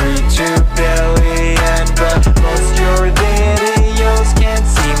 1.32 billion, but most your videos can't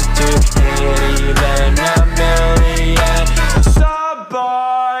seem to hit even a million.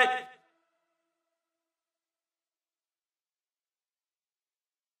 Sabot.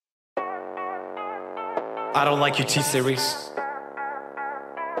 I don't like you, T-Series.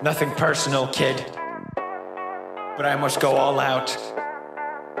 Nothing personal, kid. But I must go all out.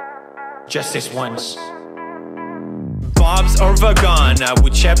 Just this once. Bob's or Vagana,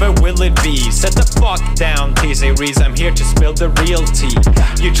 whichever will it be. Set the fuck down, T-Series, I'm here to spill the real tea.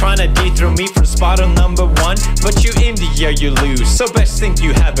 You tryna dethrone me from spot on number one, but you in the air you lose, so best think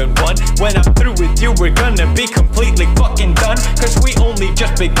you haven't won. When I'm through with you, we're gonna be completely fucking done, cause we only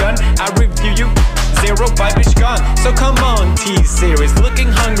just begun. I review you, zero vibe is gone. So come on, T-Series, looking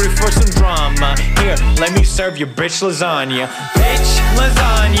hungry for some drama. Here, let me serve you bitch lasagna. Bitch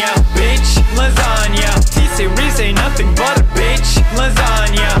lasagna, bitch lasagna. T-Series ain't nothing but a bitch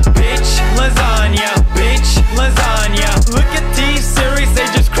lasagna. Bitch lasagna, bitch lasagna. Look at T-Series, they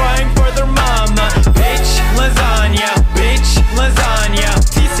just crying for their mama. Bitch lasagna, bitch lasagna.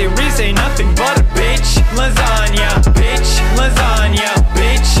 T-Series ain't nothing but a bitch lasagna. Bitch lasagna,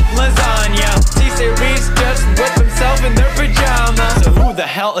 bitch lasagna. T-Series just whip himself in their pajamas. So who the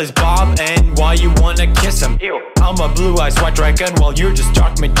hell is Bob and why you wanna kiss him? Ew. I'm a blue-eyed white dragon while you're just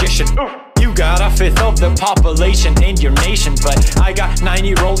dark magician. Oof. You got a fifth of the population in your nation, but I got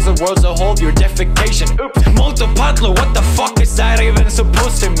 90 rolls of worlds to hold your defecation. Oops, Multipatlo, what the fuck is that even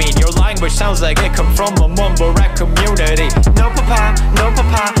supposed to mean? Your language sounds like it come from a mumble rap community. No papa,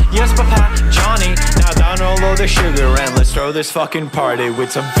 yes papa, Johnny. Now download the sugar and let's throw this fucking party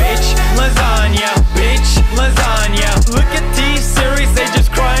with some bitch lasagna, bitch lasagna. Look at T-Series, they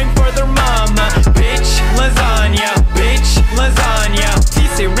just crying for their mama. Bitch lasagna, bitch lasagna.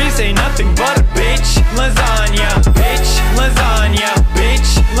 T-Series ain't nothing but a bitch lasagna. Bitch lasagna,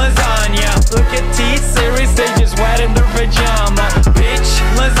 bitch lasagna. Look at T-Series, they just wet in their pajama. Bitch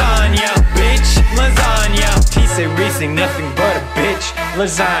lasagna, bitch lasagna. T-Series ain't nothing but a bitch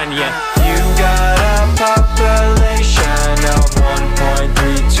lasagna. You got a population of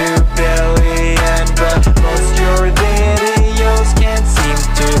 1.32 billion, but most your videos can't seem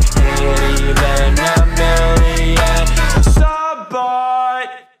to hit even a million. Sabot.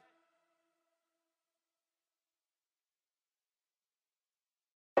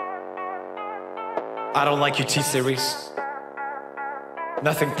 I don't like you, T-Series.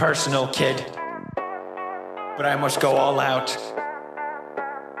 Nothing personal, kid. But I must go all out.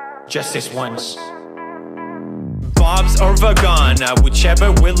 Just this once. Bob's or Vagana,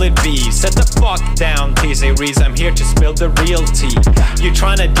 whichever will it be. Set the fuck down, T-Series, I'm here to spill the real tea. You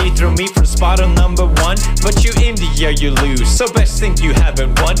tryna dethrone me from spot on number one, but you in the air you lose, so best think you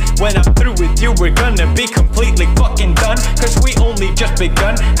haven't won. When I'm through with you, we're gonna be completely fucking done, cause we only just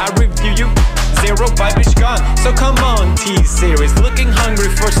begun. I review you, zero vibe is gone. So come on, T-Series, looking hungry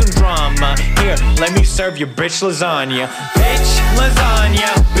for some drama. Here, Here, let me serve you bitch lasagna. Bitch lasagna,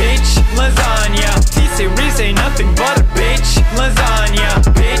 bitch lasagna. T-Series ain't nothing but a bitch lasagna.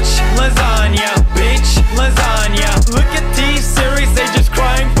 Bitch lasagna, bitch lasagna. Look at T-Series, they just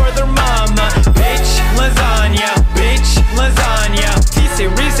crying for their mama. Bitch lasagna, bitch lasagna.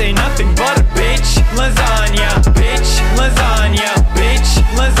 T-Series ain't nothing but a bitch lasagna. Bitch lasagna, bitch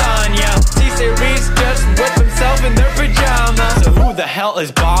lasagna. T-Series just wet themselves in their pajamas. So who the hell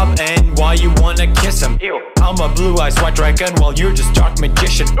is Bob and why you wanna kiss him? Ew. I'm a blue-eyed white dragon while you're just dark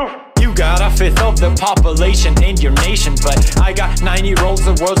magician. Oof. You got a fifth of the population in your nation, but I got 90 rolls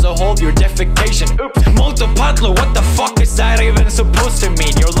of worlds to hold your defecation. Oops, multipatlo, what the fuck is that even supposed to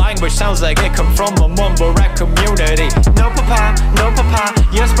mean? Your language sounds like it come from a mumble rap community. No papa,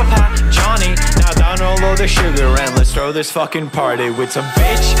 yes papa, Johnny. Now download the sugar and let's throw this fucking party with some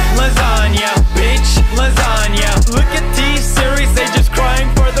bitch lasagna, bitch lasagna. Look at T-Series, they just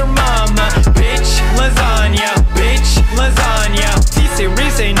crying for their mama. Bitch lasagna, bitch lasagna.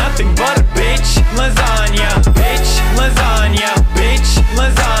 T-Series ain't nothing but a bitch lasagna. Bitch lasagna, bitch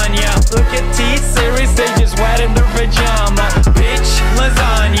lasagna. Look at T-Series, they just wet in their pajama. Bitch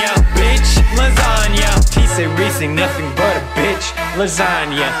lasagna, bitch lasagna. T-Series ain't nothing but a bitch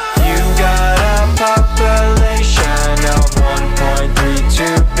lasagna. You got a population of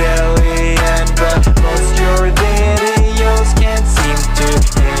 1.32 billion, but most your videos can't seem to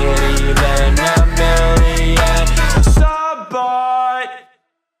hit even a million. Sabot.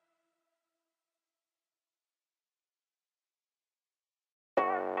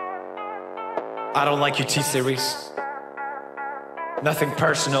 I don't like you, T-Series. Nothing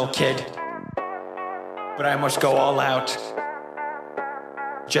personal, kid. But I must go all out.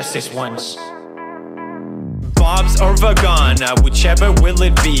 Just this once. Bob's or Vagana, whichever will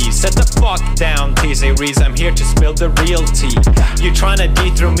it be. Set the fuck down, T-Series, I'm here to spill the real tea. You tryna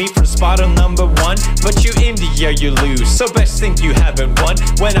dethrone me from spot on number one, but you in the air you lose, so best think you haven't won.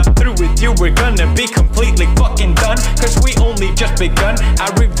 When I'm through with you, we're gonna be completely fucking done, cause we only just begun. I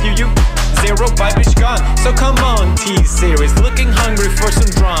review you, zero vibe is gone. So come on, T-Series, looking hungry for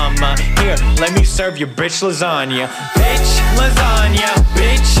some drama. Here, let me serve you bitch lasagna. Bitch lasagna,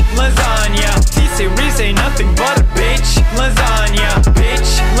 bitch lasagna. T-Series ain't nothing but a bitch lasagna.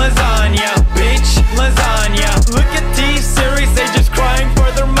 Bitch lasagna, bitch lasagna. Look at T-Series, they just crying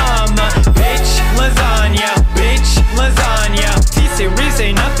for their mama. Bitch lasagna, bitch lasagna. T-Series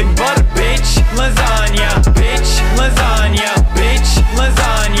ain't nothing but a bitch lasagna. Bitch lasagna, bitch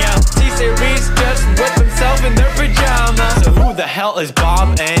lasagna. T-Series just wet themselves in their pajamas. So who the hell is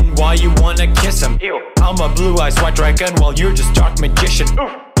Bob and why you wanna kiss him? Ew. I'm a blue-eyed white dragon while you're just dark magician.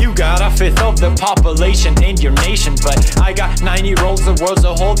 Oof. You got a fifth of the population in your nation, but I got 90 rolls of worlds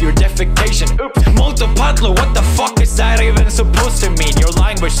to hold your defecation. Oops, multipatlo, what the fuck is that even supposed to mean? Your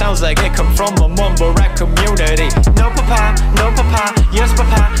language sounds like it come from a mumble rap community. No papa, yes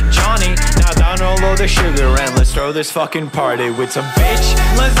papa, Johnny. Now download the sugar and let's throw this fucking party with some bitch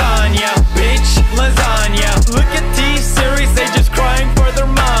lasagna, bitch lasagna. Look at T-Series, they just crying for their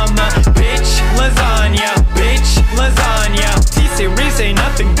mama. Bitch lasagna, bitch lasagna. T-Series ain't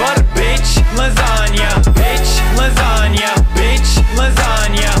nothing but a bitch lasagna. Bitch lasagna, bitch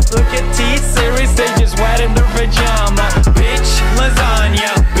lasagna. Look at T-Series, they just wet in their pajama. Bitch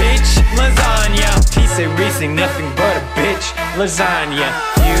lasagna, bitch lasagna. T-Series ain't nothing but a bitch lasagna.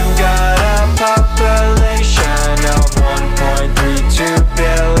 You got a population of 1.32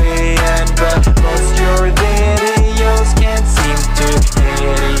 billion, but most your videos can't seem to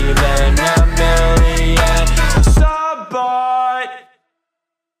hit even a million. Sabot.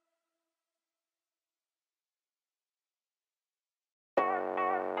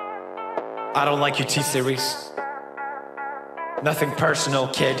 I don't like you, T-Series. Nothing personal,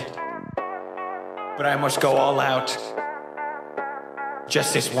 kid. But I must go all out.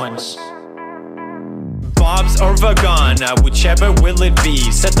 Just this once. Bob's or Vagana, whichever will it be.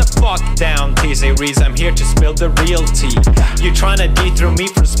 Set the fuck down, T-Series, I'm here to spill the real tea. You tryna dethrone me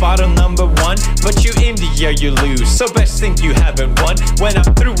from spot on number one, but you in the air you lose, so best think you haven't won. When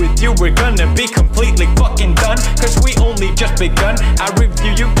I'm through with you, we're gonna be completely fucking done, cause we only just begun. I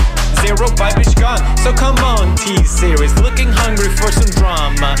review you, zero vibe is gone. So come on, T-Series, looking hungry for some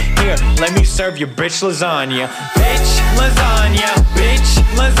drama. Here, let me serve you bitch lasagna. Bitch lasagna, bitch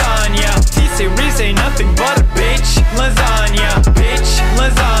lasagna. T-Series ain't nothing but a bitch lasagna. Bitch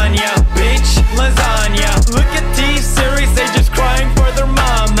lasagna, bitch lasagna. Look at T-Series, they just crying for their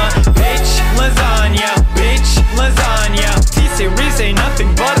mama. Bitch lasagna, bitch lasagna. T-Series ain't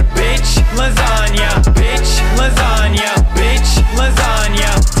nothing but a bitch lasagna. Bitch lasagna, bitch lasagna.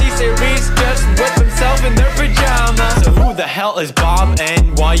 T-Series just wet themselves in their pajamas. So who the hell is Bob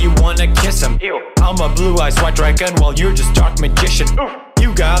and why you wanna wanna kiss him. I'm a blue-eyed white dragon while you're just dark magician.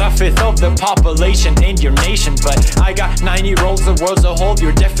 You got a fifth of the population in your nation, but I got 90 rolls the world's a whole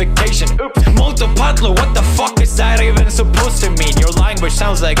your defecation. Multipatlo, what the fuck is that even supposed to mean? Your language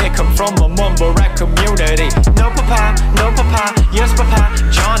sounds like it come from a mumble rap community. No papa, yes papa,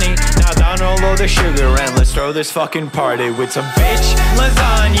 Johnny. Now down all of the sugar and let's throw this fucking party with some bitch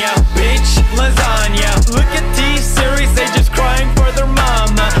lasagna, bitch lasagna. Look at T-Series, they just crying for their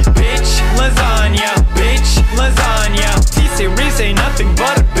mama. Bitch lasagna, bitch lasagna. T-Series ain't nothing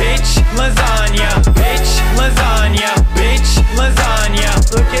but a bitch lasagna, bitch lasagna, bitch lasagna.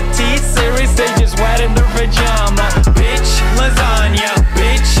 Look at T-Series, they just wet in their pajama. Bitch lasagna,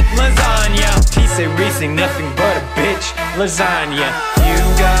 bitch lasagna. T-Series ain't nothing but a bitch lasagna. You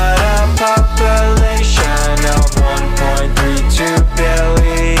got a population of 1.32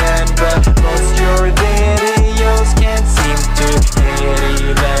 billion, but most your videos can't seem to hit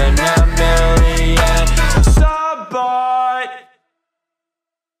even a million. Sabot.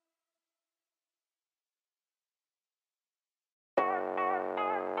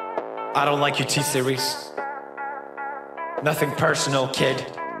 I don't like you, T-Series. Nothing personal, kid.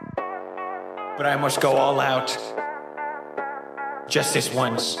 But I must go all out. Just this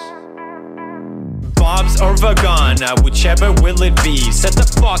once. Bob's or Vagana, whichever will it be. Set the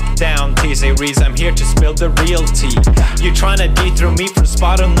fuck down, T-Series, I'm here to spill the real tea. You tryna dethrone me from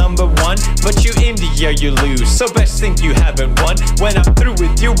spot on number one, but you in the year you lose, so best think you haven't won. When I'm through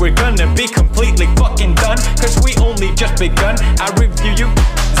with you, we're gonna be completely fucking done, cause we only just begun. I review you,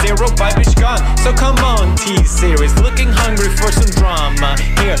 zero vibe is gone. So come on, T-Series, looking hungry for some drama.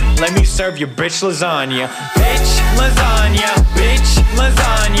 Here, let me serve you bitch lasagna. Bitch lasagna, bitch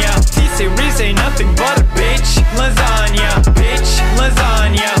lasagna. T-Series ain't nothing but a bitch lasagna, bitch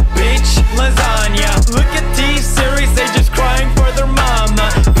lasagna, bitch lasagna. Look at T-Series, they just crying for their mama.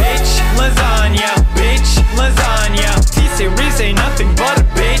 Bitch lasagna, bitch lasagna. T-Series ain't nothing but a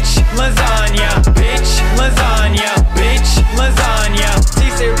bitch lasagna, bitch lasagna, bitch lasagna.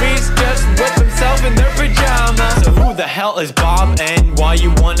 T-Series just wet themselves in their pajamas. So who the hell is Bob and why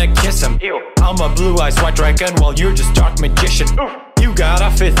you wanna kiss him? I'm a blue-eyed white dragon while you're just dark magician. You got a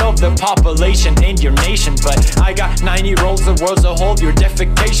fifth of the population in your nation, but I got 90 rolls the world's a whole your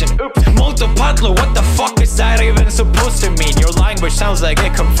defecation. Multipatlo, what the fuck is that even supposed to mean? Your language sounds like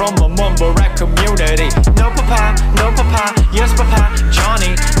it come from a mumble rap community. No papa, yes papa,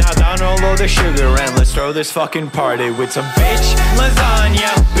 Johnny. Now down all of the sugar and let's throw this fucking party with some bitch lasagna,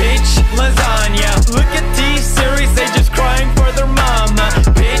 bitch lasagna. Look at T-Series, they just crying for their mama.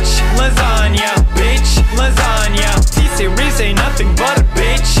 Bitch lasagna, bitch lasagna. T-Series ain't nothing but a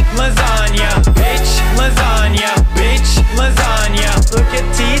bitch lasagna, bitch lasagna, bitch lasagna. Look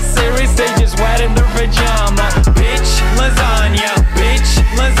at T-Series, they just wet in their pajama. Bitch lasagna, bitch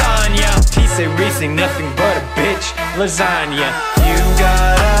lasagna. T-Series ain't nothing but a bitch lasagna. You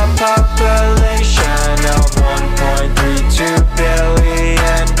got a population of 1.32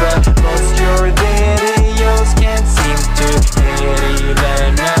 billion, but most your videos can't seem to hit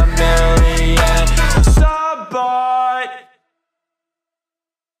even a million. Sabot.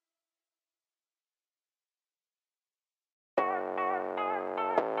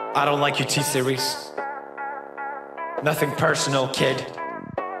 I don't like you, T-Series. Nothing personal, kid.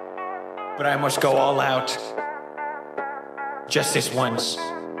 But I must go all out. Just this once.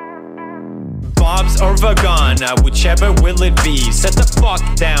 Bob's or Vagana, whichever will it be. Set the fuck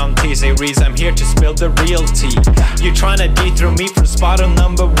down, T-Series, I'm here to spill the real tea. You tryna dethrone me from spot on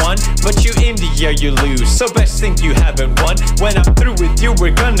number one, but you in the year you lose, so best think you haven't won. When I'm through with you,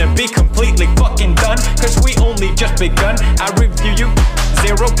 we're gonna be completely fucking done, cause we only just begun. I review you,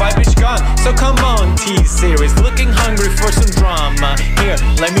 zero vibe is gone. So come on, T-Series, looking hungry for some drama. Here,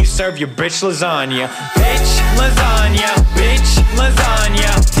 let me serve you bitch lasagna. Bitch lasagna, bitch lasagna.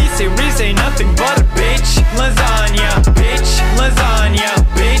 T-Series ain't nothing but a bitch lasagna, bitch lasagna,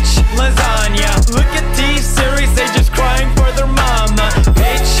 bitch lasagna. Look at T-Series, they just crying for their mama.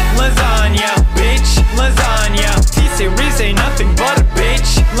 Bitch lasagna, bitch lasagna. T-Series ain't nothing but a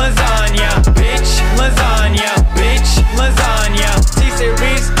bitch lasagna, bitch lasagna, bitch lasagna.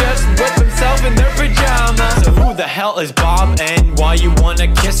 T-Series just wet themselves in their pajamas. So who the hell is Bob and why you wanna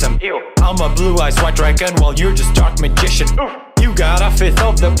kiss him? I'm a blue-eyed white dragon while you're just dark magician. You got a fifth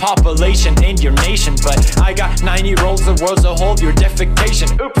of the population in your nation, but I got 90 rolls the world's a whole your defecation.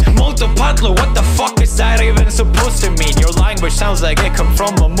 Multipatlo, what the fuck is that even supposed to mean? Your language sounds like it come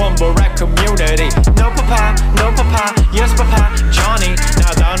from a mumble rap community. No papa, yes papa, Johnny.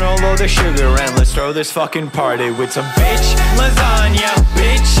 Now down all of the sugar and let's throw this fucking party with some bitch lasagna,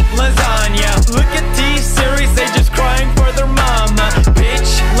 bitch lasagna. Look at T-Series, they just crying for their mama.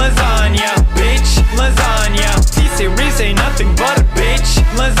 Bitch lasagna.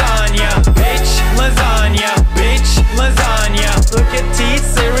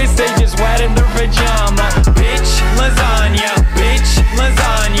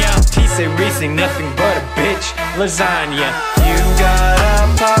 ain't nothing but a bitch lasagna. You got a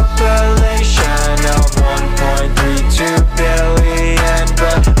population of 1.32 billion,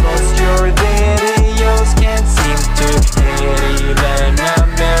 but most your videos can't seem to hit even a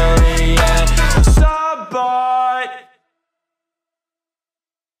million. Sabot.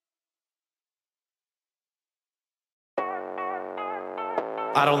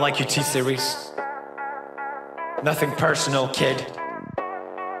 I don't like your T-Series. Nothing personal, kid.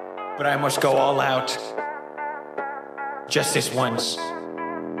 But I must go all out. Just this once.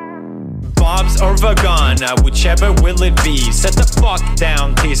 Bob's or Vagana, whichever will it be. Set the fuck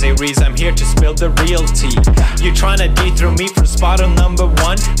down, T-Series, I'm here to spill the real tea. You tryna dethrone me from spot on number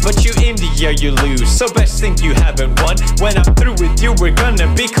one, but you India, you lose, so best think you haven't won. When I'm through with you, we're gonna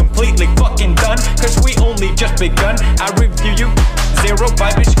be completely fucking done, cause we only just begun. I review you, zero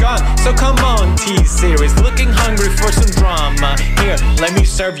vibe is gone. So come on, T-Series, looking hungry for some drama. Here, let me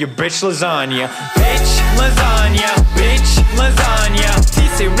serve you bitch lasagna. Bitch lasagna, bitch lasagna.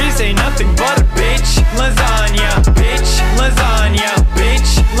 T-Series ain't nothing but a bitch lasagna. Bitch lasagna,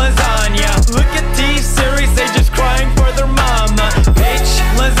 bitch lasagna. Look at T-Series, they just crying for their mama. Bitch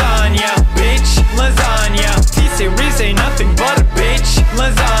lasagna, bitch lasagna. T-Series ain't nothing but a bitch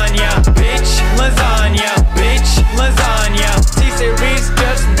lasagna. Bitch lasagna, bitch lasagna. T-Series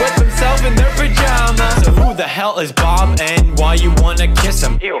just wet themselves in their pajamas. So who the hell is Bob and why you wanna kiss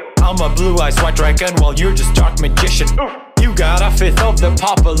him? Ew. I'm a blue-eyed white dragon while you're just dark magician. You got a fifth of the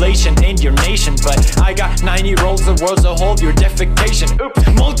population in your nation, but I got 90 rolls of worlds to hold your defecation. Oops,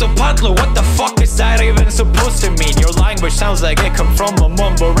 Multipatlo, what the fuck is that even supposed to mean? Your language sounds like it come from a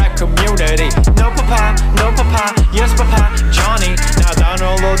mumble rap community. No papa, yes papa, Johnny. Now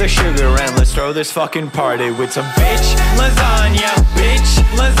download the sugar and let's throw this fucking party with some bitch lasagna, bitch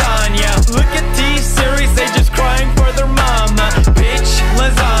lasagna. Look at T-Series, they just crying for their mama. Bitch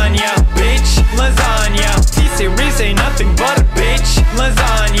lasagna, bitch lasagna. T-Series ain't nothing but a bitch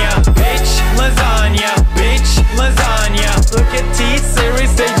lasagna. Bitch lasagna, bitch lasagna. Look at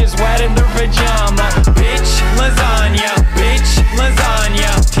T-Series, they just wet in their pajama. Bitch lasagna, bitch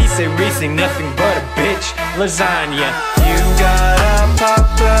lasagna. T-Series ain't nothing but a bitch lasagna. You got a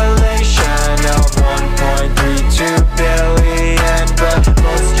population of 1.32 billion, but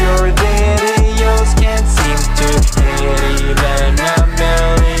most your videos can't seem to hit even a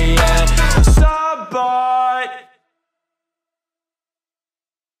million. Sabot.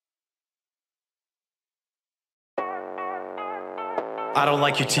 I don't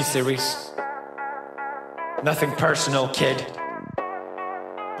like your T-Series. Nothing personal, kid.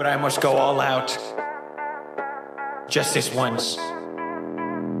 But I must go all out. Just this once.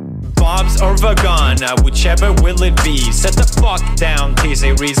 Bob's or Vagana, whichever will it be. Set the fuck down,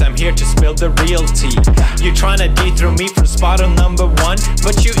 T-Series, I'm here to spill the real tea. You tryna dethrone me from spot on number one,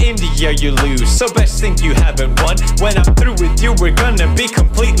 but you India, you lose, so best think you haven't won. When I'm through with you, we're gonna be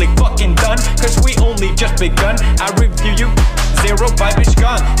completely fucking done, cause we only just begun. I review you, zero vibe is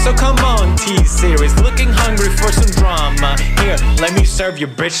gone. So come on, T-Series, looking hungry for some drama. Here, let me serve you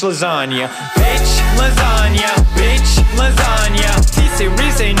bitch lasagna. Bitch lasagna, bitch lasagna.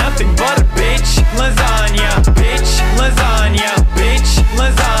 T-Series ain't nothing but a bitch lasagna. Bitch lasagna, bitch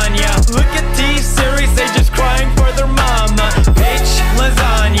lasagna. Look at T-Series, they just crying for their mama. Bitch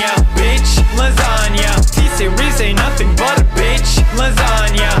lasagna, bitch lasagna. T-Series ain't nothing but a bitch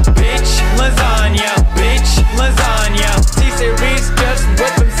lasagna. Bitch lasagna, bitch lasagna. T-Series just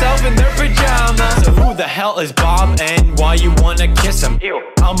wet themselves in their pajamas. So who the hell is Bob and why you wanna kiss him? Ew.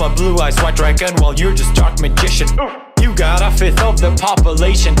 I'm a blue-eyed white dragon while you're just dark magician. You got a fifth of the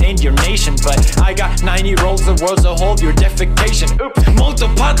population in your nation, but I got 90 rolls of worlds to hold your defecation. Oops,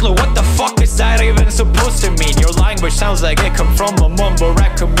 Multipatlo, what the fuck is that even supposed to mean? Your language sounds like it come from a mumble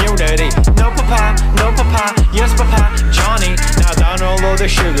rap community. No papa, yes papa, Johnny. Now download the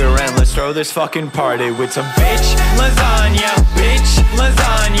sugar and let's throw this fucking party with some bitch lasagna, bitch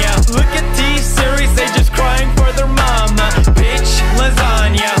lasagna. Look at T-Series, they just crying for their mama. Bitch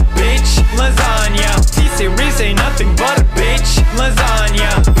lasagna, bitch lasagna. T-Series ain't nothing but a bitch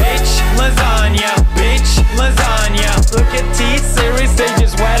lasagna. Bitch lasagna, bitch lasagna. Look at T-Series, they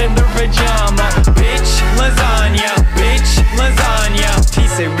just wet in their pajama. Bitch lasagna, bitch lasagna.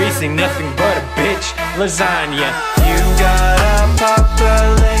 T-Series ain't nothing but a bitch lasagna. You got a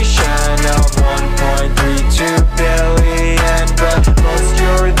population